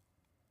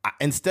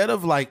 instead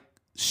of like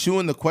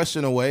shooing the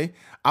question away,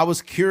 I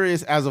was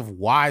curious as of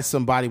why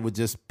somebody would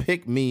just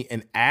pick me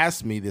and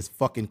ask me this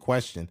fucking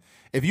question.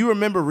 If you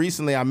remember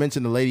recently, I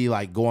mentioned the lady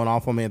like going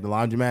off on me at the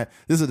laundromat.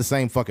 This is the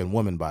same fucking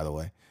woman, by the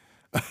way.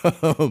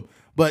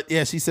 But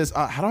yeah, she says,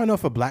 how do I know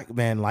if a black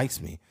man likes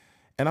me?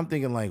 And I'm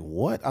thinking like,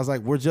 what? I was like,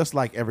 we're just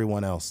like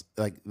everyone else.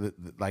 Like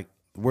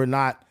we're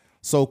not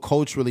so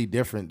culturally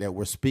different that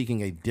we're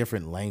speaking a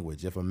different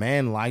language. If a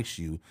man likes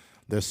you,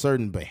 there's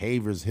certain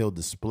behaviors he'll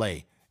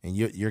display, and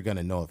you're going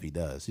to know if he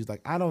does. He's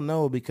like, I don't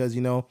know because,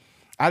 you know,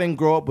 I didn't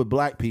grow up with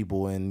black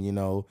people, and, you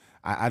know,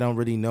 I don't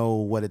really know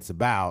what it's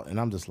about.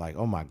 And I'm just like,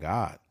 oh, my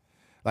God.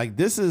 Like,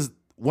 this is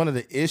one of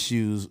the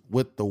issues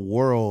with the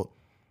world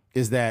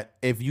is that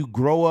if you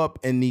grow up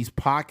in these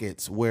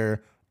pockets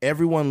where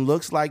everyone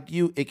looks like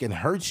you, it can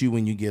hurt you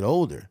when you get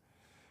older.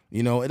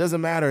 You know, it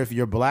doesn't matter if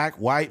you're black,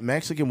 white,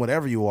 Mexican,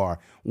 whatever you are.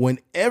 When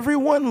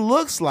everyone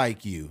looks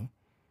like you,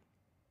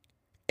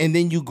 and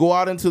then you go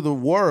out into the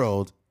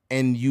world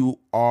and you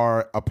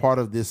are a part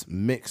of this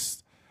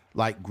mixed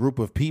like group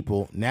of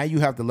people, now you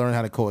have to learn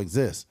how to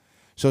coexist.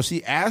 So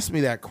she asked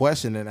me that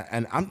question,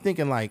 and I'm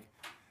thinking like,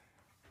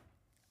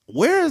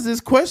 where is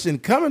this question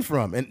coming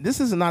from? And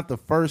this is not the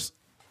first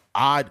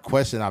odd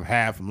question I've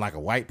had from like a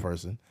white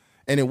person.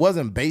 And it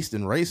wasn't based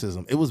in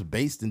racism. It was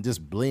based in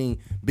just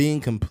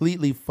being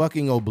completely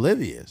fucking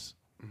oblivious.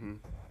 Mm-hmm.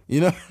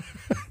 You know?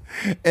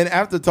 And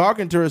after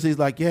talking to her, she's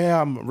like, yeah,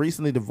 I'm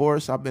recently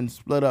divorced. I've been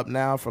split up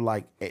now for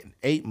like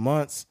 8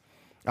 months.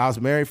 I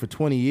was married for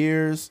 20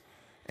 years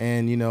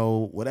and, you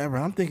know, whatever.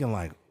 I'm thinking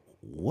like,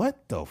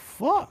 what the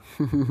fuck?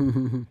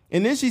 And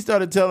then she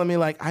started telling me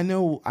like, I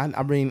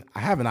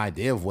have an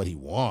idea of what he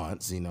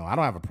wants. You know, I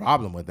don't have a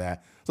problem with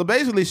that. So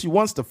basically she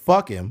wants to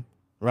fuck him,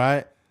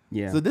 right?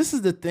 Yeah. So this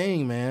is the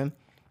thing, man,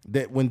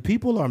 that when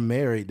people are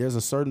married, there's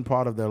a certain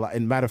part of their life.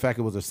 And matter of fact,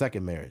 it was her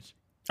second marriage.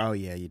 Oh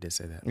yeah, you did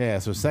say that. Yeah,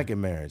 it's her second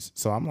marriage.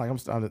 So I'm like, I'm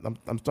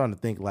starting to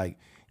think like,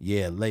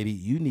 yeah, lady,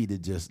 you need to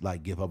just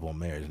like give up on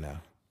marriage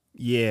now.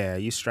 Yeah,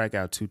 you strike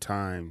out 2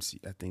 times.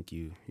 I think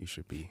you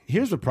should be.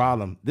 Here's the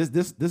problem.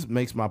 This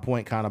makes my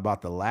point kind of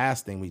about the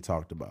last thing we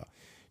talked about.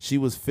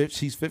 She's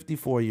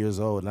 54 years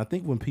old, and I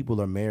think when people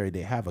are married,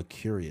 they have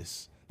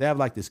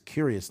like this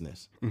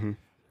curiousness. Mm-hmm.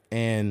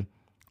 And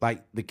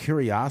like the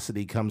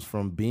curiosity comes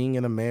from being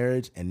in a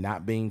marriage and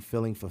not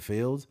feeling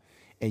fulfilled,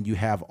 and you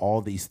have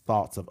all these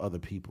thoughts of other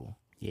people.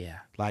 Yeah.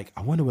 Like,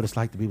 I wonder what it's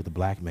like to be with a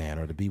black man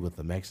or to be with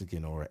a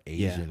Mexican or an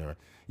Asian, or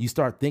you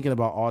start thinking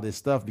about all this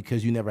stuff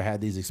because you never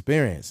had these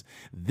experiences.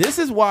 This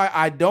is why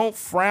I don't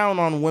frown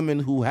on women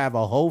who have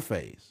a hoe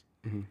phase,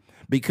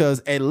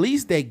 because at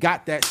least they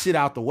got that shit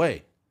out the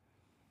way.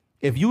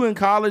 If you in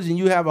college and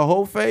you have a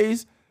hoe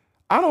phase,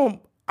 I'm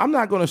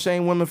not going to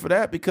shame women for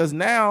that, because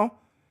now,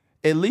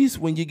 at least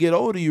when you get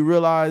older, you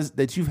realize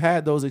that you've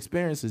had those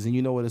experiences and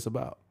you know what it's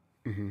about.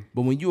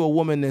 But when you're a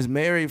woman that's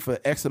married for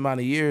X amount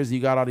of years, you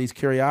got all these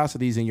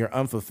curiosities and you're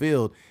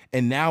unfulfilled.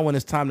 And now when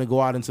it's time to go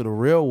out into the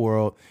real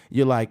world,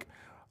 you're like,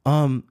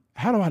 how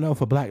do I know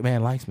if a black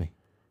man likes me?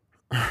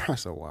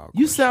 That's a wild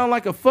You question. sound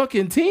like a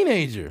fucking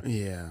teenager.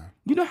 Yeah.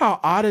 You know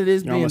how odd it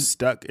is You're being almost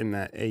stuck in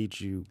that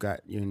age you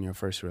got in your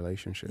first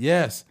relationship.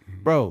 Yes.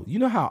 Bro, you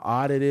know how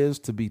odd it is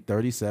to be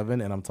 37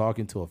 and I'm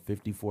talking to a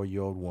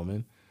 54-year-old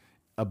woman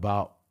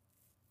about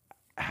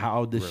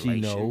how does she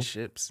know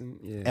Relationships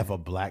and if a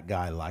black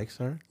guy likes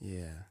her?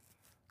 yeah.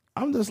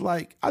 I'm just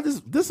like,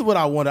 this is what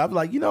I want. I'm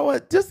like, you know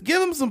what? Just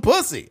give him some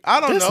pussy. I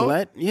don't know.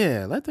 Let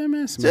that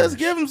man smash. Just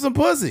give him some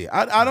pussy.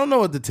 I don't know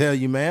what to tell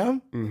you,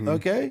 ma'am.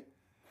 Okay?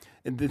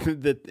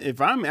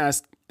 If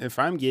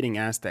I'm getting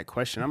asked that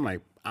question, I'm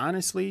like,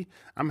 honestly,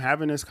 I'm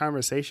having this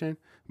conversation,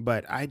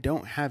 but I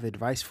don't have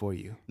advice for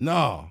you.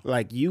 No.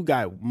 Like, you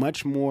got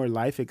much more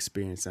life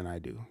experience than I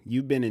do.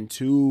 You've been in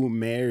 2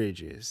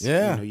 marriages.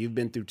 Yeah. You know, you've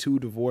been through 2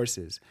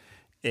 divorces.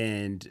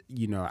 And,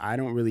 you know, I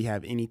don't really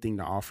have anything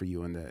to offer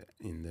you in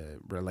the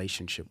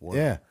relationship world.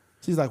 Yeah.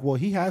 She's like, well,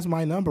 he has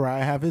my number. I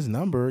have his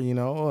number, you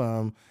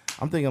know.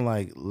 I'm thinking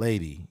like,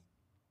 lady.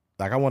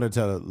 Like, I want to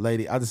tell the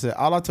lady. I just said,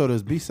 all I told her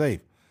is be safe.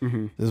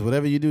 Just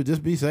whatever you do,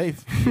 just be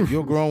safe.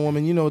 You're a grown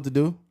woman. You know what to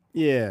do.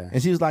 Yeah.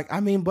 And she was like,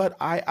 I mean, but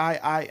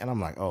I. And I'm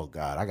like, oh,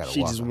 God, I got to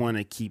She walk just on. want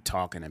to keep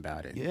talking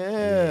about it.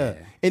 Yeah.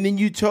 And then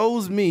you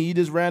chose me. You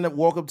just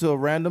walk up to a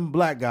random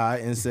black guy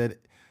and said,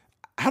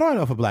 how do I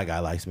know if a black guy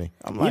likes me?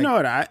 I'm like, You know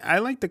what? I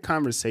like the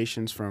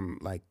conversations from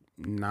like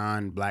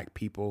non-black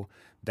people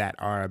that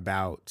are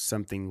about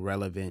something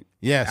relevant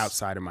Yes.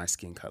 outside of my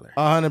skin color.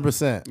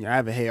 100%. I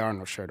have a Hey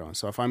Arnold shirt on.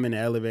 So if I'm in the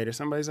elevator,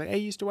 somebody's like, hey,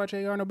 you used to watch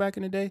Hey Arnold back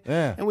in the day?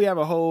 Yeah. And we have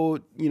a whole,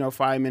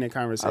 5-minute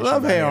conversation. I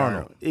love about Hey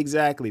Arnold.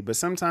 Exactly. But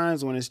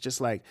sometimes when it's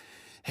just like,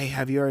 hey,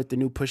 have you heard the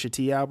new Pusha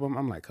T album?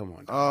 I'm like, come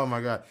on. Oh,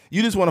 my God.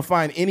 You just want to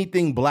find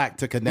anything black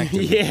to connect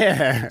to.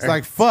 Yeah. It's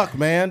like, fuck,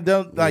 man.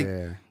 Don't like,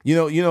 Yeah. you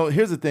know,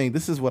 here's the thing.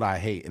 This is what I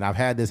hate. And I've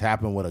had this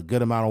happen with a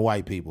good amount of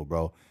white people,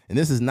 bro. And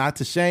this is not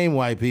to shame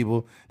white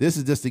people. This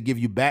is just to give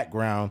you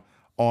background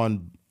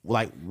on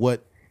like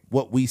what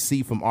we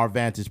see from our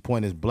vantage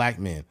point as black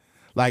men.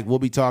 Like, we'll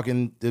be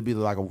talking, it'll be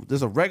like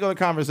just a regular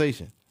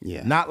conversation.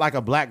 Yeah. Not like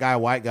a black guy,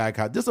 white guy,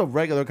 just a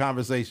regular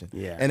conversation.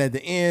 Yeah. And at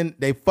the end,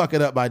 they fuck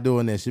it up by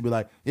doing this. She'll be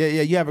like, yeah,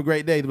 you have a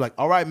great day. They'll be like,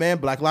 all right, man,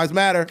 Black Lives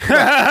Matter.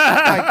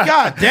 Like,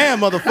 God damn,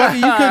 motherfucker,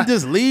 you couldn't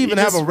just leave and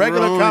have a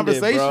regular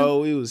conversation?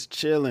 Bro, we was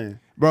chilling.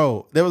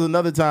 Bro, there was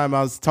another time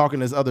I was talking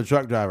to this other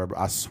truck driver.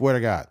 I swear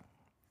to God.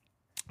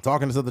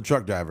 Talking to this other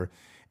truck driver.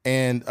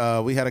 And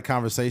we had a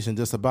conversation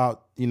just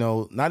about,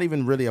 not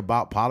even really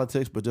about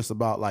politics, but just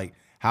about like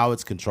how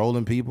it's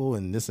controlling people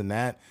and this and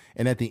that.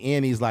 And at the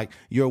end, he's like,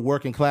 you're a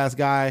working class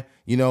guy.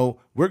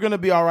 We're going to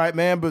be all right,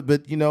 man.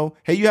 But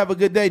hey, you have a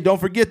good day. Don't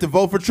forget to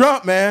vote for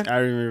Trump, man. I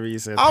remember you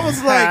said I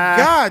was like,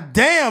 God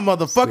damn,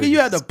 motherfucker. You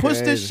had to push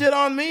this crazy. shit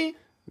on me?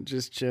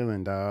 Just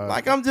chilling, dog.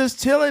 Like, I'm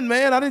just chilling,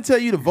 man. I didn't tell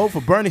you to vote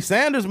for Bernie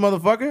Sanders,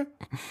 motherfucker.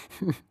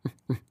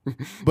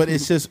 But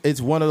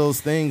it's one of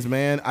those things,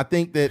 man. I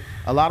think that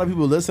a lot of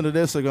people listen to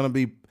this are going to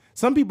be,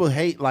 some people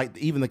hate like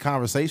even the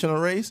conversational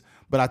race,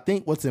 but I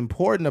think what's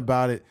important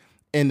about it,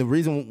 and the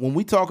reason when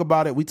we talk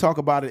about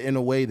it in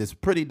a way that's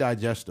pretty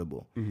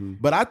digestible.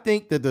 But I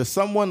think that there's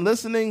someone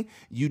listening,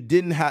 you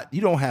don't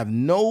have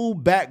no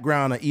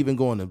background of even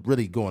going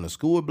to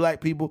school with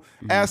black people.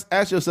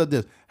 Ask yourself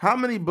this: how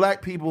many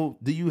black people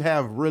do you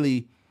have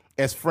really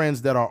as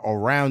friends that are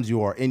around you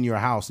or in your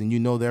house, and you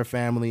know their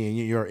family and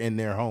you're in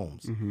their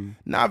homes?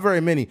 Not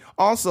very many.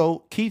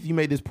 Also, Keith, you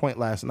made this point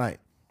last night.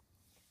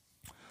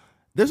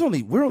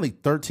 We're only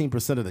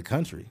 13% of the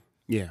country.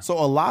 Yeah. So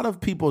a lot of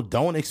people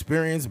don't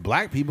experience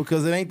black people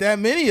because it ain't that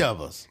many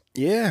of us.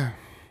 Yeah.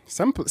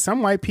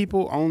 Some white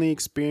people only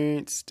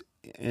experienced,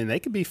 and they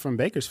could be from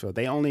Bakersfield,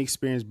 they only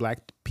experience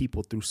black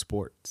people through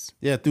sports.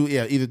 Yeah,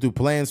 either through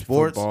playing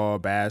sports. Football,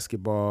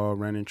 basketball,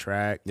 running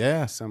track.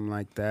 Yeah. Something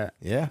like that.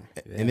 Yeah.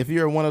 And if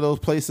you're in one of those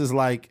places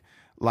like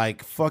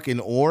fucking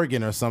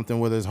Oregon or something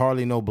where there's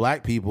hardly no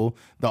black people,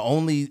 the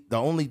only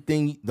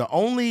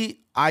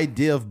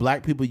idea of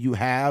black people you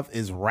have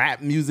is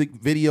rap music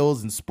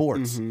videos and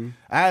sports.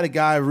 I had a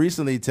guy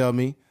recently tell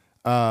me,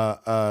 it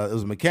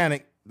was a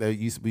mechanic that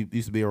used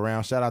to be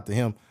around. Shout out to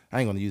him. I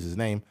ain't gonna use his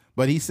name,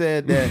 But he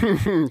said that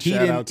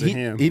Shout out to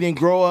him. he didn't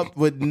grow up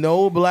with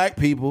no black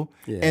people,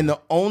 Yeah. and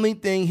the only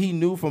thing he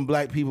knew from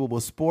black people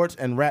was sports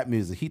and rap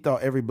music. He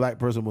thought every black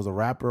person was a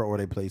rapper or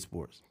they played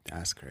sports.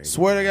 That's crazy.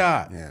 Swear to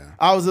God. Yeah.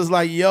 I was just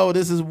like, yo,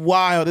 this is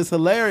wild. It's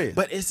hilarious.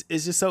 But it's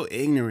just so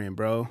ignorant,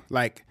 bro.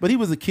 Like, But he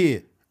was a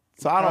kid,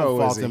 so I How don't old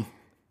fault was he? him.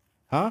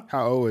 Huh?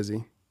 how old was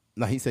he?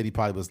 No, he said he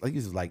probably was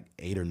like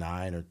 8 or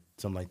 9 or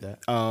something like that.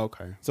 Oh,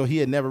 okay. So he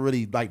had never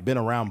really like been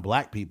around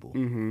black people.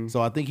 Mm-hmm.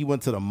 So I think he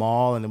went to the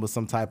mall and it was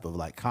some type of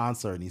like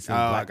concert and he seen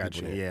Oh, black I got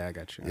you. people there. Yeah, I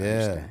got you. I Yeah.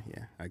 understand.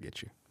 Yeah, I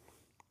get you.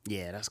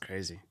 Yeah, that's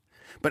crazy.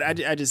 But I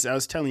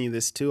was telling you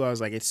this too. I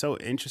was like, it's so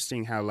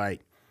interesting how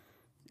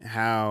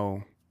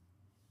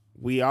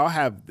we all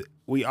have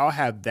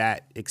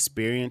that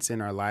experience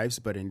in our lives,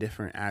 but in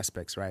different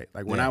aspects, right?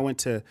 Like when Yeah. I went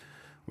to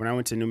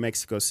New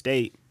Mexico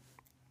State,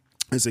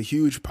 there's a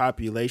huge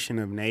population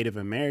of Native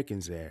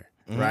Americans there,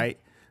 right?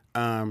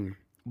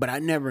 But I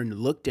never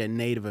looked at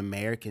Native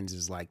Americans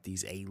as like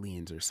these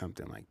aliens or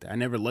something like that. I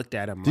never looked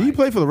at them. Did you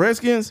play for the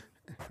Redskins?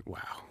 Wow.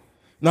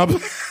 No.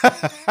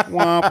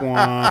 Womp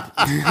womp.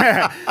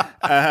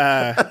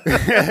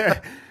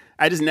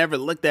 I just never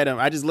looked at them.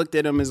 I just looked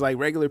at them as like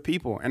regular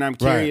people, and I'm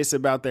curious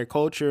about their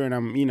culture, and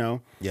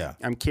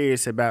I'm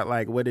curious about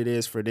like what it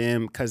is for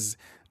them because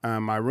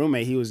my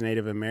roommate, he was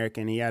Native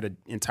American. He had an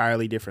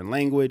entirely different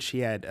language. He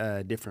had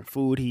different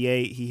food he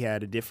ate. He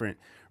had a different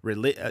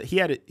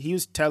he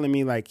was telling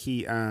me like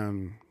he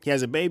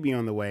has a baby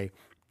on the way.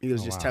 He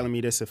was just telling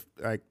me this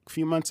a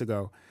few months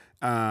ago.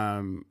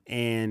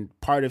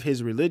 And part of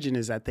his religion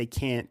is that they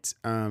can't,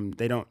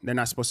 they're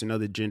not supposed to know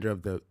the gender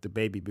of the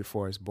baby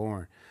before it's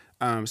born.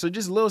 So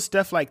just little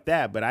stuff like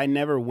that. But I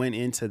never went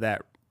into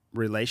that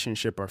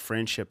relationship or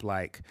friendship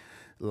like,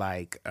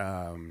 like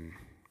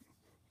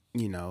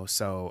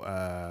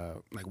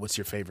what's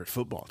your favorite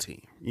football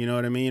team? You know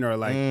what I mean? Or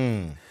like,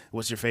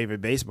 what's your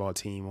favorite baseball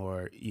team?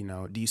 Or,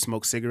 do you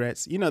smoke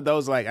cigarettes?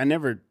 Those like, I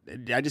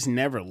just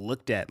never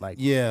looked at like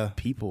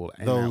people.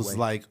 In Those that way.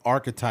 like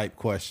archetype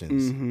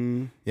questions.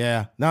 Mm-hmm.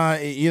 Yeah. Nah,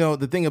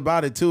 the thing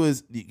about it too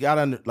is you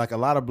got like a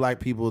lot of black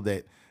people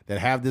that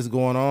have this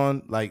going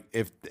on. Like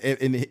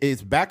and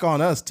it's back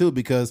on us too,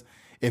 because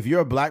if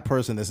you're a black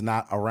person that's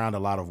not around a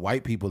lot of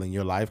white people in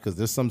your life, because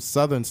there's some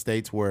southern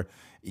states where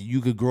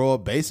you could grow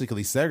up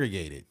basically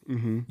segregated.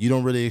 Mm-hmm. You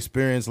don't really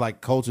experience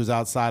like cultures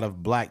outside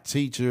of black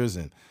teachers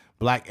and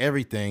black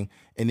everything.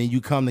 And then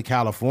you come to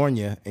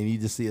California and you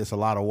just see it's a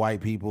lot of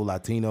white people,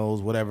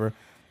 Latinos, whatever,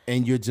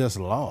 and you're just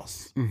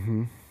lost.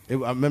 Mm-hmm. I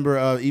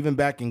remember even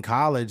back in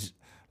college,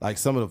 like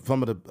some of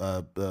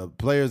the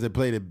players that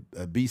played at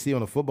BC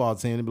on the football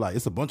team, they'd be like,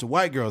 it's a bunch of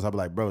white girls. I'd be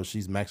like, bro,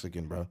 she's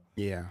Mexican, bro.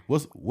 Yeah.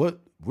 What?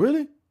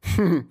 Really?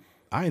 I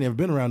ain't never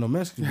been around no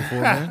Mexicans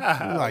before, man.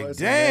 You're like,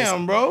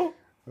 damn, bro.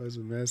 That's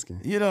what I'm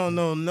asking. You don't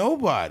know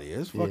nobody.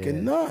 It's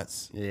fucking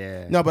nuts.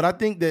 Yeah. No, but I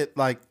think that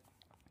like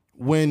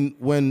when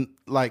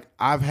like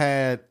I've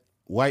had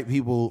white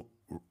people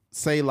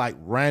say like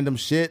random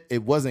shit,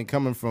 it wasn't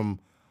coming from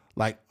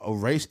like a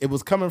race. It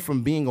was coming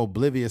from being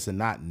oblivious and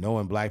not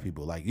knowing black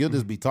people. Like you'll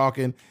just be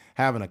talking,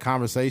 having a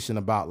conversation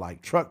about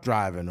like truck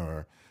driving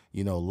or,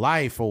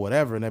 life or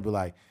whatever. And they'll be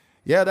like,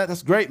 yeah,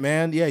 that's great,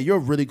 man. Yeah, you're a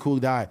really cool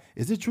guy.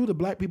 Is it true that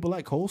black people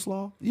like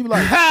coleslaw? You be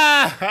like,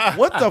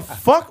 what the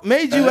fuck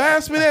made you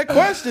ask me that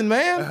question,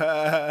 man?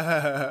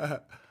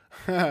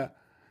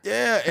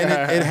 Yeah, and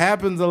it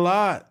happens a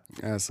lot.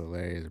 That's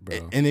hilarious,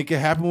 bro. And it can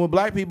happen with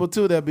black people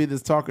too. They'll be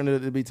talking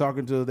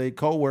to their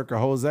coworker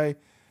Jose.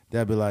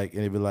 They'll be like,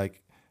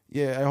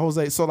 yeah, hey,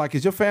 Jose. So like,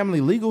 is your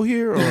family legal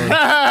here? Or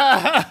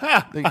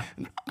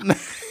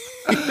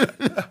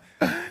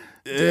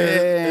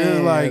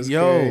it's like,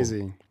 yo,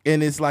 crazy.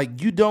 And it's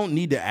like you don't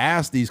need to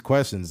ask these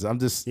questions. I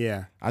just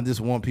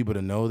want people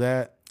to know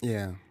that.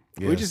 Yeah.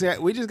 Yes.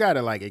 We just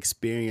gotta like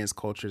experience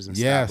cultures and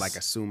Yes. stop like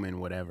assuming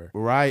whatever.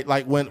 Right.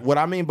 Like what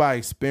I mean by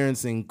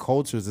experiencing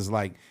cultures is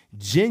like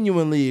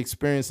genuinely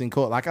experiencing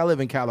culture. Like I live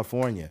in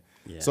California.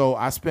 Yeah. So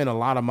I spend a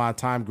lot of my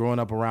time growing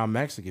up around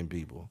Mexican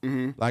people.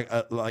 Mm-hmm.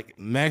 Like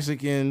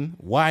Mexican,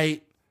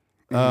 white,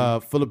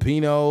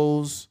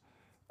 Filipinos,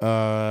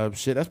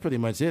 shit, that's pretty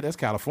much it. That's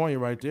California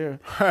right there.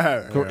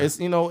 It's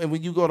and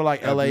when you go to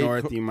like Up LA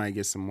north, you might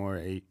get some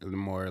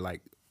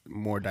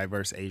more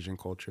diverse Asian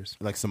cultures.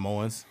 like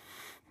Samoans.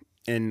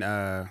 And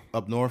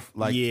Up north,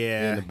 like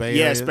yeah, in the Bay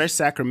yeah, Area. especially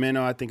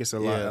Sacramento. I think it's a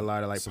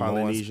lot of like Samoans,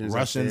 Polynesians,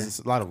 Russians. out It's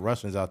a lot of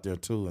Russians out there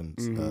too,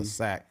 and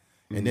Sac.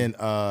 And then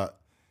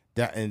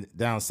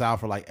down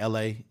south for like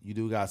LA, you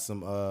do got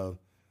some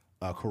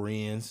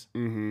Koreans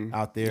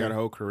out there. there. Got a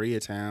whole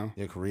Koreatown,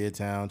 Yeah,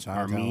 Koreatown, Chinatown.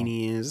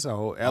 Armenians. It's a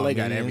whole LA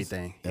got Armenians.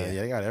 everything. Yeah,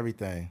 they got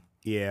everything.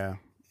 Yeah,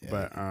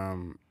 but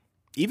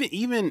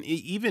even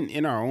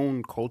in our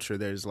own culture,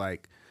 there's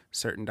like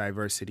certain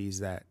diversities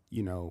that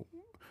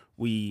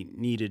we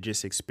need to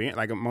just experience.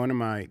 Like one of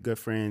my good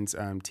friends,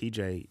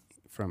 TJ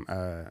from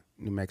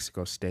New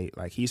Mexico State,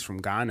 like he's from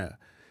Ghana,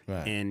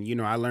 Right.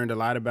 and I learned a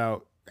lot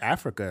about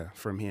Africa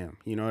from him.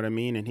 You know what I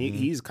mean? And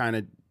he's kind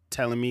of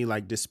telling me,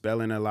 like,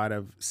 dispelling a lot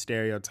of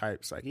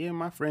stereotypes. Like, yeah,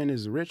 my friend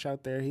is rich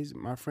out there.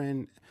 My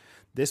friend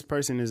this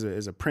person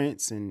is a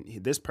prince, and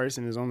this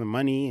person is on the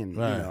money, and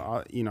Right.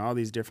 all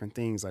these different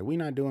things. Like, we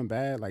not doing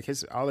bad. Like,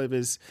 all of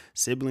his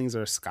siblings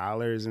are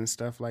scholars and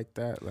stuff like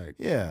that. Like,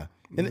 Yeah,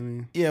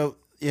 and yeah,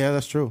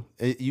 that's true.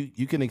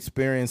 You can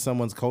experience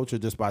someone's culture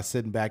just by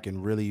sitting back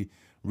and really,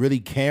 really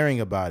caring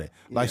about it.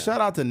 Like,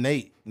 shout out to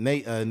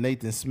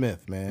Nathan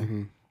Smith, man.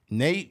 Mm-hmm.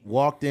 Nate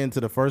walked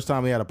into the first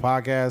time he had a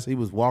podcast. He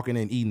was walking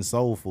in eating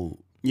soul food.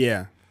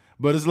 yeah,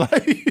 But it's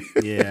like,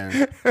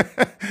 yeah,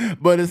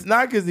 but it's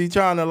not because he's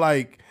trying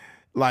to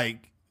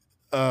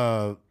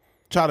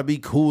try to be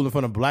cool in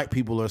front of black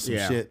people or some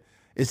shit.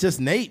 It's just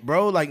Nate,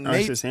 bro. Like it's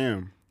Nate, just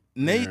him.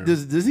 Nate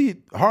does he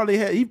hardly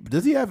have?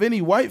 Does he have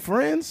any white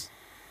friends?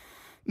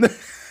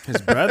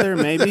 His brother,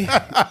 maybe.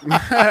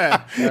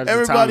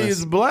 Everybody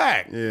is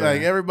black. Yeah.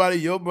 Like everybody,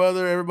 your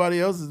brother, everybody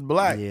else is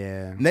black.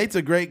 Yeah. Nate's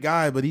a great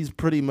guy, but he's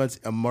pretty much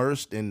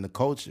immersed in the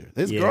culture.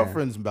 His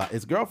girlfriend's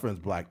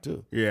black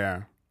too.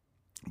 Yeah.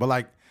 But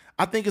like,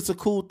 I think it's a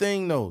cool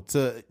thing though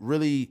to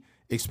really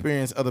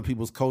experience other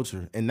people's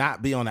culture and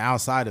not be on the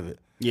outside of it.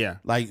 Yeah.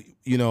 Like,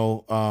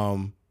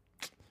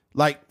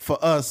 like for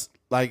us,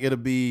 like it'll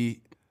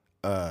be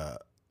a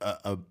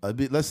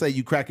bit, let's say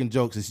you cracking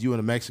jokes, it's you and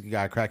a Mexican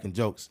guy cracking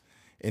jokes,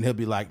 and he'll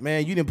be like,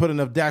 man, you didn't put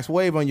enough Dax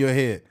Wave on your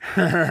head.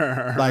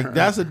 Like,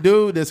 that's a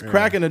dude that's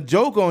cracking a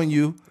joke on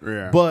you,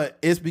 but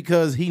it's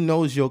because he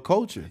knows your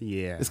culture.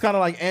 Yeah. It's kind of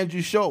like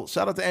Andrew Schultz.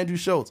 Shout out to Andrew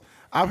Schultz.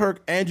 I've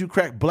heard Andrew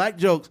crack black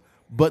jokes,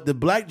 but the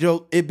black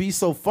joke, it'd be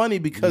so funny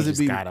because You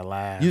just gotta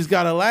laugh. You just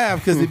gotta laugh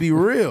because it'd be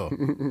real.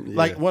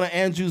 Like, one of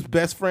Andrew's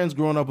best friends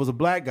growing up was a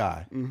black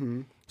guy.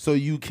 Mm-hmm. So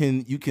you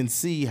can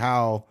see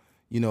how,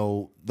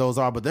 those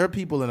are. But there are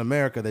people in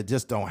America that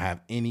just don't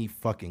have any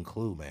fucking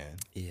clue, man.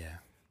 Yeah.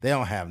 They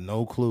don't have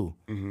no clue.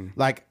 Mm-hmm.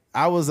 Like,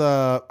 I was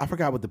I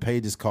forgot what the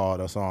page is called.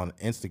 That's on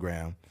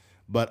Instagram,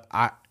 but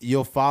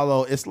you'll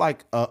follow. It's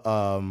like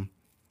I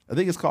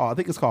think it's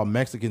called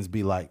Mexicans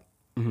Be Like.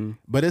 Mm-hmm.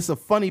 But it's a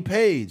funny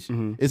page.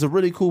 Mm-hmm. It's a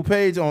really cool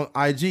page on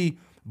IG.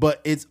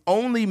 But it's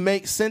only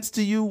makes sense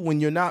to you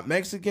when you're not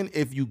Mexican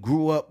if you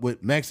grew up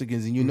with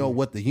Mexicans and you know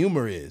what the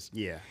humor is.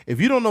 Yeah.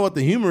 If you don't know what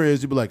the humor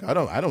is, you'll be like, I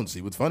don't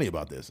see what's funny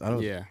about this. I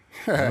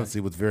don't see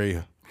what's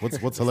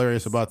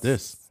hilarious about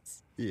this.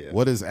 Yeah.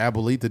 What is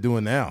Abuelita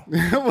doing now?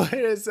 What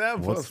is that?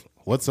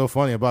 What's so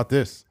funny about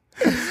this?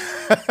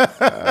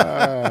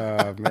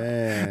 Oh,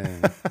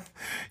 man.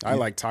 I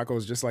like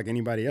tacos just like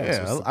anybody else.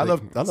 Yeah, I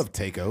love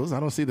tacos. I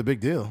don't see the big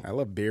deal. I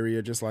love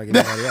birria just like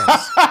anybody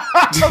else.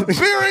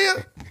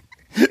 Birria.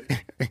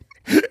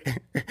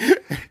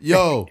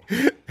 Yo,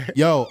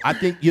 I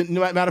think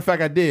matter of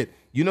fact, I did.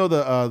 You know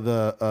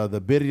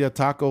the birria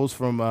tacos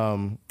from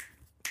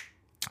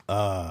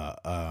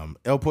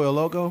El Pollo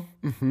Loco?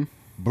 Mm-hmm.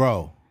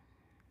 Bro,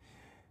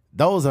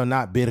 those are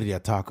not birria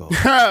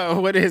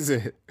tacos. What is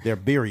it? They're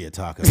birria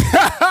tacos.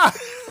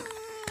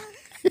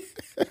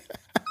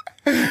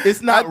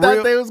 It's not I thought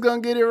real. they was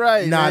gonna get it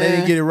right. Nah, man. they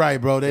didn't get it right,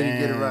 bro. They didn't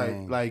get it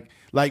Dang. right.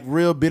 Like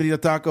real birria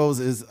tacos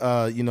is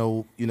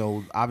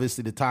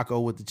obviously the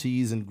taco with the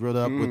cheese and grilled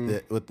up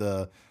with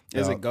the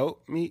Is it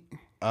goat meat?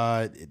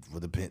 it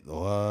would depend.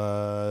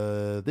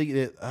 I think it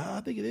is.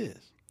 I think it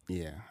is.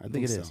 Yeah, I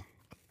think it is.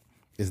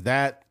 Is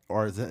that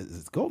or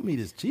is goat meat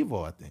is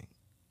chivo? I think.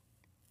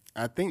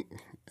 I think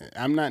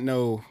I'm not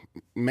no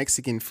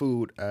Mexican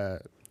food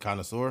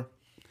Connoisseur.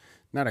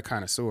 not a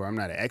connoisseur. I'm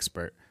not an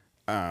expert.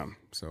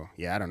 So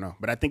yeah, I don't know,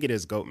 but I think it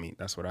is goat meat.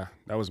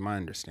 That was my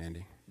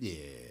understanding. Yeah.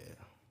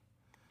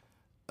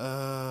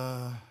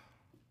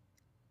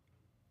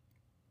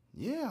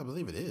 Yeah, I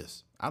believe it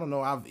is. I don't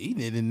know. I've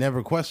eaten it and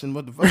never questioned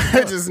what the fuck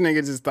it was. This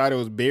nigga just thought it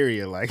was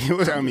birria. Like it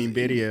was. I mean,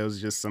 birria was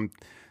just some.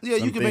 Yeah,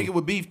 you can make it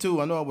with beef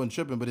too. I know I wasn't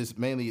tripping, but it's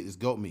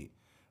goat meat.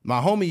 My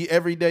homie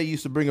every day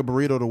used to bring a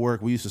burrito to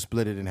work. We used to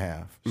split it in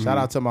half. Shout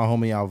out to my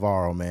homie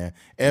Alvaro, man.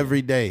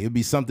 Every day it'd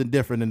be something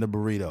different in the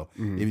burrito.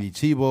 It'd be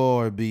chivo,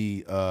 or it'd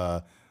be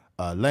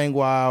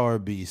lengua, or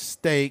it'd be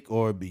steak,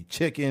 or it'd be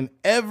chicken.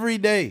 Every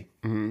day,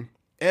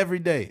 every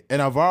day.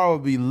 And Alvaro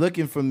would be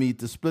looking for me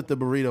to split the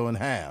burrito in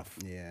half.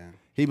 Yeah.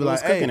 He'd be Who like,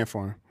 was cooking "Hey, it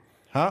for him?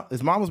 huh?"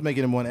 His mom was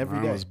making him one every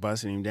Mom day. was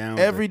busting him down.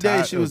 Every with the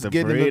day she was the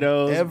getting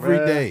burritos, him every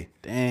bruh. day.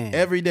 Damn.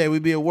 Every day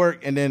we'd be at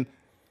work, and then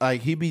like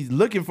he'd be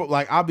looking for,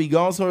 like, I'll be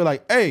gone somewhere,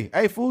 like, hey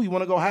fool, you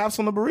want to go halves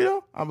on the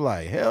burrito? I'm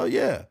like, hell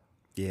yeah.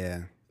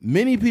 Yeah.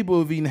 Many people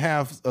have eaten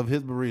half of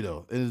his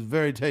burrito. It is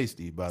very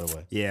tasty, by the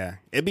way. Yeah.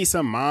 It'd be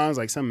some moms,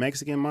 like some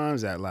Mexican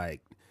moms that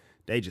like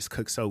they just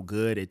cook so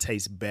good it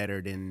tastes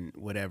better than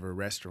whatever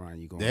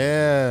restaurant you go to.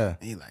 Yeah.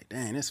 And you like,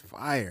 dang, it's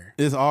fire.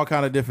 There's all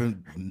kind of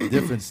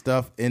different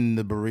stuff in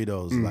the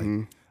burritos.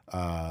 Like,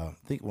 I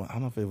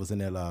don't know if it was in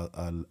there.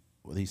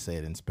 What he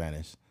said in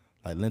Spanish,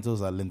 like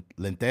lentils,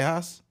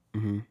 lentejas.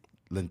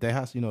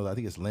 Lentejas. I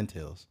think it's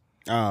lentils.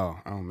 Oh,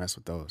 I don't mess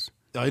with those.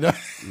 Oh, you know?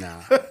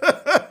 Nah.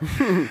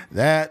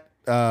 That.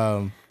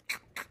 But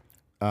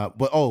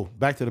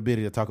back to the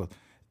birria tacos.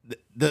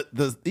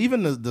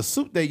 Even the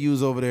soup they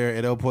use over there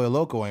at El Pollo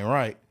Loco ain't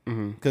right,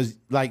 because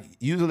like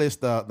usually it's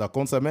the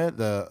consommé,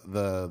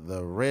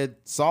 the red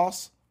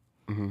sauce.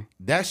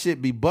 That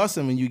shit be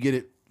busting when you get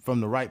it from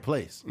the right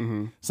place.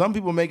 Some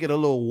people make it a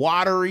little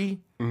watery.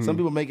 Some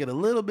people make it a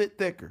little bit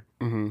thicker.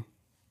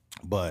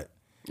 But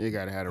you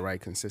gotta have the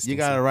right consistency. you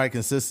got the right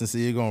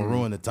consistency. You're gonna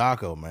ruin the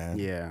taco, man.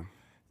 Yeah.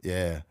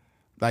 Yeah.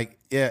 Like,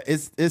 yeah,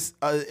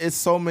 it's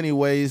so many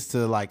ways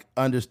to like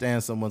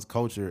understand someone's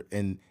culture,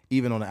 and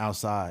even on the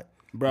outside.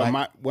 Bro,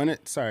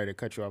 like, sorry to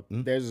cut you off.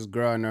 There's this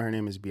girl I know, her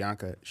name is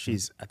Bianca. I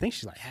think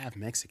she's like half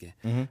Mexican.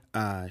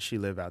 She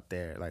lived out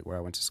there, like where I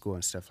went to school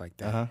and stuff like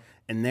that.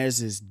 And there's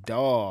this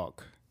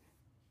dog.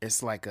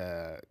 It's like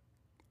a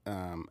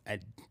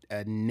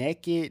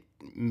naked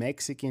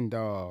Mexican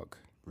dog.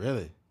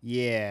 Really?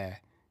 Yeah.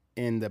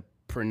 And the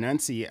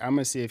pronunciation, I'm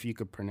gonna see if you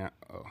could pronounce.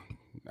 Oh,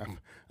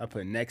 I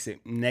put naked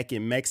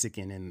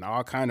Mexican in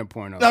all kind of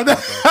porno.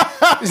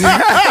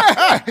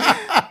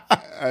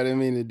 I didn't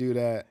mean to do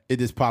that. It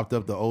just popped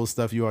up the old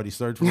stuff you already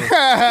searched for.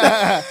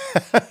 Here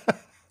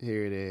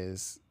it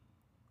is.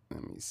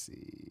 Let me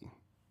see.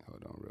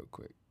 Hold on real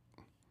quick.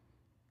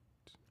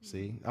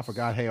 See, I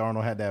forgot. Hey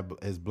Arnold had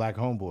his black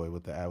homeboy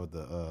with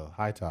the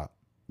high top.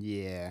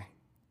 Yeah.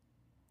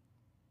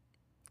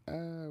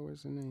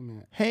 Where's the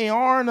name at? Hey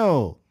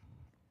Arnold.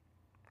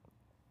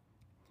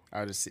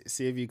 I'll just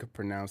see if you could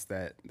pronounce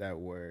that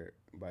word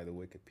by the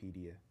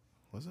Wikipedia.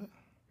 Was it?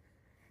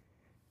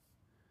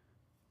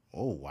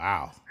 Oh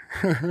wow!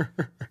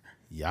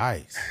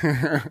 Yikes!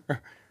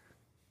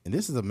 And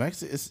this is a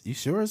Mexican. You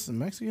sure it's a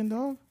Mexican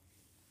dog?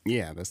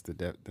 Yeah, that's the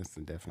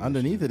definition.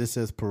 Underneath it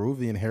says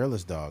Peruvian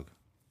hairless dog.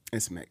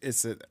 There's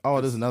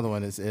another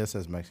one. It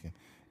says Mexican.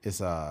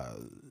 It's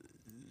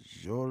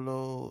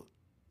Jolo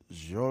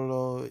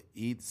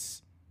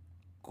eats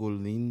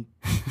culintli.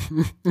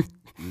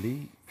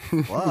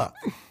 Fuck.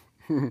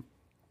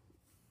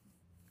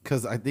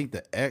 Because I think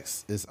the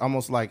X is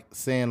almost like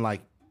saying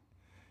like,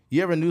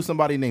 you ever knew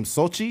somebody named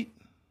Xochitl?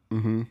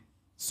 Mm-hmm.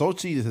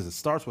 Xochitl it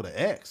starts with an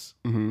X.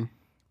 Mm-hmm.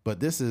 But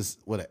this is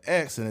with an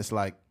X, and it's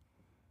like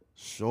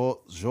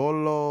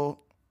Jolo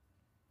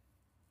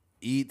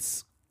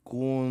eats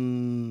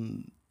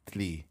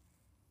culintli.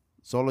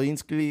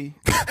 Soloinskli.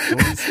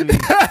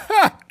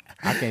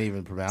 I can't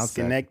even pronounce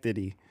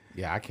Schenectady. that.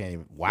 Yeah, I can't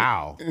even.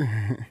 Wow.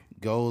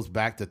 Goes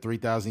back to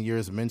 3,000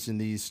 years.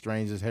 Mentioned these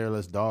strangest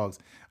hairless dogs.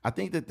 I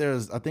think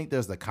there's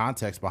the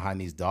context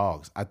behind these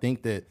dogs. I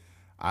think that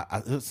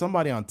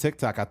somebody on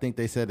TikTok, I think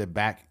they said that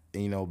back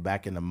in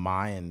the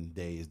Mayan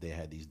days they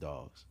had these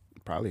dogs.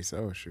 Probably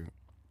so. Shoot.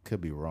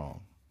 Could be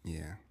wrong.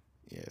 Yeah.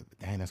 Yeah.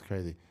 Dang, that's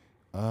crazy.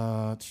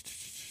 I'm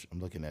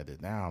looking at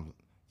it now.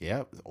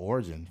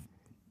 Origin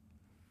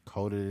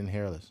coated in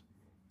hairless.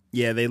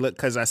 Yeah, they look,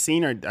 because I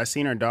seen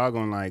her dog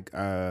on like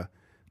on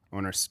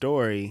her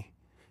story,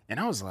 and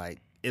I was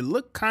like, it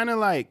looked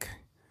like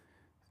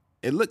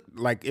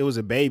it was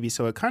a baby,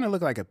 so it kind of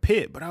looked like a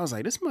pit. But I was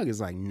like, this mug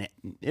is like,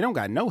 it don't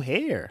got no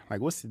hair.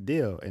 Like, what's the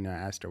deal? And I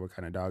asked her what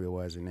kind of dog it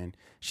was, and then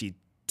she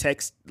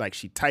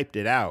typed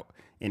it out,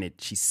 and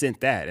she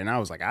sent that, and I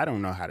was like, I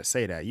don't know how to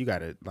say that. You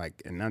gotta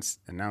like announce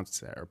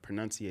that or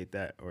enunciate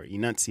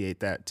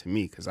that to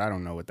me, because I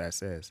don't know what that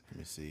says. Let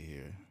me see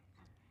here.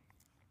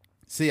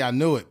 See, I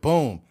knew it.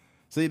 Boom.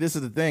 See, this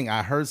is the thing.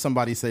 I heard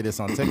somebody say this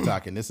on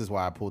TikTok, and this is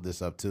why I pulled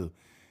this up too.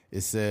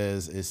 It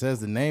says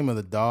the name of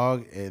the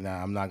dog, and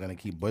I'm not gonna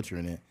keep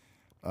butchering it.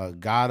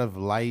 God of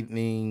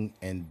lightning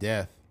and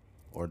death,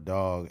 or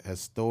dog,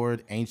 has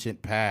stored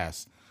ancient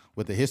past.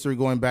 With the history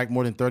going back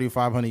more than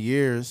 3,500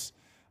 years,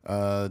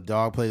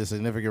 dog played a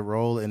significant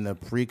role in the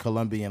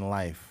pre-Columbian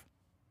life.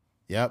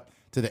 Yep,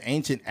 to the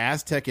ancient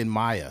Aztec and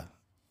Maya.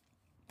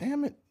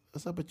 Damn it!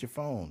 What's up with your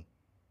phone?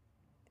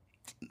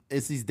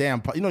 It's these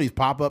damn, these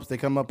pop-ups that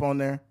come up on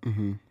there?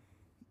 Mm-hmm.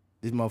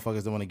 These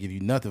motherfuckers don't want to give you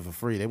nothing for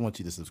free. They want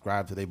you to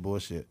subscribe to their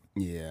bullshit.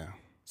 Yeah.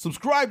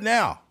 Subscribe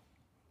now.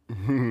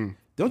 Mm-hmm.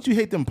 Don't you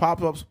hate them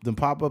pop-ups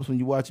when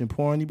you watching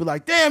porn? You be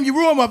like, damn, you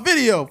ruined my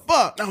video.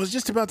 Fuck. I was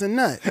just about to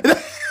nut.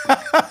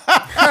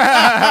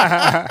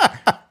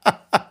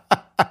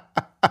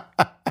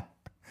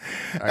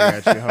 I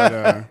got you. Hold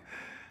on.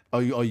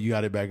 Oh, you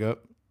got it back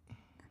up?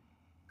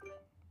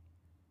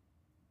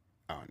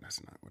 Oh,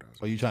 that's not what I was.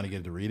 Oh, you trying to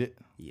get it to read it?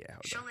 Yeah.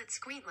 Charlotte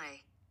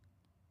Squeatley.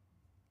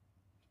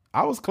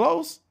 I was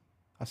close.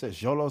 I said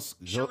Charlotte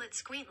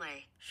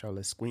Squeatley.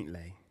 Charlotte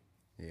Squeatley.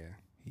 Yeah.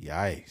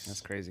 Yikes. That's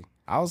crazy.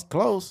 I was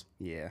close.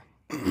 Yeah.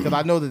 Because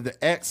I know that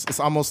the X, it's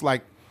almost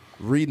like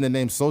reading the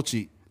name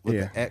Xochitl with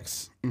the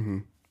X. Mm-hmm.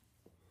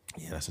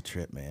 Yeah, that's a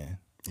trip, man.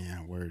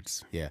 Yeah,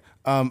 words. Yeah.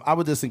 I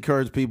would just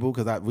encourage people,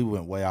 because we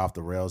went way off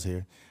the rails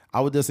here. I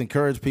would just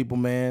encourage people,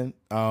 man,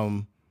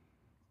 don't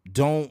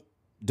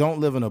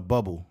live in a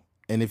bubble.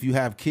 And if you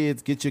have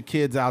kids, get your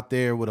kids out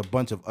there with a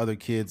bunch of other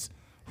kids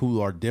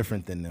who are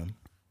different than them.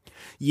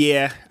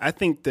 Yeah, I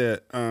think I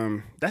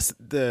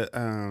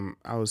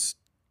was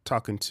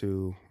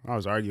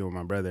arguing with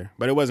my brother,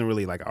 but it wasn't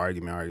really like an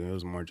argument. It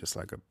was more just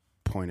like a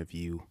point of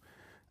view,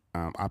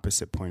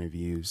 opposite point of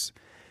views.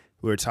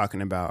 We were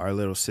talking about our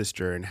little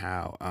sister and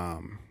how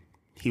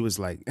he was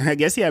like, I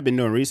guess he had been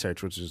doing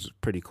research, which was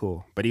pretty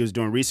cool, but he was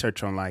doing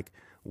research on like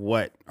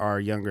what our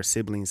younger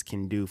siblings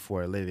can do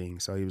for a living.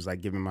 So he was like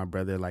giving my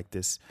brother like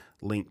this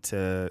link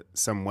to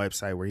some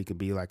website where he could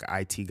be like an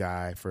IT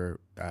guy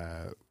for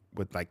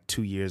with like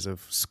 2 years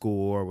of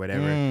school or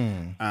whatever.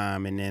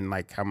 And then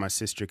like how my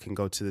sister can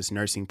go to this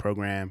nursing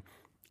program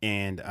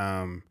and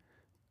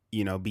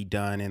be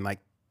done in like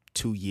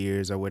 2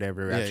 years or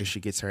whatever after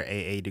she gets her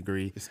AA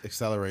degree. It's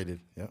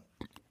accelerated. Yeah.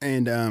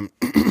 And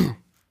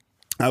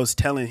I was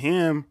telling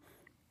him,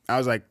 I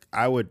was like,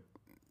 I would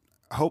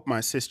hope my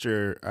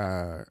sister,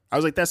 I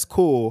was like, that's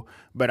cool,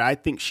 but I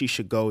think she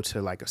should go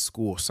to like a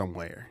school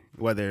somewhere,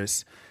 whether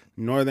it's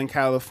Northern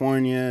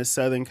California,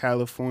 Southern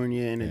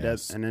California, in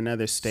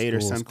another state or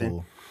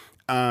something.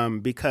 Cool.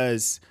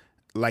 Because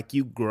like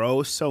you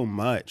grow so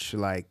much,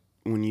 like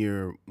when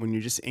you're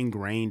just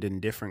ingrained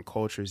in different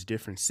cultures,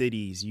 different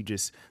cities,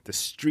 the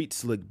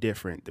streets look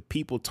different. The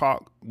people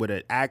talk with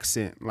an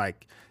accent.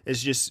 Like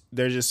there's just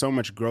so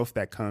much growth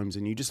that comes,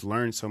 and you just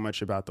learn so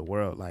much about the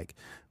world. Like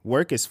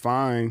work is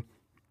fine.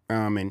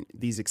 And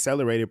these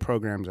accelerated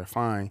programs are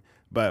fine.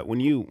 But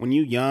when you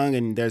young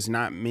and there's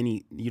not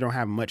many, you don't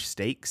have much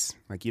stakes.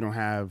 Like you don't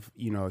have,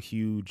 a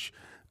huge,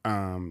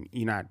 you're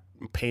not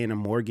paying a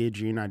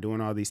mortgage. You're not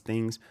doing all these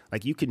things.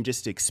 Like you can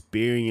just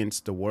experience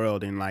the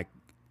world. And like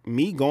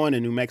me going to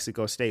New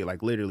Mexico State,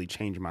 like literally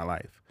changed my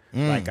life.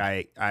 Like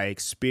I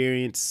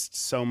experienced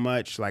so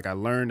much. Like I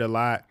learned a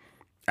lot.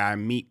 I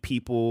meet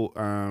people.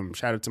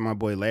 Shout out to my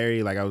boy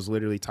Larry. Like I was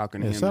literally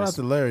talking to him. Shout out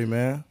to Larry,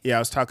 man. Yeah, I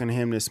was talking to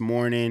him this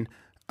morning.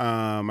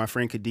 My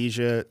friend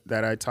Khadijah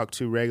that I talk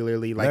to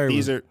regularly, like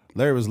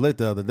Larry was lit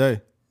the other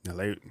day.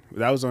 Larry,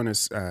 that was on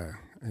his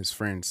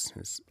friends.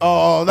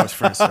 That's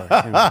friend's story.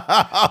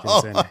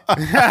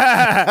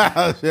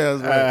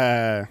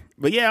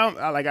 But yeah,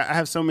 I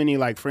have so many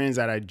like friends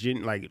that I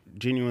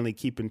genuinely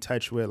keep in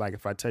touch with. Like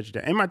if I touch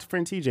that, and my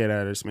friend TJ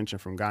that I just mentioned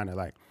from Ghana,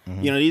 like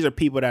these are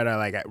people that I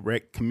like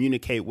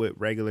communicate with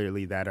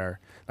regularly. That are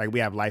like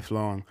we have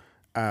lifelong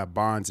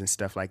bonds and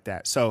stuff like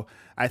that. So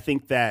I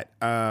think that.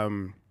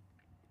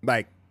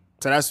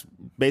 So that's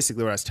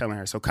basically what I was telling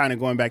her. So kind of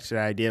going back to the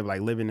idea of like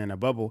living in a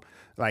bubble,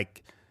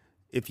 like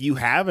if you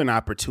have an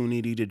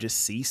opportunity to just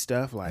see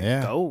stuff, like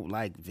go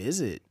like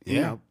visit,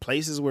 you know,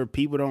 places where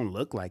people don't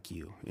look like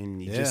you,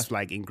 and you just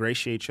like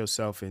ingratiate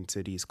yourself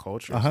into these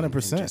cultures.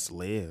 100%. Just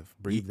live,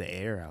 breathe the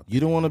air out. You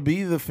don't want to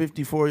be the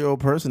 54-year-old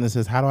person that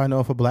says, "How do I know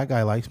if a black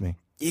guy likes me?"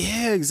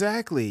 Yeah,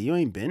 exactly. You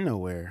ain't been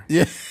nowhere.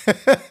 Yeah.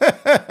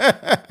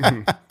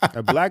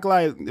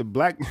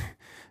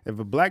 If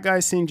a black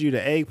guy sends you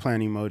the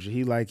eggplant emoji,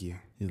 he like you.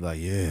 He's like,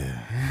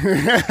 yeah.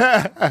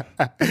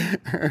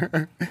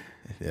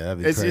 Yeah, that'd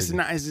be it's crazy. just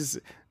not. It's just,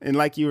 and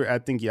like you were, I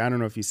don't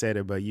know if you said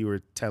it, but you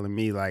were telling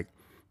me like,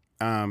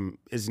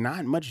 it's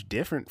not much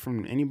different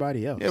from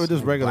anybody else. Yeah, with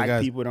just regular black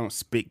guys. people don't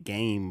spit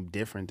game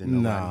different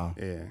than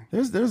nobody.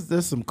 Yeah,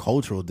 there's some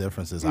cultural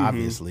differences.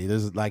 Obviously,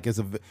 there's like it's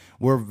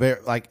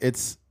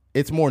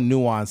more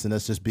nuanced than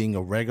us just being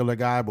a regular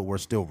guy, but we're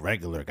still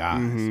regular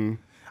guys.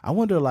 I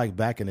wonder, like,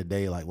 back in the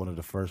day, like, one of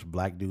the first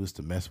black dudes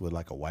to mess with,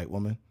 like, a white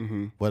woman,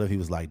 what if he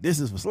was like, "This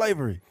is for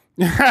slavery."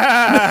 They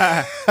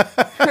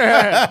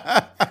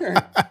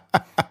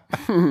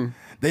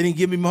didn't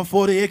give me my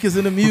 40 acres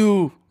and a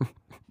mule.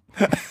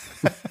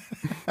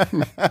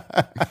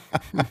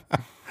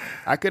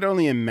 I could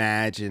only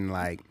imagine,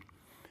 like,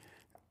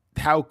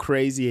 how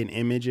crazy an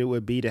image it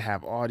would be to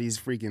have all these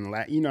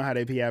freaking you know how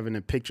they be having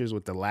the pictures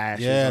with the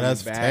lashes on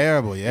that's the back?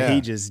 terrible. Yeah, and he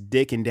just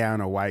dicking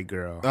down a white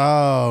girl.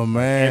 Oh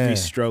man, every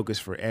stroke is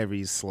for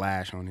every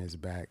slash on his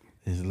back.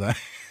 He's like,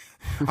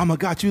 "I'ma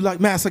got you like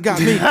Massa got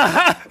me."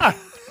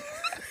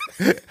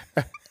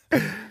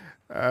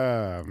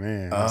 Oh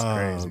man, that's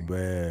crazy.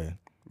 Man.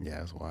 Yeah,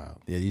 that's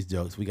wild. Yeah, these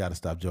jokes, we got to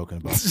stop joking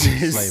about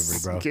slavery,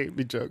 bro. Can't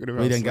be joking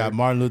about. We done slavery. got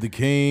Martin Luther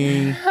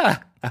King.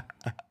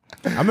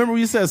 I remember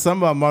you said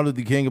something about Martin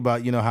Luther King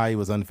about, how he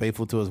was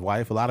unfaithful to his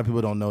wife. A lot of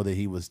people don't know that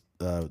he was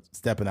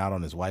stepping out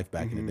on his wife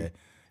back in the day.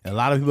 And a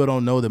lot of people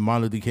don't know that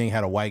Martin Luther King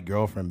had a white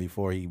girlfriend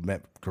before he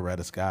met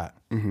Coretta Scott,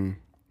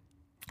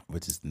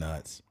 which is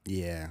nuts.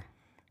 Yeah.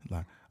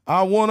 Like,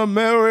 I want to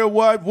marry a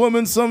white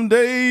woman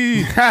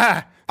someday.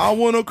 I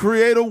want to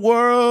create a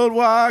world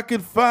where I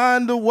could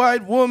find a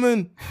white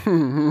woman.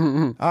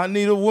 I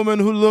need a woman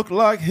who looked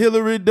like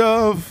Hillary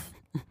Duff.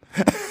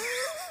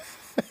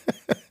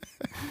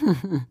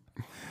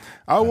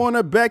 I want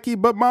a Becky,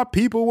 but my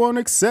people won't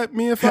accept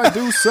me if I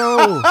do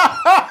so.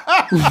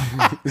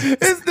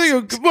 This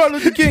nigga Martin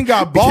Luther King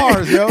got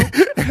bars, yo.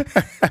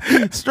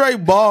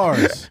 Straight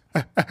bars.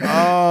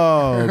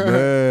 Oh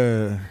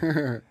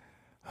man.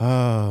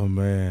 Oh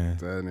man.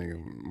 That nigga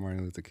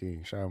Martin Luther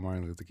King. Shout out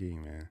Martin Luther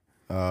King, man.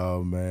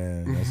 Oh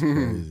man, that's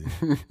crazy.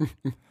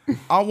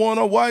 I want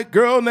a white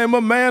girl named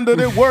Amanda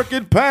that work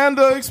at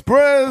Panda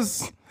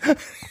Express.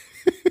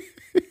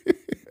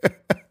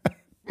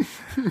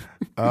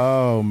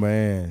 Oh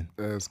man,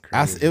 that's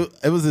crazy.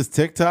 It was this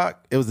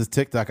TikTok. It was this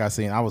TikTok I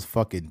seen. I was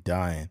fucking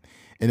dying.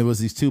 And it was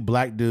these two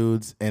black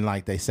dudes, and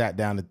like they sat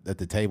down at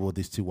the table with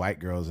these two white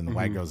girls, and the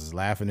white girls is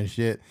laughing and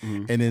shit.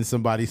 And then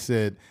somebody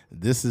said,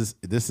 "This is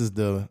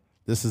the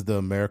This is the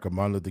America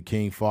Martin Luther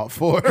King fought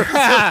for.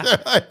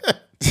 I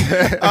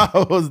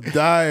was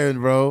dying,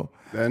 bro.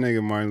 That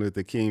nigga Martin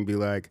Luther King be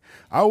like,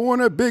 I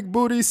want a big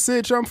booty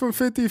sitch. I'm from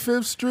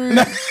 55th Street.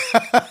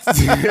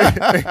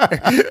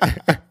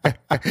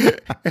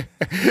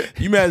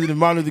 You imagine if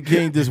Martin Luther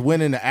King just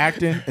went into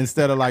acting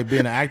instead of like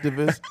being an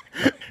activist?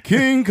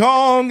 King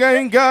Kong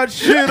ain't got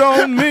shit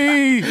on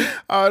me.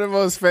 Oh, the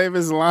most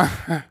famous line.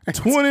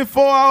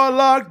 24-hour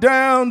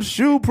lockdown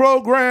shoe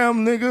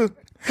program, nigga.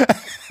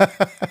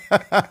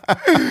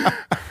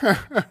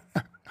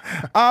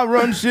 I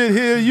run shit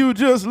here, you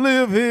just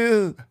live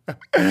here.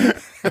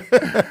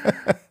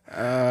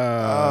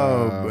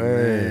 Oh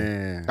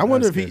man. I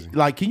wonder if he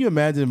like, can you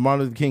imagine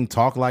Martin Luther King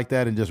talk like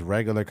that in just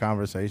regular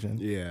conversation?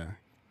 Yeah.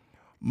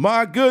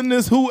 My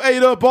goodness, who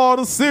ate up all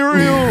the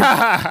cereal?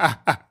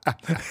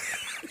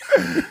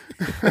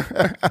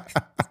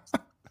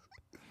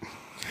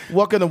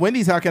 Welcome to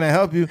Wendy's, how can I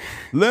help you?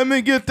 Let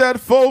me get that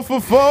 4 for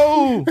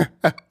 4.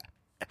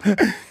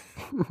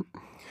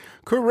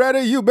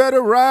 Coretta, you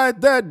better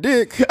ride that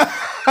dick.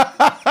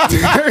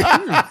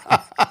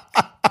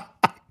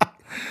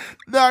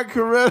 Not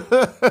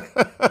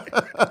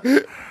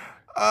Coretta.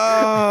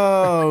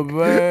 Oh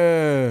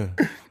man.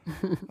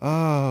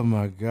 Oh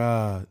my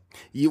God.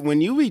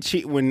 When you be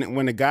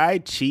when a guy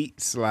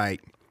cheats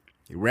like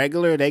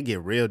regular, they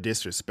get real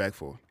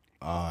disrespectful.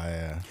 Oh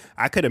yeah.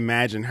 I could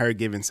imagine her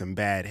giving some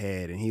bad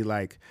head, and he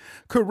like,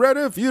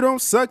 Coretta, if you don't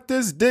suck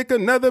this dick,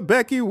 another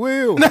Becky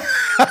will.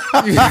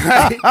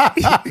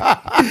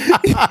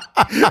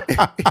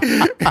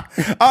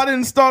 I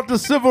didn't start the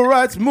civil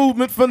rights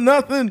movement for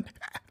nothing.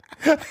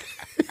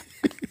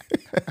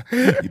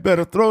 You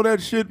better throw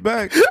that shit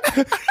back.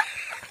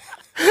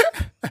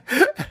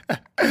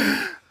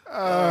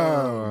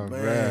 Oh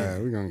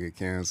man, we're gonna get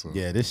canceled.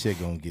 Yeah, this shit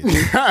gonna get.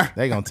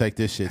 They gonna take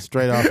this shit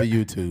straight off of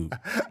YouTube.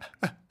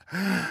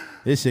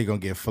 This shit gonna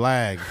get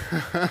flagged.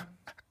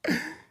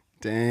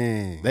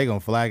 Dang. They gonna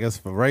flag us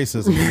for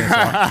racism against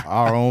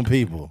our own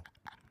people.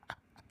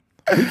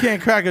 We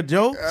can't crack a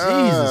joke.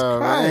 Jesus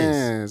Christ.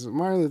 Man. It's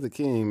Martin Luther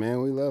King,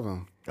 man. We love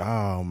him.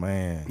 Oh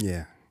man.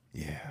 Yeah.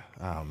 Yeah.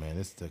 Oh man.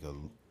 That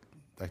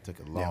took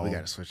a long. Yeah, we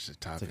gotta switch the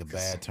topic. Took a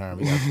bad turn.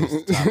 We gotta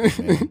switch the topic,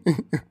 man.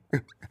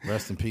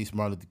 Rest in peace,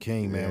 Martin Luther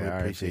King, man. Yeah, We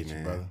appreciate you,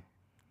 man. brother.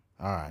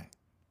 All right.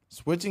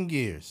 Switching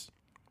gears.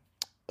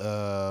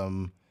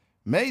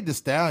 Meg Thee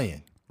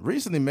Stallion.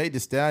 Recently, Meg Thee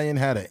Stallion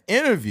had an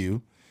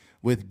interview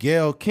with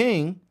Gayle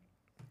King.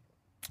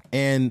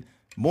 And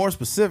more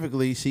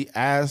specifically, she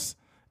asked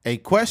a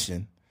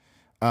question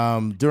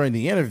during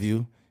the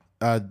interview.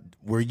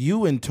 Were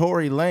you and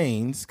Tory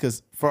Lanez,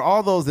 because for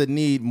all those that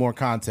need more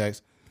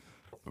context,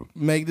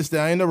 Meg Thee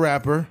Stallion, the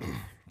rapper,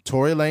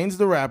 Tory Lanez,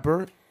 the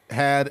rapper,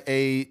 had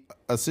a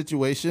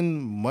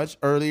situation much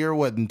earlier,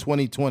 in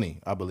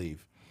 2020, I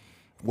believe,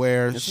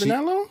 where It's been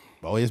that long?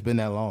 Oh, it's been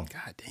that long.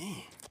 God damn.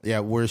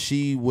 Yeah, where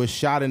she was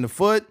shot in the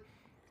foot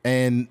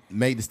and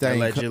Meg Thee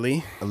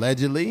Stallion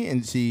allegedly,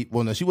 and she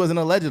wasn't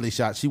allegedly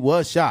shot. She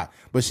was shot,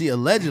 but she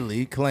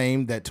allegedly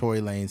claimed that Tory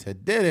Lanez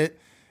had did it,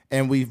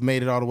 and we've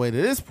made it all the way to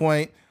this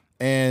point.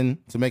 And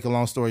to make a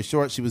long story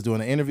short, she was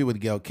doing an interview with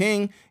Gayle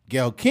King.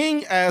 Gayle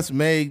King asked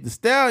Meg Thee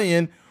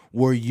Stallion,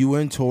 "Were you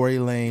and Tory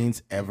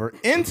Lanez ever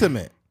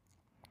intimate?"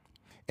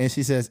 And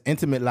she says,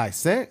 "Intimate like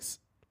sex,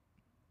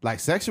 like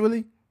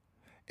sexually?"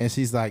 And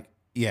she's like,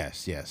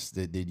 Yes.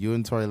 Did you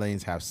and Tory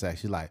Lanez have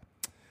sex? She's like,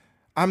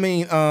 I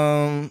mean,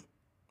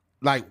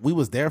 like we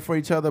was there for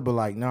each other, but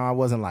like, no, I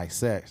wasn't like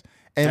sex.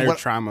 And They're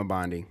trauma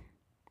bonding.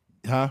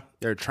 Huh?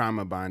 They're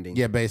trauma bonding.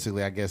 Yeah,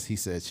 basically, I guess she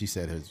said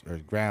her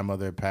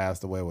grandmother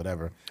passed away,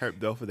 whatever.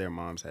 Both of their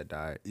moms had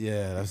died.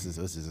 Yeah, this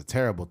is a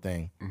terrible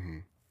thing. Mm-hmm.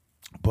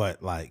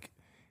 But like,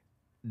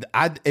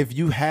 if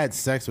you had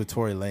sex with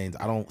Tory Lanez,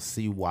 I don't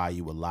see why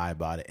you would lie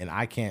about it. And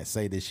I can't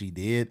say that she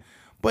did,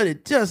 but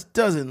it just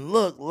doesn't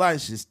look like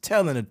she's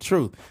telling the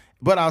truth.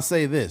 But I'll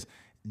say this.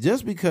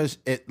 Just because,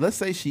 let's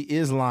say she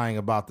is lying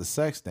about the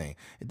sex thing,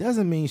 it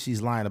doesn't mean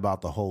she's lying about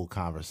the whole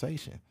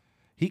conversation.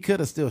 He could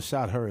have still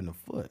shot her in the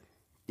foot.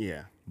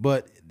 Yeah.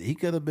 But he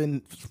could have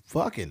been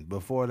fucking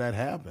before that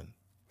happened.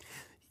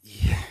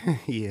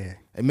 Yeah.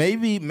 And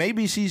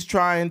maybe she's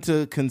trying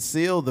to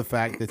conceal the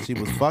fact that she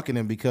was fucking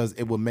him because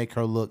it would make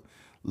her look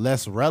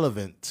less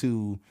relevant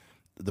to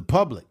the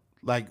public.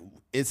 Like,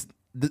 it's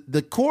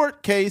the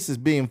court case is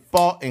being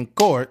fought in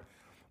court,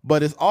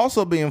 but it's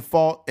also being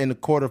fought in the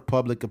court of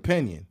public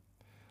opinion.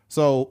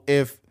 So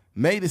if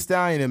Meg Thee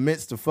Stallion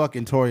admits to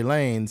fucking Tory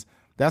Lanez,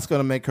 that's going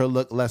to make her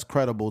look less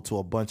credible to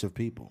a bunch of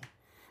people.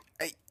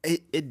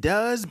 It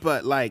does,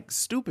 but like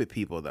stupid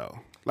people though.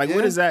 Like, Yeah.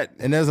 what is that?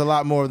 And there's a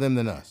lot more of them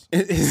than us. I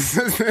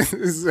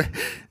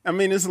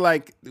mean, it's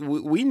like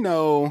we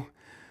know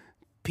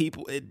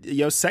people.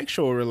 Your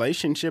sexual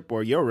relationship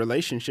or your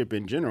relationship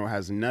in general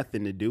has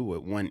nothing to do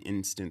with one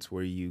instance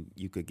where you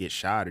could get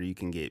shot or you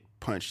can get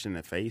punched in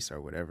the face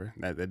or whatever.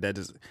 It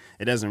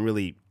doesn't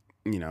really.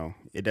 You know,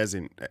 it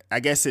doesn't.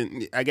 I guess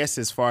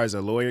as far as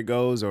a lawyer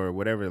goes or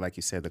whatever, like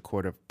you said, the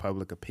court of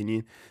public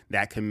opinion,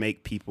 that can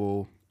make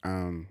people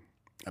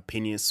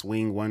opinions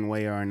swing one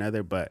way or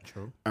another, but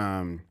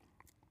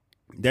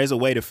there's a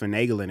way to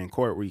finagle it in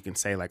court where you can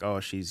say like, oh,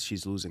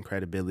 she's losing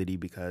credibility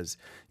because,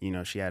 you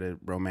know, she had a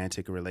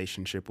romantic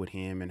relationship with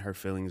him and her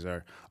feelings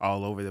are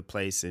all over the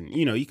place, and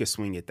you know, you could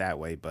swing it that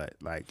way. But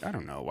like, I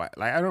don't know why.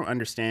 Like, I don't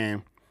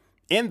understand.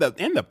 In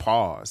the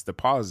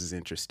pause is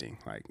interesting.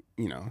 Like,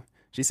 you know,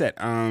 she said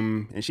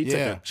and she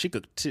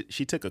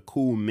took a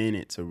cool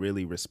minute to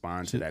really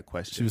respond to that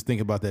question. She was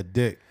thinking about that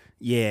dick.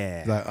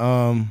 Yeah, Like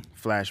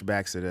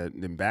flashbacks to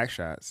the back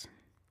shots.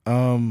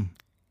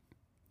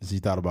 She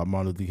thought about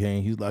Martin Luther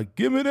King. He's like,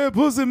 "Give me that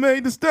pussy,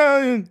 Meg the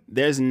Stallion."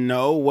 There's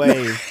no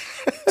way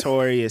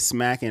Tory is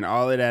smacking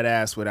all of that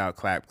ass without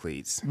clap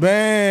cleats.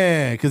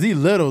 Man, because he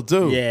little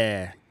too.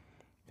 Yeah.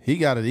 He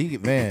got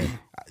it. Man,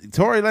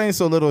 Tory Lane's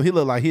so little, he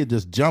looked like he'd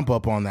just jump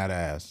up on that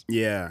ass.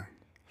 Yeah.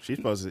 She's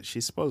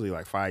supposedly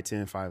like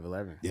 5'10",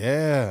 5'11".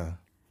 Yeah.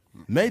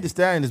 Meg the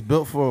Stallion is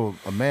built for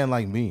a man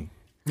like me.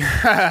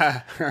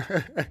 Yeah.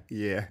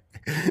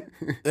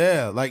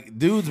 Yeah, like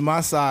dudes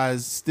my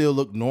size still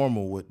look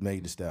normal with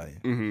Meg the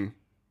Stallion. Mm-hmm.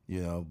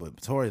 You know,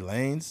 but Tory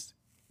Lanez,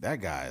 that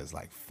guy is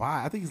like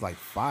 5. I think he's like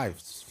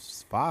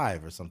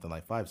 5'5" or something,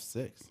 like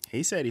 5'6".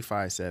 He said he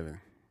 5'7".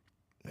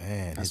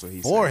 Man, That's what he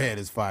his forehead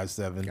is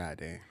 5'7". God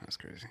damn, that's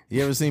crazy.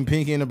 You ever seen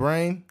Pinky in the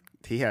Brain?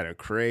 He had a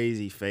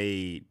crazy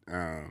fade.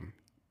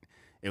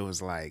 It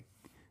was like,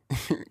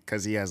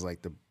 because he has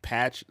like the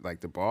patch, like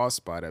the bald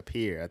spot up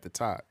here at the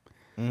top.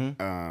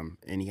 Mm-hmm.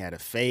 And he had a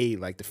fade,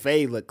 like the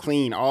fade looked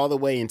clean all the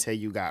way until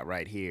you got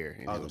right here.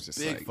 And it was just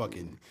big like,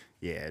 fucking.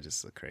 yeah, it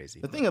just looked crazy.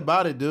 The thing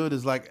about it, dude,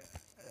 is like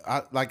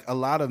a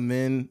lot of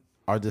men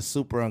are just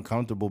super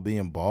uncomfortable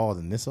being bald,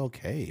 and it's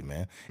okay,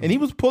 man. And he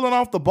was pulling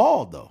off the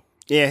bald though.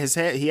 Yeah, his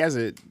head. He has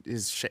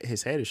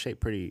his head is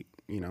shaped pretty,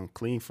 you know,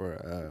 clean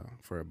for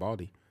a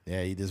baldy.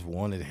 Yeah, he just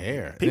wanted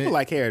hair. People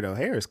like hair though.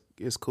 Hair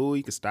is cool.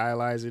 You can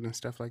stylize it and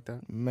stuff like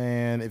that.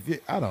 Man,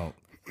 I don't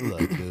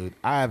look, dude.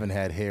 I haven't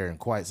had hair in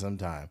quite some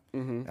time.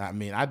 Mm-hmm. I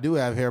mean, I do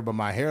have hair, but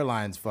my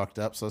hairline's fucked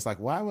up. So it's like,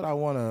 why would I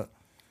want to?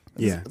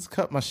 Let's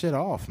cut my shit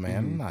off, man.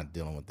 I'm not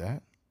dealing with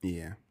that.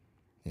 Yeah,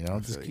 you know,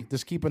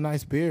 just keep a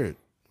nice beard.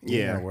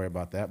 You don't worry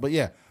about that. But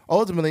yeah,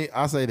 ultimately,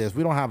 I'll say this: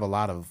 we don't have a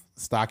lot of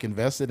stock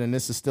invested, and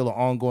this is still an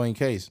ongoing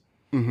case.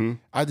 Mm-hmm.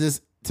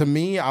 To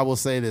me, I will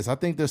say this: I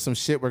think there's some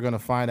shit we're gonna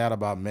find out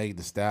about Meg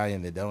the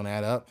Stallion that don't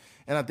add up,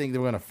 and I think that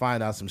we're gonna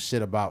find out some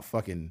shit about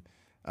fucking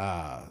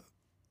Tory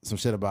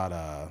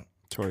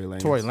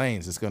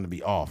Lanez that's gonna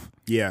be off.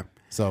 Yeah.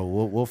 So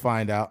we'll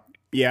find out.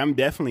 Yeah, I'm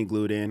definitely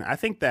glued in. I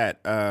think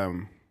that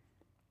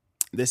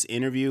this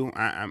interview,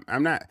 I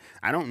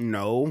don't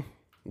know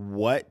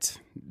what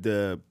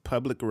the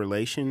public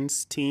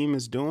relations team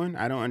is doing.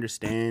 I don't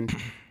understand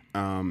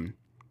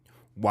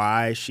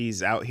why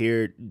she's out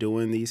here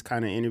doing these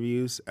kind of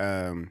interviews.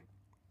 I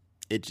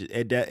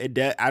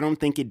don't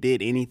think it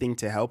did anything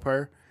to help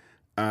her.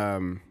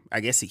 I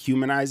guess it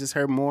humanizes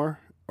her more,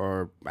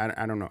 or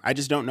I don't know. I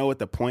just don't know what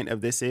the point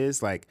of this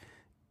is, like,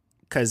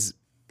 because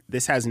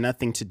this has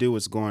nothing to do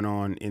with what's going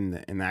on in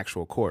the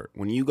actual court.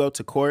 When you go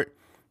to court,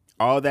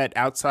 all that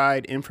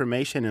outside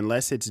information,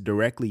 unless it's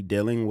directly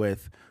dealing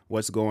with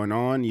what's going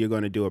on, you're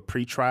going to do a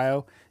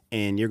pretrial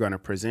and you're going to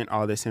present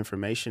all this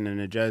information, and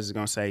the judge is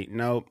going to say,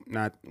 no,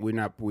 we're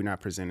not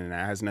presenting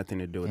that. It has nothing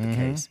to do with the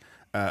case.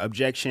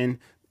 Objection,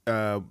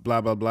 blah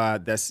blah blah.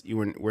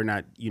 We're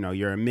not. You know,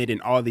 you're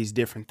admitting all these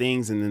different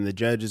things, and then the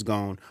judge is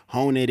going to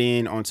hone it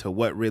in onto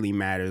what really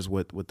matters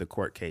with the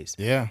court case.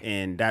 Yeah,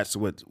 and that's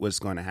what's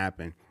going to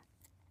happen.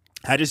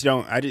 I just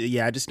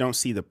don't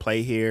see the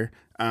play here.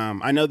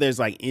 I know there's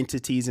like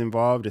entities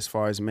involved as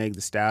far as Meg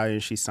the Stallion.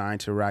 She's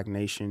signed to Rock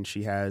Nation.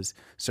 She has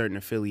certain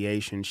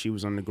affiliations. She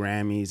was on the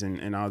Grammys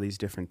and all these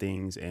different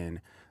things. And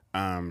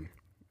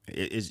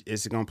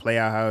it's going to play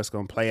out how it's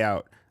going to play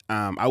out.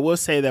 I will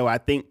say though, I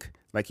think,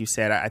 like you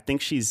said, I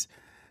think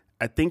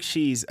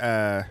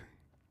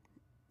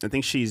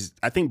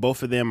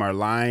both of them are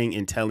lying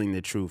and telling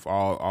the truth,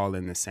 all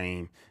in the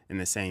same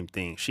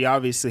thing. She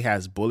obviously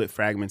has bullet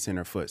fragments in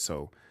her foot,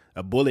 so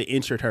a bullet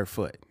entered her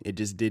foot. It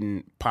just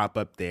didn't pop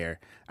up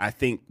there. I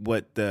think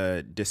what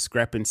the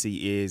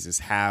discrepancy is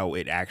how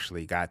it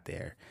actually got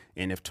there.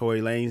 And if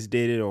Tory Lanez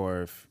did it,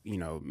 or if, you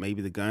know,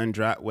 maybe the gun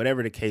dropped,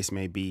 whatever the case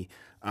may be,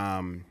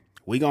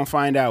 we gonna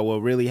find out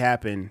what really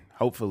happened,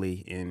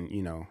 hopefully. And,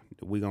 you know,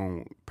 we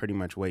gonna pretty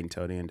much wait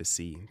until the end to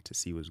see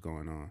what's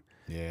going on.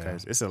 Yeah.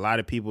 Because it's a lot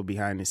of people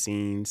behind the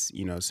scenes,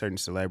 you know, certain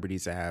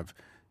celebrities that have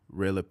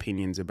real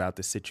opinions about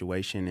the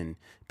situation, and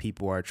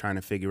people are trying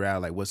to figure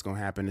out like what's going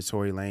to happen to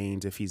Tory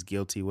Lanez if he's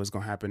guilty, what's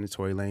going to happen to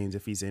Tory Lanez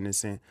if he's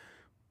innocent,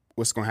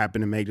 what's going to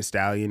happen to Meg Thee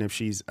Stallion if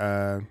she's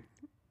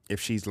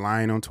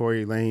lying on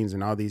Tory Lanez,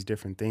 and all these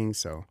different things.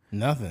 So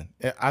nothing.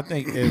 I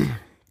think if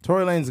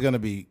Tory Lanez is going to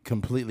be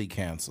completely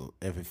canceled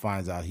if it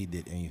finds out he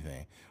did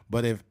anything.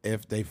 But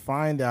if they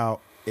find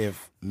out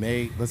if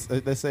Meg,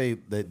 let's say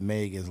that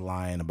Meg is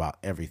lying about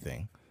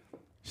everything,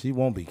 she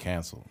won't be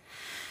canceled.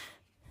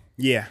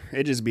 Yeah,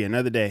 it'd just be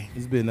another day.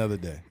 It's be another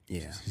day.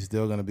 Yeah. She's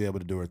still going to be able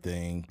to do her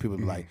thing. People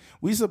be like,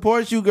 we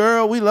support you,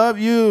 girl. We love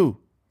you.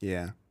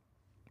 Yeah.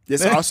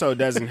 This also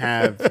doesn't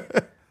have,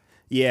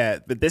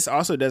 but this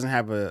also doesn't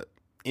have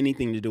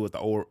anything to do with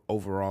the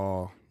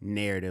overall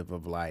narrative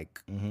of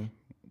like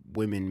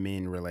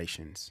women-men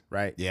relations,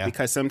 right? Yeah.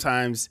 Because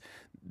sometimes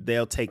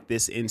they'll take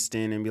this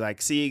instant and be like,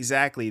 see,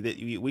 exactly, that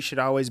we should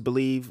always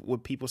believe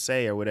what people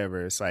say or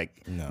whatever. It's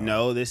like,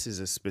 no, this is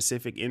a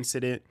specific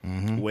incident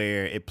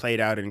where it played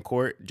out in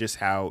court just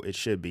how it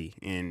should be.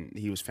 And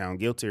he was found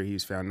guilty or he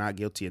was found not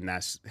guilty, and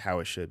that's how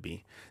it should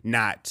be.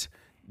 Not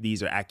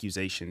these are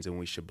accusations and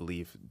we should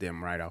believe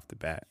them right off the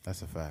bat.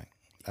 That's a fact.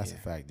 That's a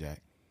fact,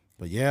 Jack.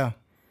 But yeah,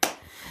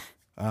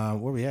 where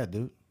we at,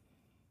 dude?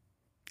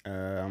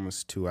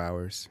 Almost 2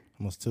 hours.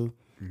 Almost 2.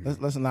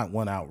 Let's knock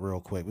one out real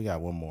quick. We got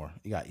one more.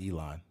 You got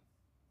Elon.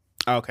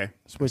 Oh, okay.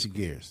 Switching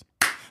gears.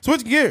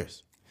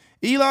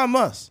 Elon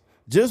Musk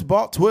just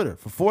bought Twitter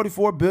for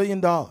 $44 billion.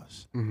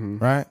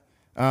 Right?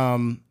 A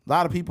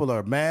lot of people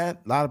are mad.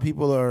 A lot of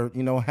people are,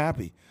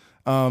 happy.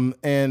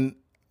 And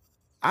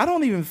I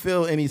don't even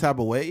feel any type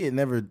of way. It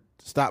never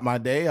stopped my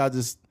day. I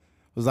just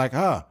was like,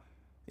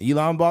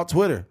 Elon bought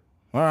Twitter.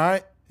 All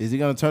right. Is he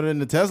going to turn it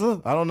into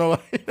Tesla? I don't know.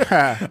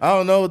 I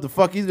don't know what the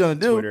fuck he's going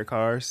to do. Twitter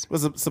cars.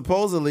 But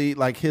supposedly,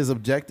 like, his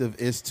objective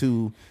is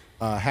to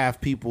have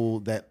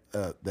people that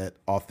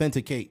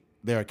authenticate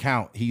their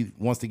account. He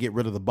wants to get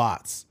rid of the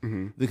bots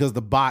because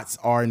the bots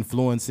are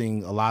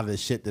influencing a lot of the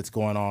shit that's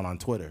going on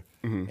Twitter.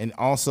 And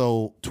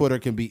also, Twitter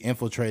can be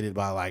infiltrated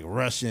by, like,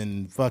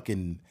 Russian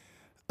fucking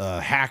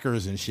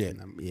hackers and shit.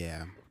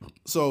 Yeah.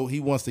 So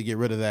he wants to get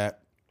rid of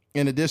that.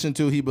 In addition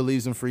to, he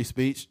believes in free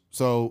speech.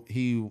 So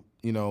he,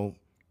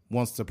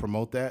 wants to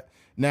promote that.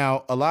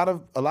 Now, a lot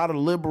of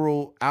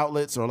liberal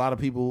outlets or a lot of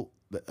people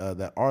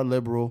that are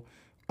liberal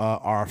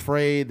are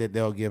afraid that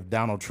they'll give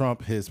Donald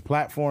Trump his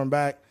platform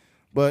back.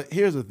 But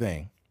here's the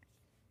thing.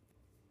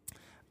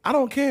 I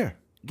don't care.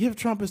 Give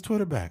Trump his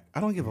Twitter back.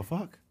 I don't give a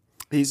fuck.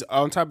 He's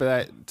on top of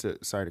that.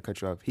 Sorry to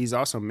cut you off. He's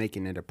also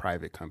making it a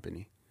private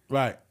company.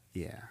 Right.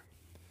 Yeah.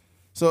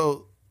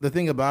 So the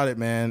thing about it,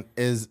 man,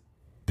 is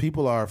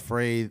people are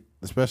afraid,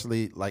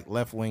 especially like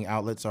left-wing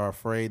outlets are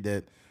afraid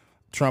that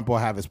Trump will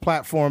have his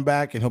platform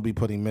back and he'll be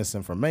putting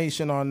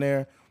misinformation on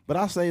there. But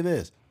I'll say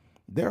this.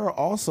 There are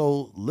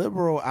also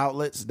liberal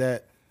outlets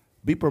that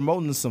be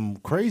promoting some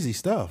crazy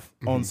stuff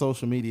on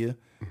social media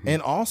and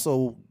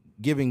also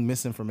giving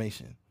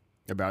misinformation.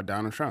 About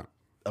Donald Trump.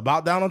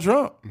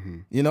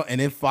 And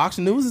then Fox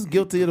News is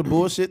guilty of the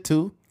bullshit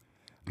too.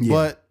 Yeah.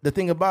 But the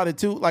thing about it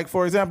too, like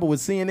for example,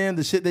 with CNN,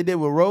 the shit they did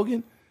with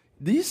Rogan,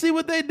 do you see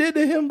what they did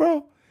to him,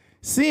 bro?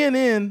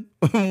 CNN,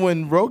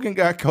 when Rogan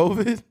got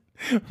COVID,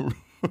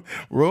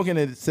 Rogan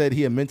had said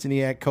he had mentioned he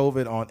had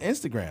COVID on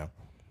Instagram.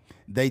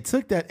 They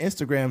took that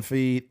Instagram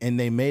feed and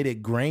they made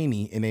it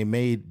grainy and they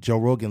made Joe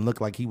Rogan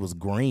look like he was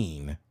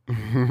green.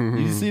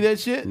 You see that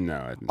shit? No,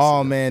 I didn't.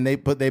 Oh man, they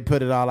put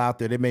it all out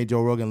there. They made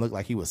Joe Rogan look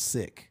like he was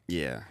sick.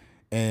 Yeah.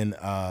 And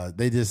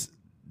they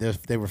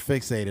were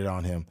fixated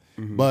on him.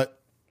 But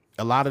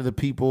a lot of the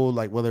people,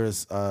 like whether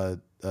it's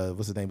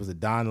what's his name? Was it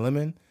Don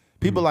Lemon?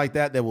 People like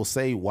that will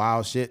say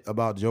wild shit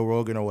about Joe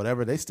Rogan or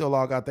whatever, they still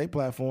all got their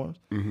platforms.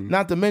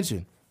 Not to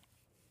mention,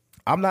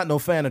 I'm not no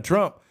fan of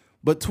Trump,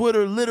 but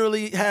Twitter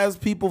literally has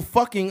people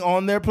fucking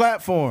on their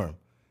platform.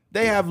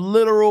 They have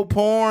literal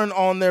porn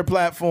on their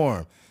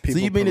platform. People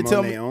so you mean to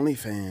tell me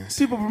OnlyFans?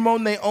 People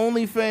promoting their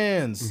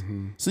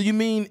OnlyFans. So you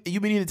mean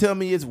to tell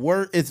me it's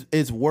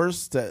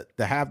worse to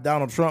have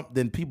Donald Trump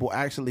than people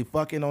actually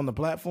fucking on the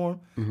platform?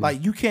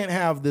 Like you can't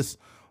have this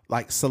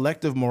like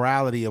selective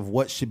morality of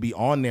what should be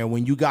on there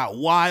when you got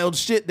wild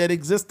shit that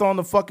exists on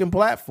the fucking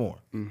platform.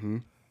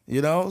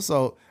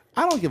 So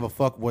I don't give a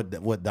fuck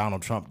what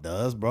Donald Trump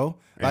does, bro.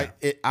 Yeah.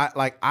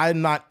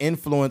 I'm not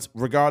influenced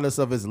regardless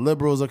of his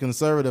liberals or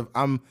conservative.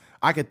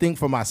 I can think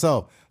for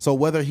myself. So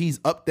whether he's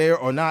up there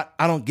or not,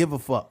 I don't give a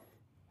fuck.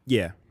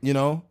 Yeah.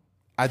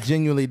 I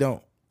genuinely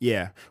don't.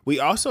 Yeah. We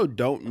also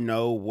don't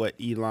know what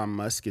Elon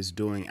Musk is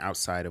doing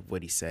outside of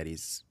what he said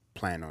he's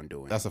planning on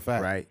doing. That's a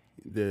fact. Right?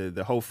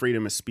 The whole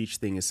freedom of speech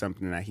thing is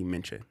something that he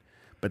mentioned.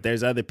 But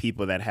there's other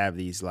people that have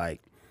these and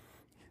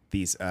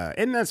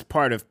that's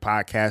part of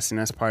podcasting.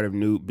 That's part of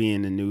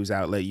being a news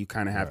outlet. You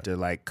kind of have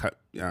to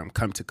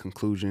come to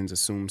conclusions,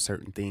 assume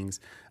certain things,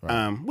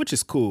 which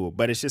is cool.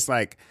 But it's just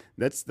like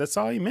that's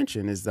all he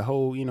mentioned is the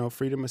whole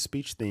freedom of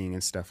speech thing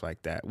and stuff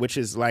like that. Which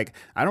is like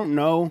I don't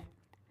know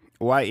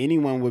why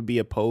anyone would be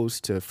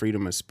opposed to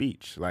freedom of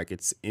speech. Like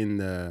it's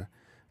in our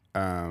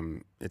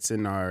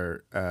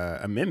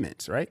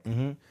amendments, right?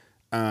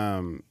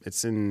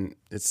 It's in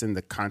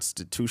the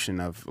Constitution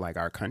of like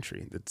our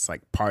country. It's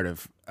like part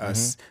of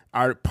us,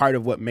 part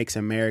of what makes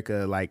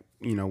America like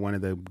one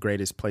of the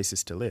greatest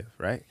places to live,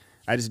 right?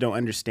 I just don't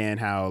understand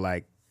how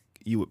like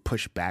you would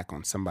push back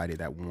on somebody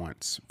that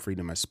wants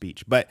freedom of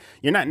speech. But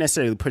you're not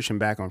necessarily pushing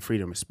back on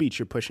freedom of speech.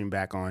 You're pushing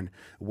back on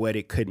what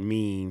it could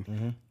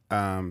mean.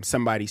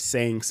 Somebody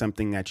saying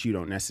something that you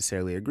don't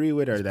necessarily agree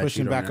with, or it's that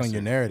pushing you don't back on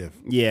your narrative.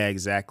 Yeah,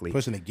 exactly.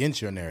 Pushing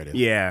against your narrative.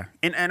 Yeah,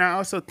 and I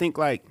also think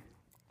like,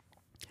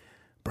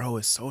 bro,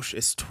 it's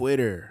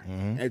Twitter.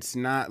 It's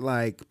not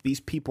like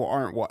these people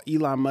aren't.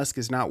 Elon Musk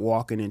is not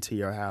walking into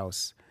your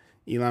house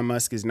Elon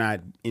Musk is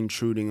not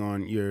intruding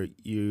on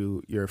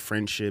your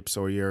friendships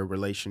or your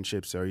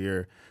relationships or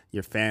your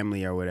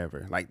family or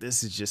whatever. Like,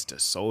 this is just a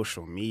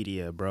social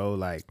media, bro.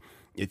 Like,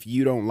 if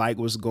you don't like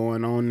what's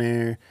going on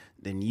there,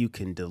 then you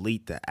can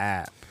delete the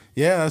app.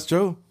 Yeah, that's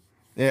true.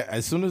 Yeah,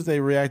 as soon as they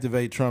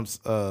reactivate Trump's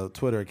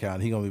Twitter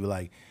account, he gonna be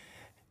like,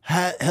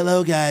 "Hi,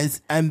 hello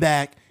guys, I'm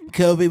back.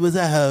 COVID was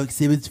a hoax.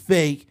 It was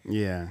fake.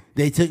 Yeah.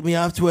 They took me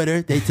off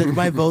Twitter. They took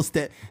my votes.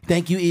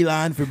 Thank you,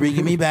 Elon, for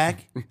bringing me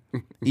back.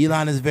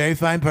 Elon is a very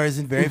fine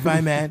person, very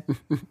fine man."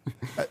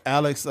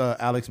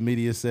 Alex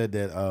Media said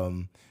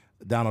that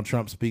Donald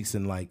Trump speaks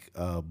in like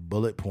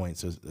bullet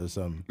points or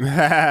something.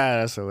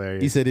 That's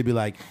hilarious. He said he'd be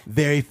like,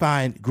 "Very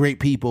fine,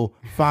 great people,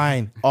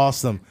 fine,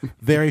 awesome,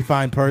 very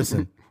fine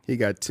person." He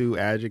got 2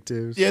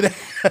 adjectives. Yeah.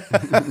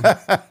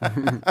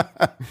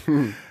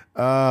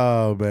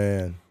 Oh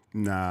man.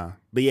 Nah,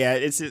 but yeah,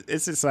 it's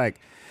just like,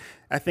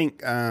 I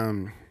think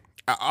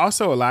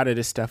also a lot of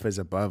this stuff is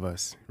above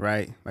us,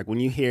 right? Like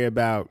when you hear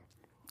about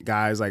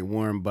guys like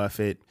Warren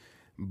Buffett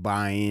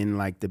buying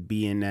like the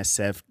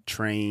BNSF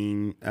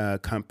train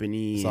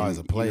company, It's always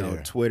a play and,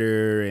 there.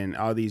 Twitter and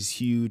all these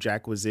huge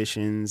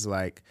acquisitions,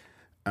 like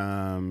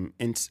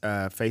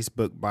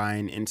Facebook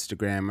buying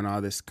Instagram and all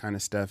this kind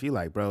of stuff. You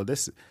like, bro,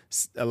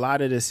 a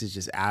lot of this is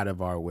just out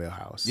of our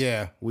wheelhouse.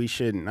 Yeah. We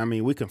shouldn't. I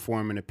mean, we can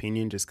form an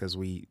opinion just because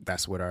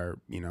that's what our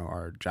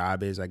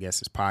job is, I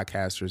guess, as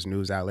podcasters,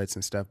 news outlets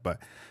and stuff. But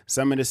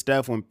some of the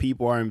stuff, when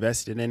people are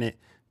invested in it,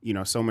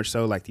 so much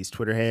so, like these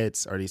Twitter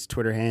heads or these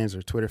Twitter hands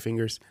or Twitter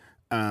fingers,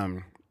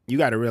 you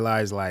got to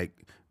realize like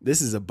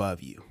this is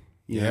above you.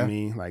 You know what I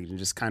mean? Like,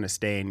 just kind of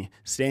stay in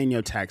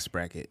your tax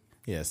bracket.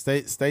 Yeah,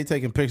 stay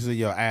taking pictures of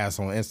your ass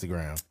on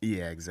Instagram.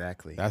 Yeah,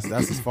 exactly. That's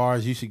as far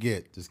as you should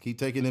get. Just keep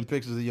taking them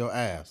pictures of your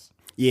ass.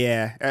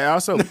 Yeah. It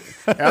also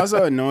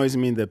annoys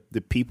me the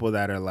people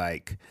that are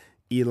like,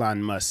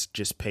 Elon Musk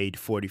just paid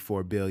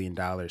 $44 billion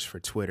for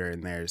Twitter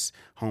and there's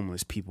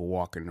homeless people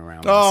walking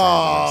around.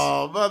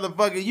 Oh,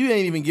 motherfucker, you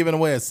ain't even giving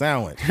away a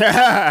sandwich.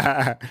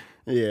 Yeah.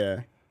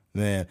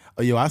 Man.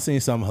 Oh, yo, I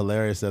seen something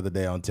hilarious the other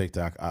day on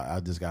TikTok.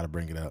 I just got to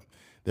bring it up.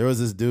 There was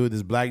this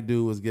black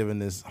dude was giving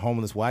this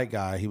homeless white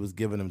guy, he was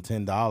giving him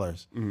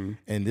 $10.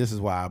 And this is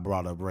why I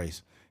brought up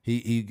race.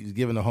 He was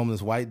giving the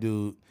homeless white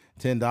dude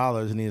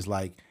 $10 and he's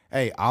like,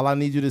 "Hey, all I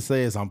need you to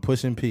say is I'm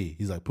pushing P."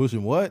 He's like,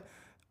 "Pushing what?"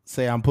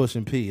 "Say I'm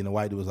pushing P." And the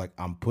white dude was like,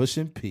 "I'm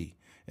pushing P."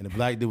 And the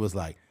black dude was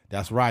like,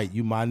 "That's right,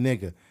 you my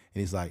nigga." And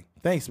he's like,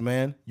 "Thanks,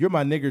 man. You're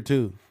my nigger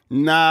too."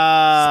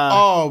 Nah.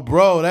 Oh,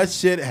 bro, that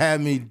shit had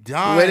me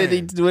dying. What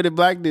did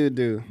black dude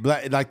do?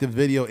 Like the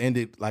video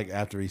ended like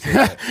after he said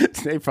that.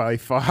 They probably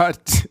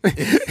fought.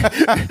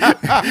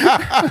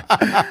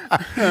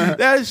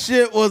 That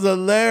shit was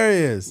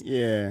hilarious.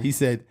 Yeah. He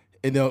said,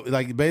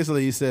 like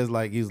basically he says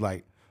like he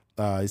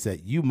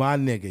said, "You my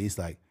nigga." He's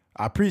like,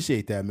 "I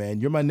appreciate that,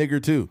 man. You're my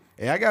nigger too."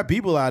 Hey, I got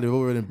people out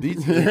over in the beach.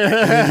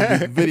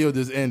 The video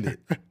just ended.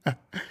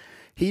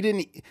 He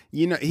didn't,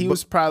 he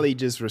was probably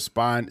just he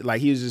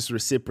was just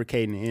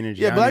reciprocating the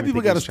energy. Yeah, black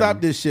people got to stop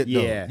this shit,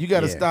 though. Yeah, you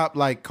got to stop,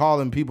 like,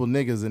 calling people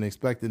niggas and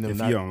expecting them If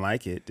not. you don't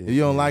like it. Then, If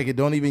you don't like it,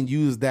 don't even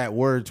use that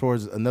word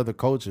towards another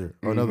culture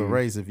or another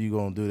race if you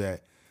going to do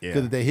that.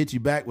 Because if they hit you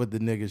back with the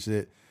nigga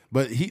shit.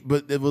 But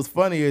it was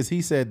funny is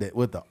he said that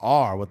with the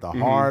R, with the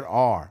hard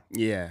R.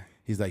 Yeah.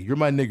 He's like, "You're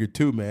my nigger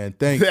too, man.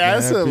 Thanks,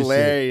 That's man. I appreciate it."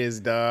 hilarious,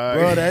 dog.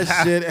 Bro,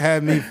 that shit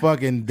had me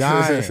fucking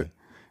dying.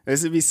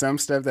 This would be some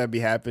stuff that be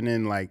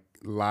happening like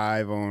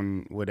live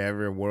on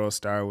whatever, World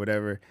Star or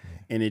whatever,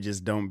 and it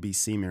just don't be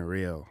seeming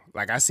real.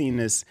 Like I seen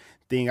this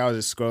thing, I was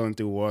just scrolling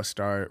through World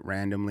Star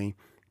randomly,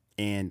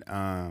 and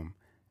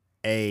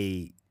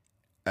a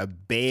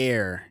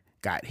bear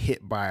got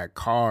hit by a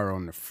car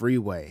on the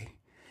freeway.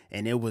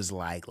 And it was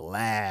like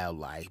loud,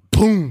 like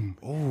boom.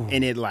 Ooh.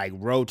 And it like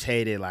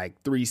rotated like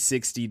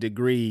 360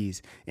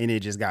 degrees, and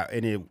it just got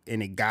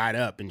it got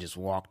up and just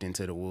walked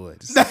into the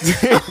woods.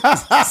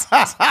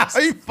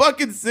 Are you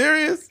fucking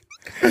serious?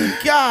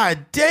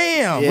 God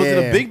damn! Yeah. Was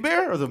it a big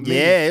bear or was it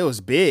Yeah, it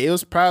was big. It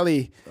was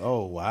probably.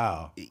 Oh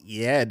wow!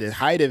 Yeah, the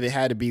height of it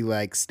had to be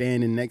like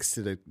standing next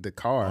to the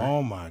car.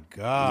 Oh my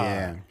god!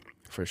 Yeah,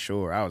 for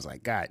sure. I was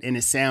like, God, and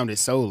it sounded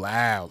so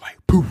loud,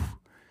 like poof.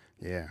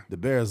 Yeah. The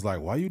bear's like,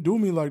 "Why you do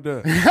me like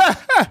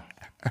that?"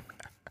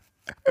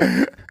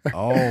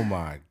 Oh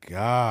my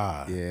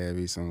god! Yeah, it'd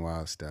be some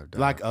wild stuff.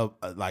 Dog.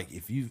 Like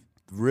if you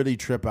really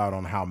trip out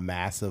on how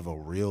massive a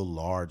real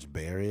large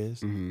bear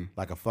is,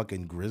 like a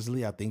fucking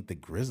grizzly. I think the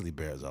grizzly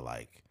bears are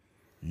like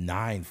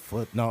 9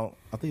 foot. No,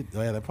 I think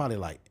they're probably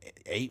like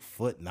 8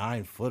 foot,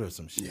 9 foot or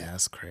some shit. Yeah,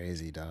 that's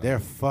crazy, dog. They're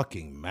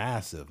fucking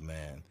massive,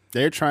 man.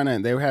 They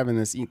were having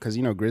this because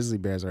grizzly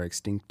bears are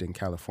extinct in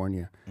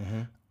California.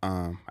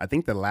 I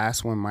think the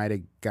last one might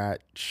have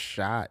got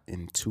shot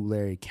in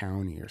Tulare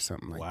County or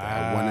something like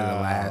that. One of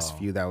the last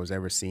few that was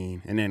ever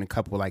seen, and then a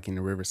couple like in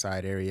the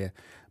Riverside area.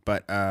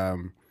 But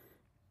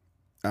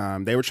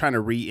they were trying to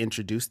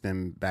reintroduce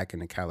them back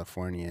into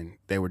California, and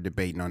they were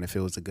debating on if it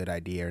was a good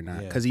idea or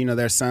not. Because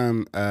there's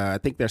some, I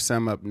think there's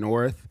some up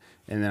north,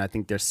 and then I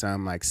think there's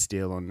some like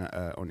still on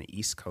the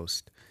East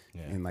Coast.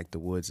 in like the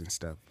woods and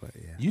stuff. But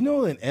yeah. You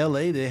know, in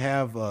L.A. they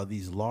have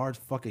these large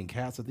fucking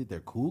cats. I think they're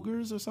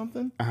cougars or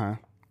something.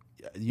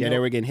 Yeah, they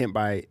were getting hit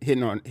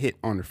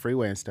on the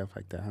freeway and stuff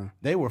like that, huh?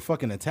 They were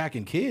fucking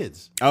attacking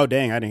kids. Oh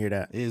dang, I didn't hear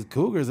that. It's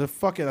cougars. They're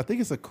fucking. I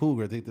think it's a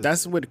cougar. I think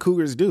That's what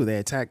cougars do. They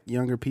attack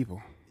younger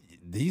people.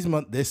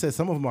 They said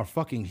some of them are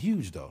fucking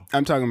huge though.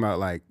 I'm talking about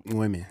like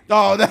women.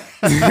 Oh,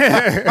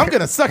 I'm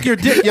gonna suck your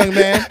dick, young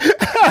man.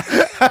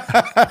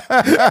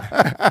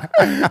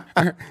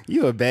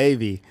 You a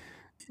baby.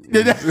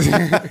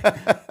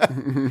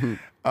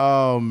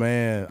 Oh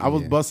man, I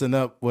was busting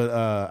up with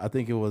I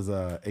think it was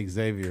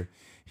Xavier.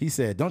 He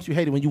said, "Don't you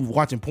hate it when you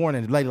watching porn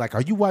and the lady like,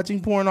 are you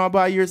watching porn all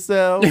by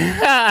yourself?" Bro,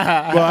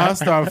 I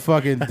start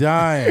fucking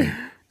dying.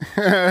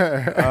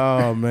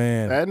 Oh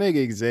man, that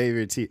nigga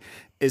Xavier T.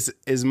 Is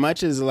as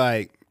much as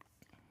like,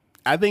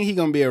 I think he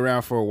gonna be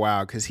around for a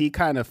while because he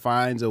kind of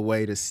finds a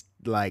way to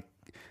like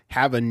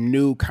have a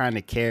new kind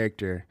of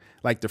character.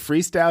 Like the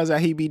freestyles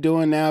that he be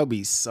doing now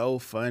be so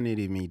funny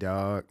to me,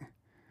 dog.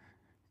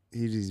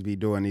 He just be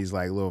doing these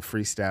like little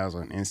freestyles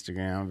on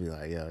Instagram. I'll be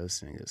like, yo, this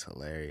thing is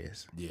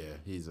hilarious. Yeah,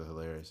 he's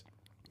hilarious.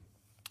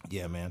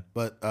 Yeah, man.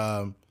 But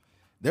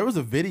there was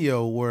a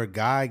video where a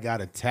guy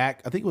got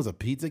attacked. I think it was a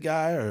pizza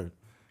guy, or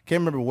can't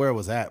remember where it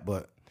was at,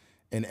 but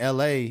in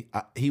LA,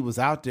 he was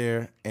out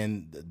there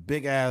and the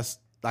big ass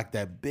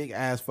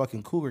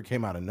fucking cougar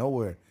came out of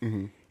nowhere.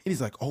 Mm-hmm. And he's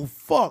like, oh,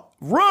 fuck,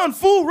 run,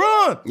 fool,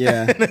 run.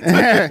 Yeah.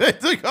 They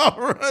took off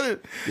running.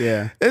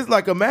 Yeah. It's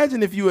like,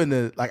 imagine if you I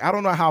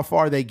don't know how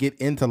far they get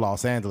into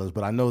Los Angeles,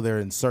 but I know they're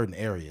in certain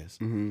areas.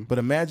 Mm-hmm. But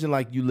imagine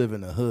like you live in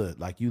the hood,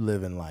 like you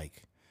live in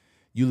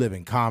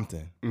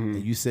Compton,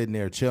 and you sitting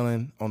there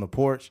chilling on the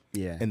porch,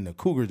 and the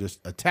cougar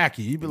just attack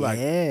you. You'd be like,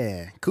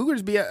 yeah.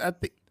 Cougars be, I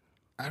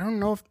don't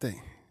know if they,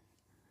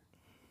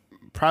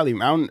 probably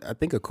mountain. I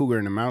think a cougar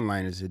and a mountain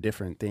lion is a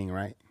different thing,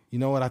 right? You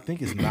know what? I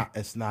think it's not.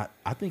 It's not.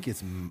 I think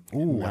it's.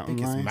 I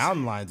think it's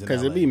mountain lions.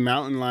 Because it'd be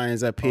mountain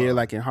lions up here,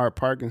 like in Hart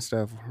Park and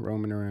stuff,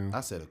 roaming around.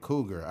 I said a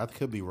cougar. I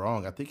could be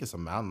wrong. I think it's a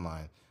mountain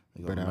lion.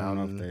 But I don't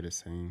know if they're the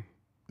same.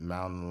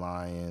 Mountain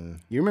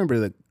lion. You remember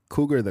the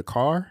cougar, the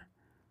car?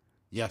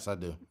 Yes, I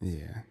do.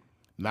 Yeah.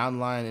 Mountain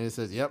lion, and it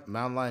says, "Yep,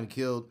 mountain lion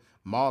killed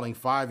mauling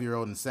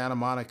 5-year-old in Santa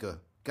Monica."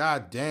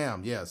 God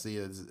damn. Yeah. See,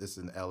 it's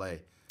in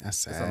L.A. That's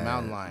sad. It's a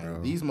mountain lion.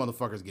 Bro. These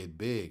motherfuckers get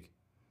big.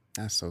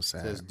 That's so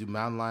sad. It says, do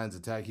mountain lions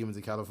attack humans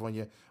in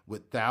California?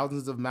 With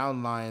thousands of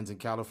mountain lions in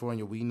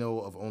California, we know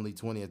of only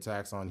 20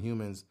 attacks on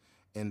humans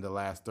in the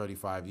last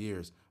 35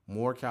 years.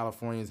 More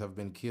Californians have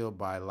been killed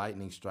by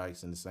lightning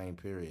strikes in the same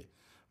period.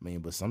 I mean,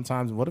 but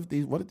sometimes, what if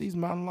these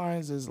mountain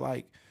lions is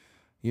like,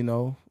 you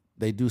know,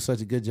 they do such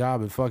a good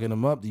job at fucking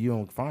them up that you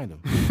don't find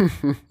them.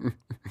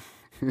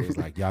 It's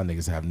like, y'all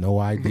niggas have no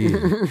idea.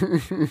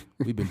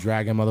 We've been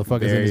dragging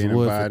motherfuckers in this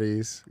wood.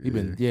 Bodies.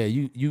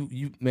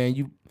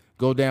 You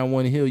go down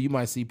one hill, you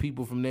might see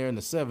people from there in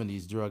the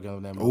 70s drugging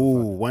on that motherfucker.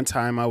 Ooh, one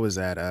time I was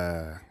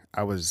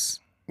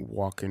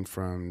walking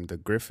from the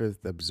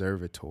Griffith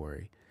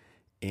Observatory,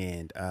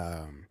 and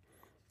I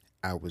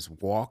was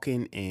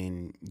walking,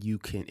 and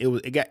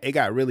it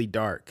got really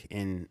dark,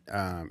 and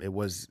it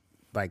was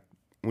like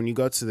when you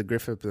go to the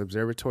Griffith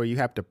Observatory, you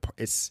have to.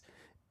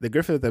 The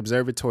Griffith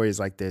Observatory is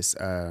like this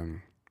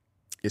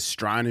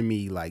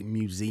astronomy like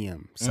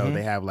museum, so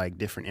they have like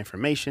different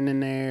information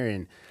in there,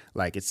 and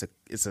like it's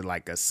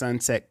like a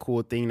sunset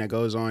cool thing that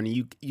goes on.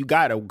 You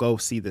gotta go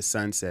see the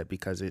sunset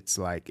because it's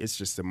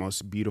just the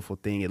most beautiful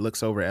thing. It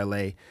looks over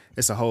LA.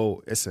 It's a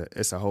whole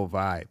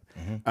vibe.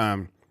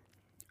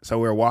 So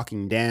we were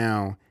walking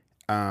down,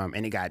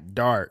 and it got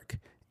dark,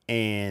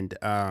 and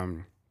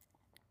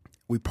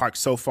we parked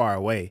so far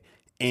away,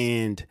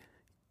 and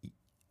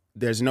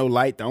there's no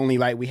light. The only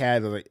light we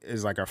had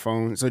is like our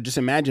phone. So just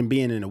imagine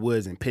being in the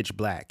woods and pitch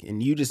black,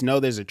 and you just know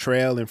there's a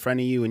trail in front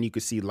of you, and you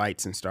could see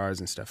lights and stars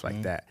and stuff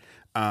like that.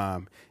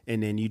 And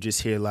then you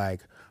just hear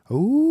like,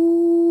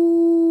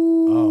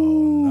 ooh,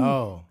 oh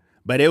no!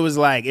 But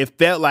it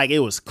felt like it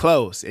was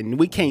close, and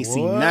we can't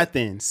see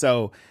nothing.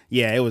 So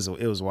yeah, it was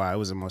wild. It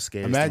was the most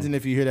scary. Imagine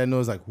if you hear that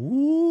noise like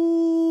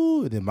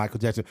woo, and then Michael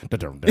Jackson.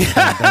 That's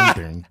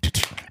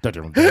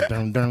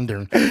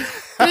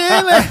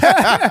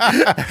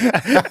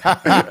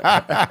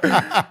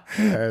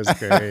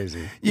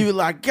crazy. You be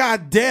like,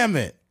 God damn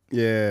it.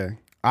 Yeah.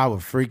 I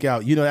would freak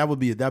out. You know,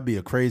 that'd be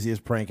the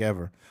craziest prank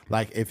ever.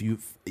 Like if you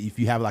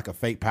have like a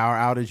fake power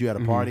outage, you at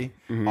a party,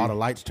 all the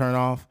lights turn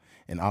off,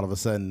 and all of a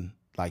sudden,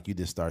 like you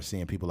just start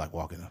seeing people like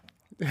walking up.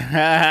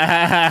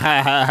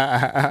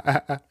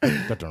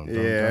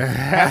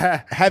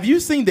 Yeah. Have you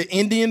seen the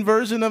Indian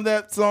version of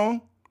that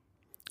song?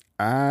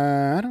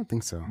 I don't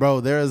think so.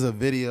 Bro, there is a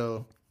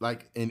video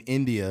like in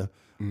India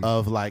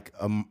of like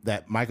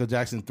that Michael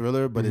Jackson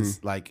Thriller, but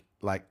it's like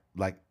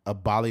a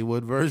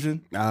Bollywood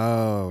version.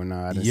 Oh no,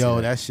 I didn't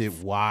see that shit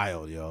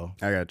wild, yo.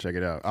 I gotta check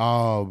it out.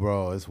 Oh,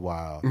 bro, it's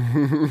wild.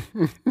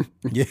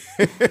 Yeah.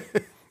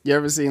 You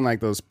ever seen like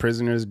those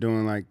prisoners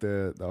doing like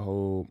the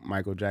whole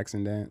Michael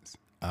Jackson dance?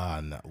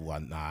 No,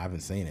 I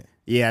haven't seen it.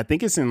 Yeah, I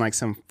think it's in like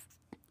some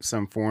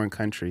some foreign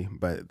country,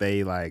 but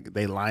they lined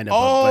up.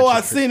 Oh,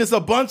 I seen this a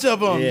bunch of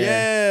them.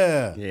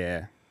 Yeah.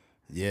 Yeah,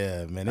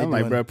 Yeah. man. I'm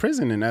like, bro,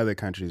 prison in other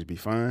countries be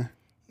fun.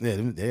 Yeah,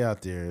 they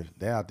out there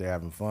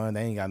having fun.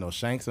 They ain't got no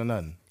shanks or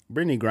nothing.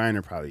 Brittany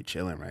Griner probably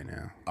chilling right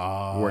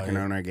now, working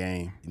on her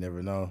game. You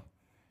never know.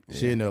 Yeah.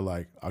 She in there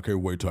like, I can't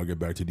wait till I get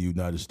back to the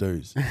United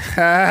States.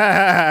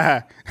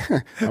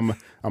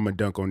 I'm a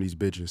dunk on these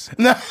bitches.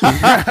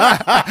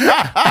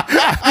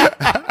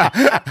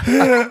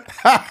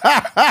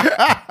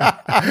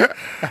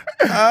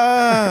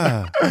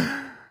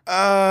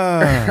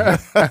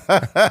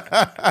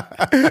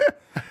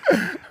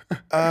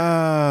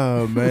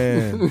 Oh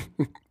man.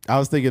 I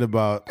was thinking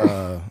about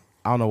I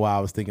don't know why I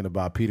was thinking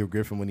about Peter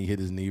Griffin when he hit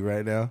his knee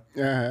right now.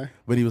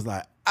 But he was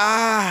like,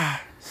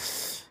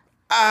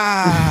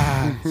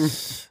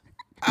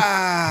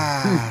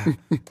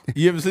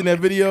 You ever seen that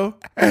video?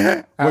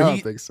 I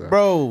don't think so.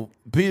 Bro,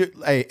 Peter,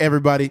 hey,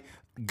 everybody,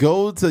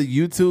 go to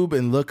YouTube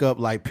and look up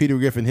like Peter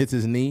Griffin hits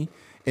his knee.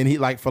 And he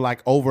like for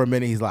like over a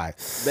minute, he's like,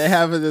 they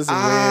have this weird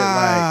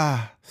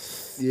like,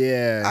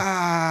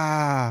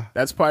 yeah,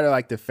 that's part of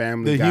like the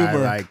Family Guy,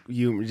 humor. like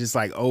you just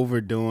like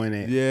overdoing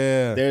it.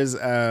 Yeah. There's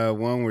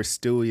one where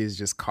Stewie is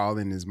just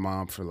calling his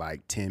mom for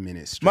like 10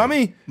 minutes straight.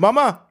 Mommy,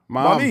 mama,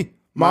 Mom, mommy,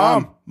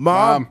 mom,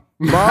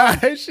 mom,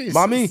 She's-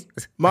 mommy,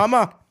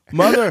 mama,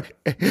 mother,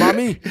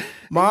 mommy,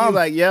 mom. You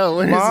like, yo,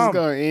 when is Mom. this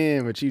going to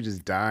end? But you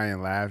just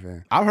dying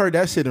laughing. I've heard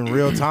that shit in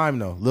real time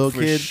though. Little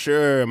For kids,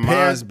 sure, moms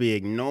parents- be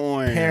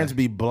ignoring. parents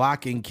be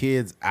blocking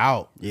kids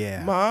out.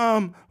 Yeah.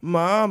 Mom,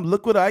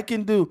 look what I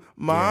can do.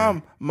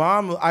 Mom,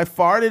 I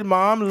farted.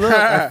 Mom, look,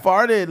 I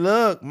farted.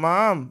 Look,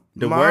 mom.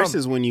 The mom. worst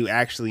is when you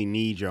actually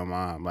need your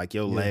mom. Like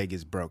your leg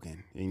is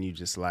broken and you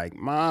just like,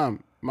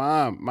 mom,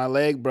 my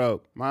leg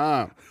broke.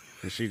 Mom.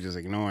 And she just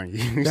ignoring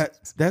you.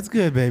 That's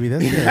good, baby.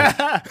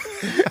 That's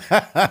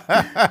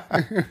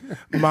good.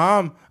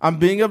 Mom, I'm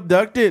being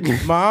abducted.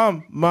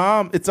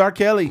 Mom, it's R.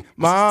 Kelly.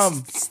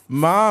 Mom.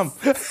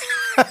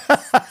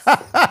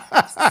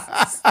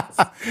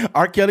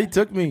 R. Kelly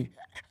took me.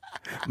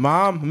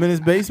 Mom, I'm in his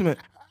basement.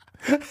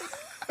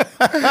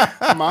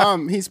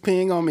 Mom, he's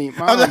peeing on me.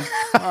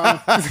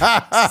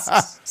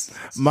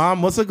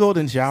 Mom, what's a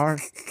golden shower?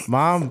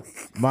 Mommy.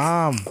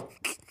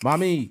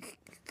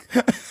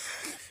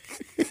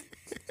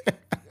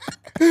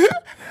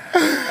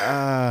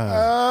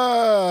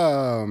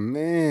 Oh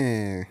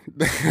man.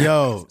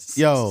 Yo.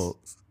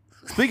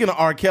 Speaking of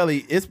R.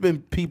 Kelly, it's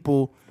been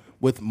people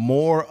with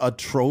more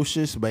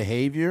atrocious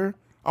behavior.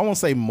 I won't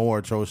say more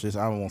atrocious.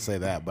 I won't say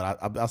that, but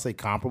I'll say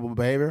comparable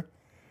behavior.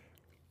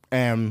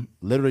 And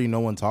literally no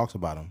one talks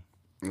about him.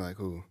 Like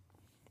who?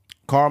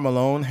 Karl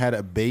Malone had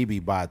a baby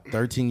by a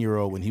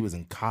 13-year-old when he was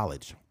in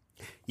college.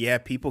 Yeah,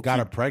 people Got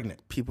her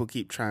pregnant. People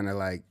keep trying to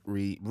like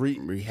rehash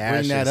Bring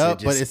that this.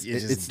 up, but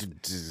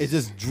it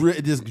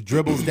just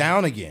dribbles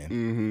down again.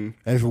 Mm-hmm.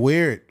 And it's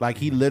weird. Like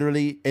he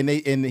literally and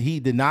he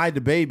denied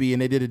the baby,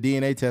 and they did a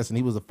DNA test, and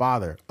he was the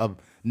father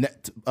he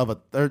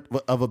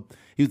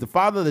was the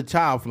father of the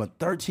child from a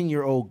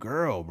 13-year-old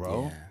girl,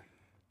 bro. Yeah.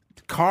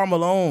 Karl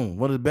Malone,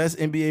 one of the best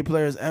NBA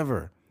players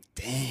ever.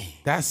 Dang,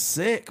 That's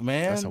sick,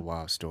 man. that's a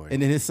wild story.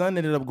 And then his son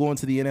ended up going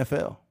to the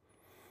NFL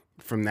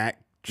from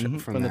that, from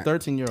the that.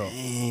 13-year-old.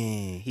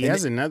 Dang. He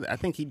has another. I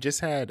think he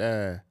just had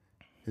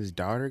his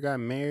daughter got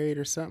married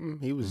or something.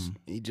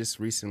 He just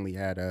recently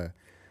had a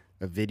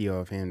video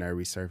of him that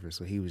resurfaced.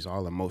 So he was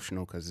all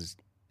emotional because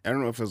I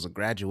don't know if it was a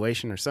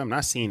graduation or something.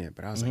 I seen it,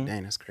 but I was like,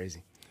 dang, that's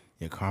crazy.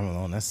 Yeah, Karl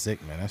Malone, that's sick,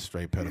 man. That's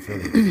straight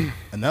pedophilia.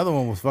 Another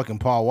one was fucking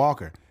Paul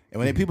Walker. And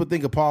when people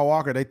think of Paul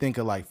Walker, they think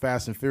of like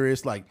Fast and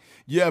Furious. Like,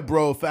 yeah,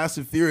 bro, Fast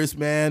and Furious,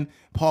 man.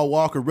 Paul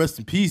Walker, rest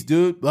in peace,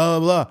 dude. Blah,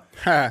 blah,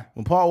 blah.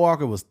 When Paul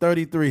Walker was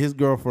 33, his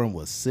girlfriend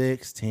was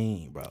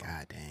 16, bro.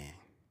 God damn.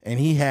 And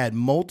he had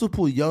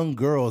multiple young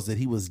girls that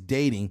he was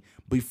dating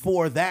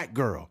before that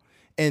girl.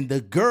 And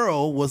the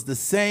girl was the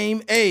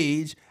same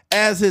age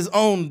as his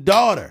own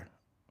daughter.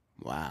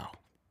 Wow.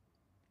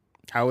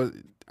 I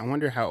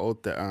wonder how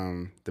old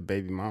the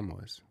baby mom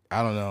was.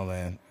 I don't know,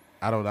 man.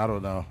 I don't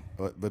know.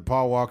 But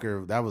Paul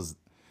Walker, that's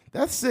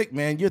sick,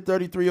 man. You're a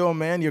 33-year-old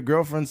man, your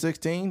girlfriend's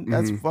 16.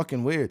 That's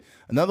fucking weird.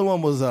 Another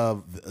one was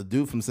a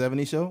dude from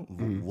 70 Show,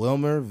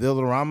 Wilmer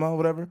Valderrama,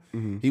 whatever.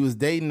 He was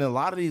dating a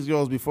lot of these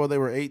girls before they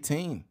were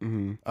 18.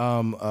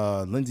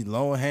 Lindsay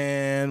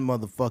Lohan,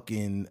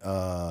 motherfucking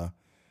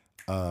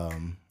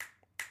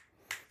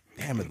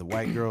damn it, the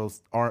white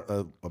girls are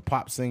a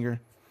pop singer.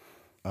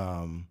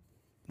 I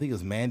think it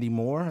was Mandy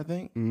Moore, I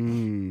think.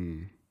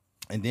 And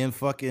then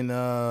fucking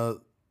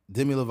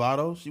Demi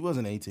Lovato, she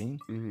wasn't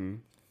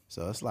 18.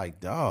 So it's like,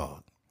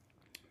 dog,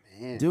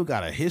 man. Dude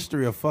got a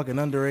history of fucking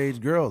underage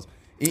girls.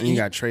 And you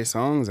got Trey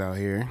Songz out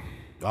here.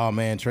 Oh,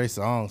 man, Trey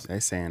Songz. They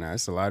saying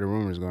there's a lot of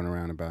rumors going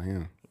around about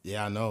him.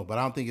 Yeah, I know, but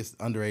I don't think it's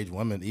underage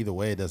women. Either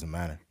way, it doesn't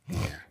matter. Yeah.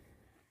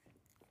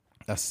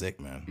 That's sick,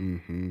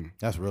 man.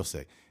 That's real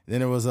sick. Then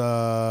there was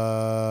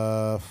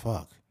the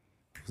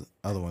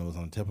other one was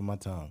on the tip of my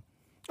tongue.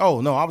 Oh,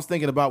 no, I was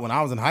thinking about when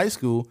I was in high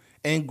school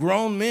and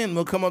grown men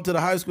will come up to the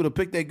high school to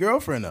pick their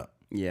girlfriend up.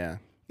 Yeah.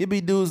 It'd be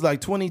dudes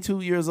like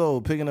 22 years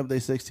old picking up their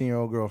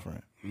 16-year-old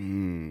girlfriend.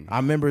 I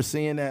remember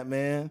seeing that,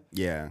 man.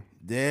 Yeah.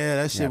 Yeah,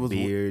 that shit was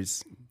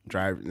beers.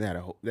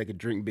 They could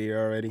drink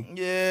beer already.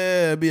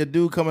 Yeah, it'd be a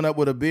dude coming up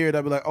with a beard.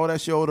 I'd be like, oh,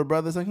 that's your older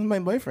brother. It's like, he's my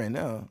boyfriend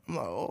now. I'm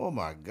like, oh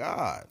my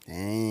God.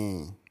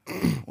 Dang.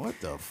 What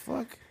the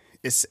fuck?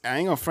 I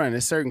ain't gonna front.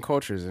 There's certain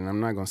cultures, and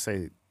I'm not gonna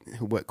say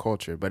what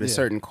culture, but it's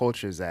certain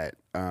cultures that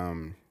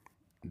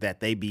that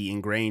they be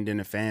ingrained in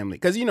the family.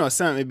 Because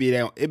some it'd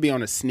be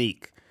on a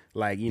sneak.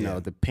 Like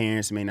the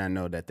parents may not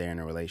know that they're in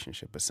a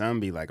relationship, but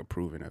some be like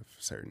approving of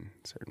certain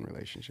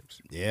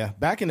relationships. Yeah,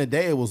 back in the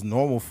day, it was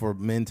normal for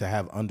men to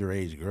have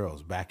underage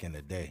girls. Back in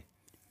the day.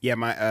 Yeah,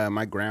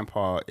 my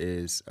grandpa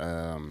is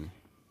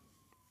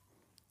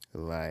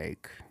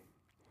like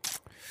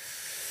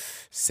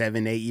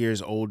 7-8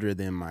 years older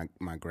than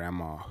my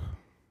grandma.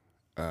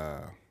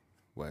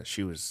 Well,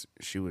 she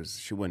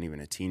wasn't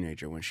even a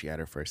teenager when she had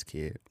her first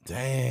kid.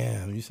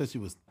 Damn, you said she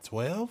was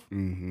 12?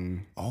 Mm-hmm.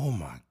 Oh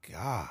my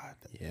God.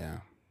 Yeah.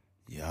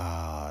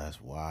 Yeah,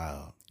 that's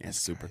wild. That's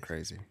super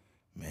crazy.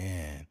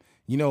 Man.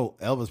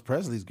 Elvis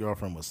Presley's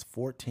girlfriend was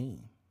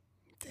 14.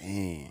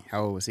 Dang.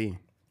 How old was he?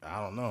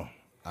 I don't know.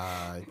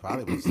 He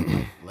probably was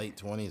like late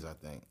 20s, I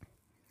think.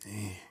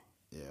 Dang.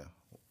 Yeah.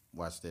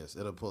 Watch this.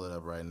 It'll pull it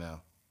up right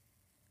now.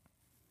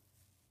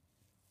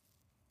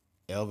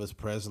 Elvis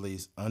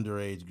Presley's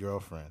underage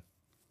girlfriend.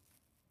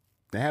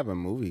 They have a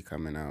movie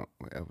coming out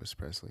with Elvis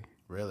Presley.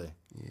 Really?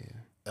 Yeah.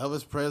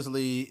 Elvis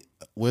Presley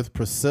with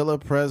Priscilla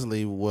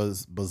Presley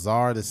was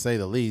bizarre to say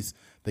the least.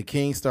 The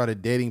King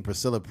started dating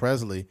Priscilla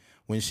Presley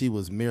when she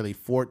was merely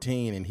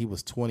 14 and he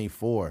was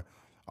 24.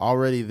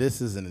 Already,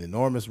 this is an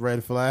enormous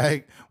red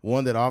flag,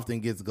 one that often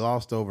gets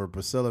glossed over.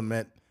 Presley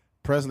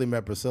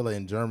met Priscilla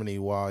in Germany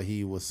while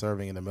he was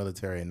serving in the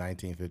military in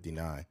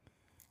 1959.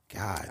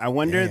 God, I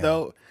wonder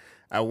damn.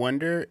 I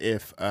wonder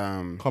if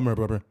Come here,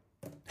 brother.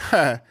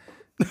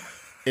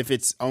 if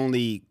it's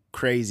only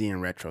crazy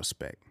in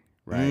retrospect,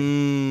 right?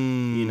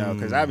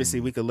 Because obviously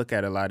we could look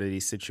at a lot of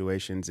these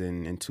situations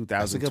in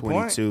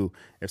 2022.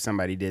 If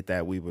somebody did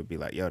that, we would be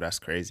like, yo, that's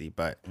crazy.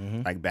 But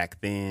like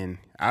back then,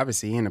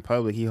 obviously in the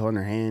public, he holding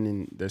her hand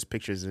and there's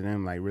pictures of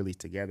them like really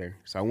together.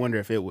 So I wonder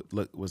if it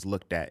was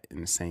looked at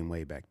in the same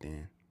way back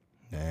then.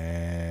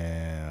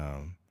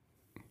 Damn.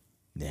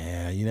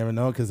 Yeah, you never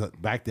know, because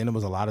back then it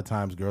was a lot of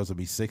times girls would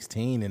be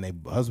 16 and their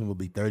husband would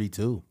be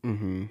 32.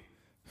 Mm-hmm.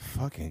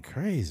 Fucking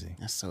crazy.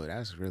 That's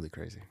really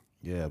crazy.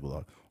 Yeah,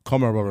 but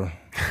come here, brother.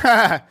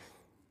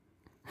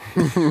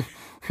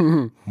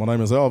 My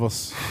name is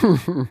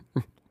Elvis.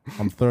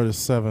 I'm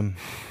 37.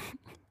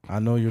 I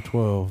know you're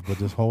 12, but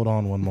just hold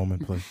on one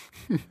moment, please.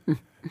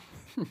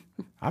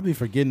 I be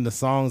forgetting the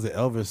songs that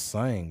Elvis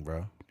sang,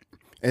 bro.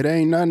 It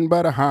ain't nothing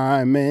but a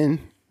hymen.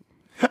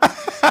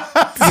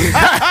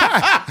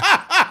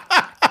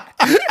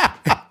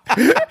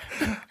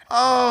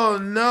 Oh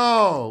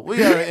no, we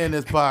gotta end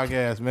this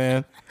podcast,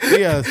 man. We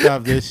gotta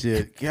stop this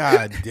shit.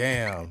 God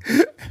damn.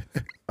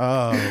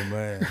 Oh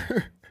man.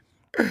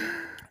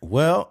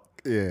 Well,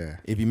 Yeah.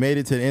 if you made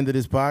it to the end of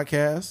this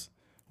podcast,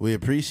 we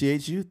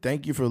appreciate you.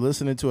 Thank you for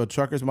listening to a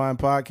Trucker's Mind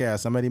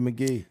podcast. I'm Eddie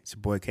McGee. It's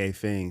your boy K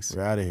Fings.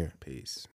 We're out of here. Peace.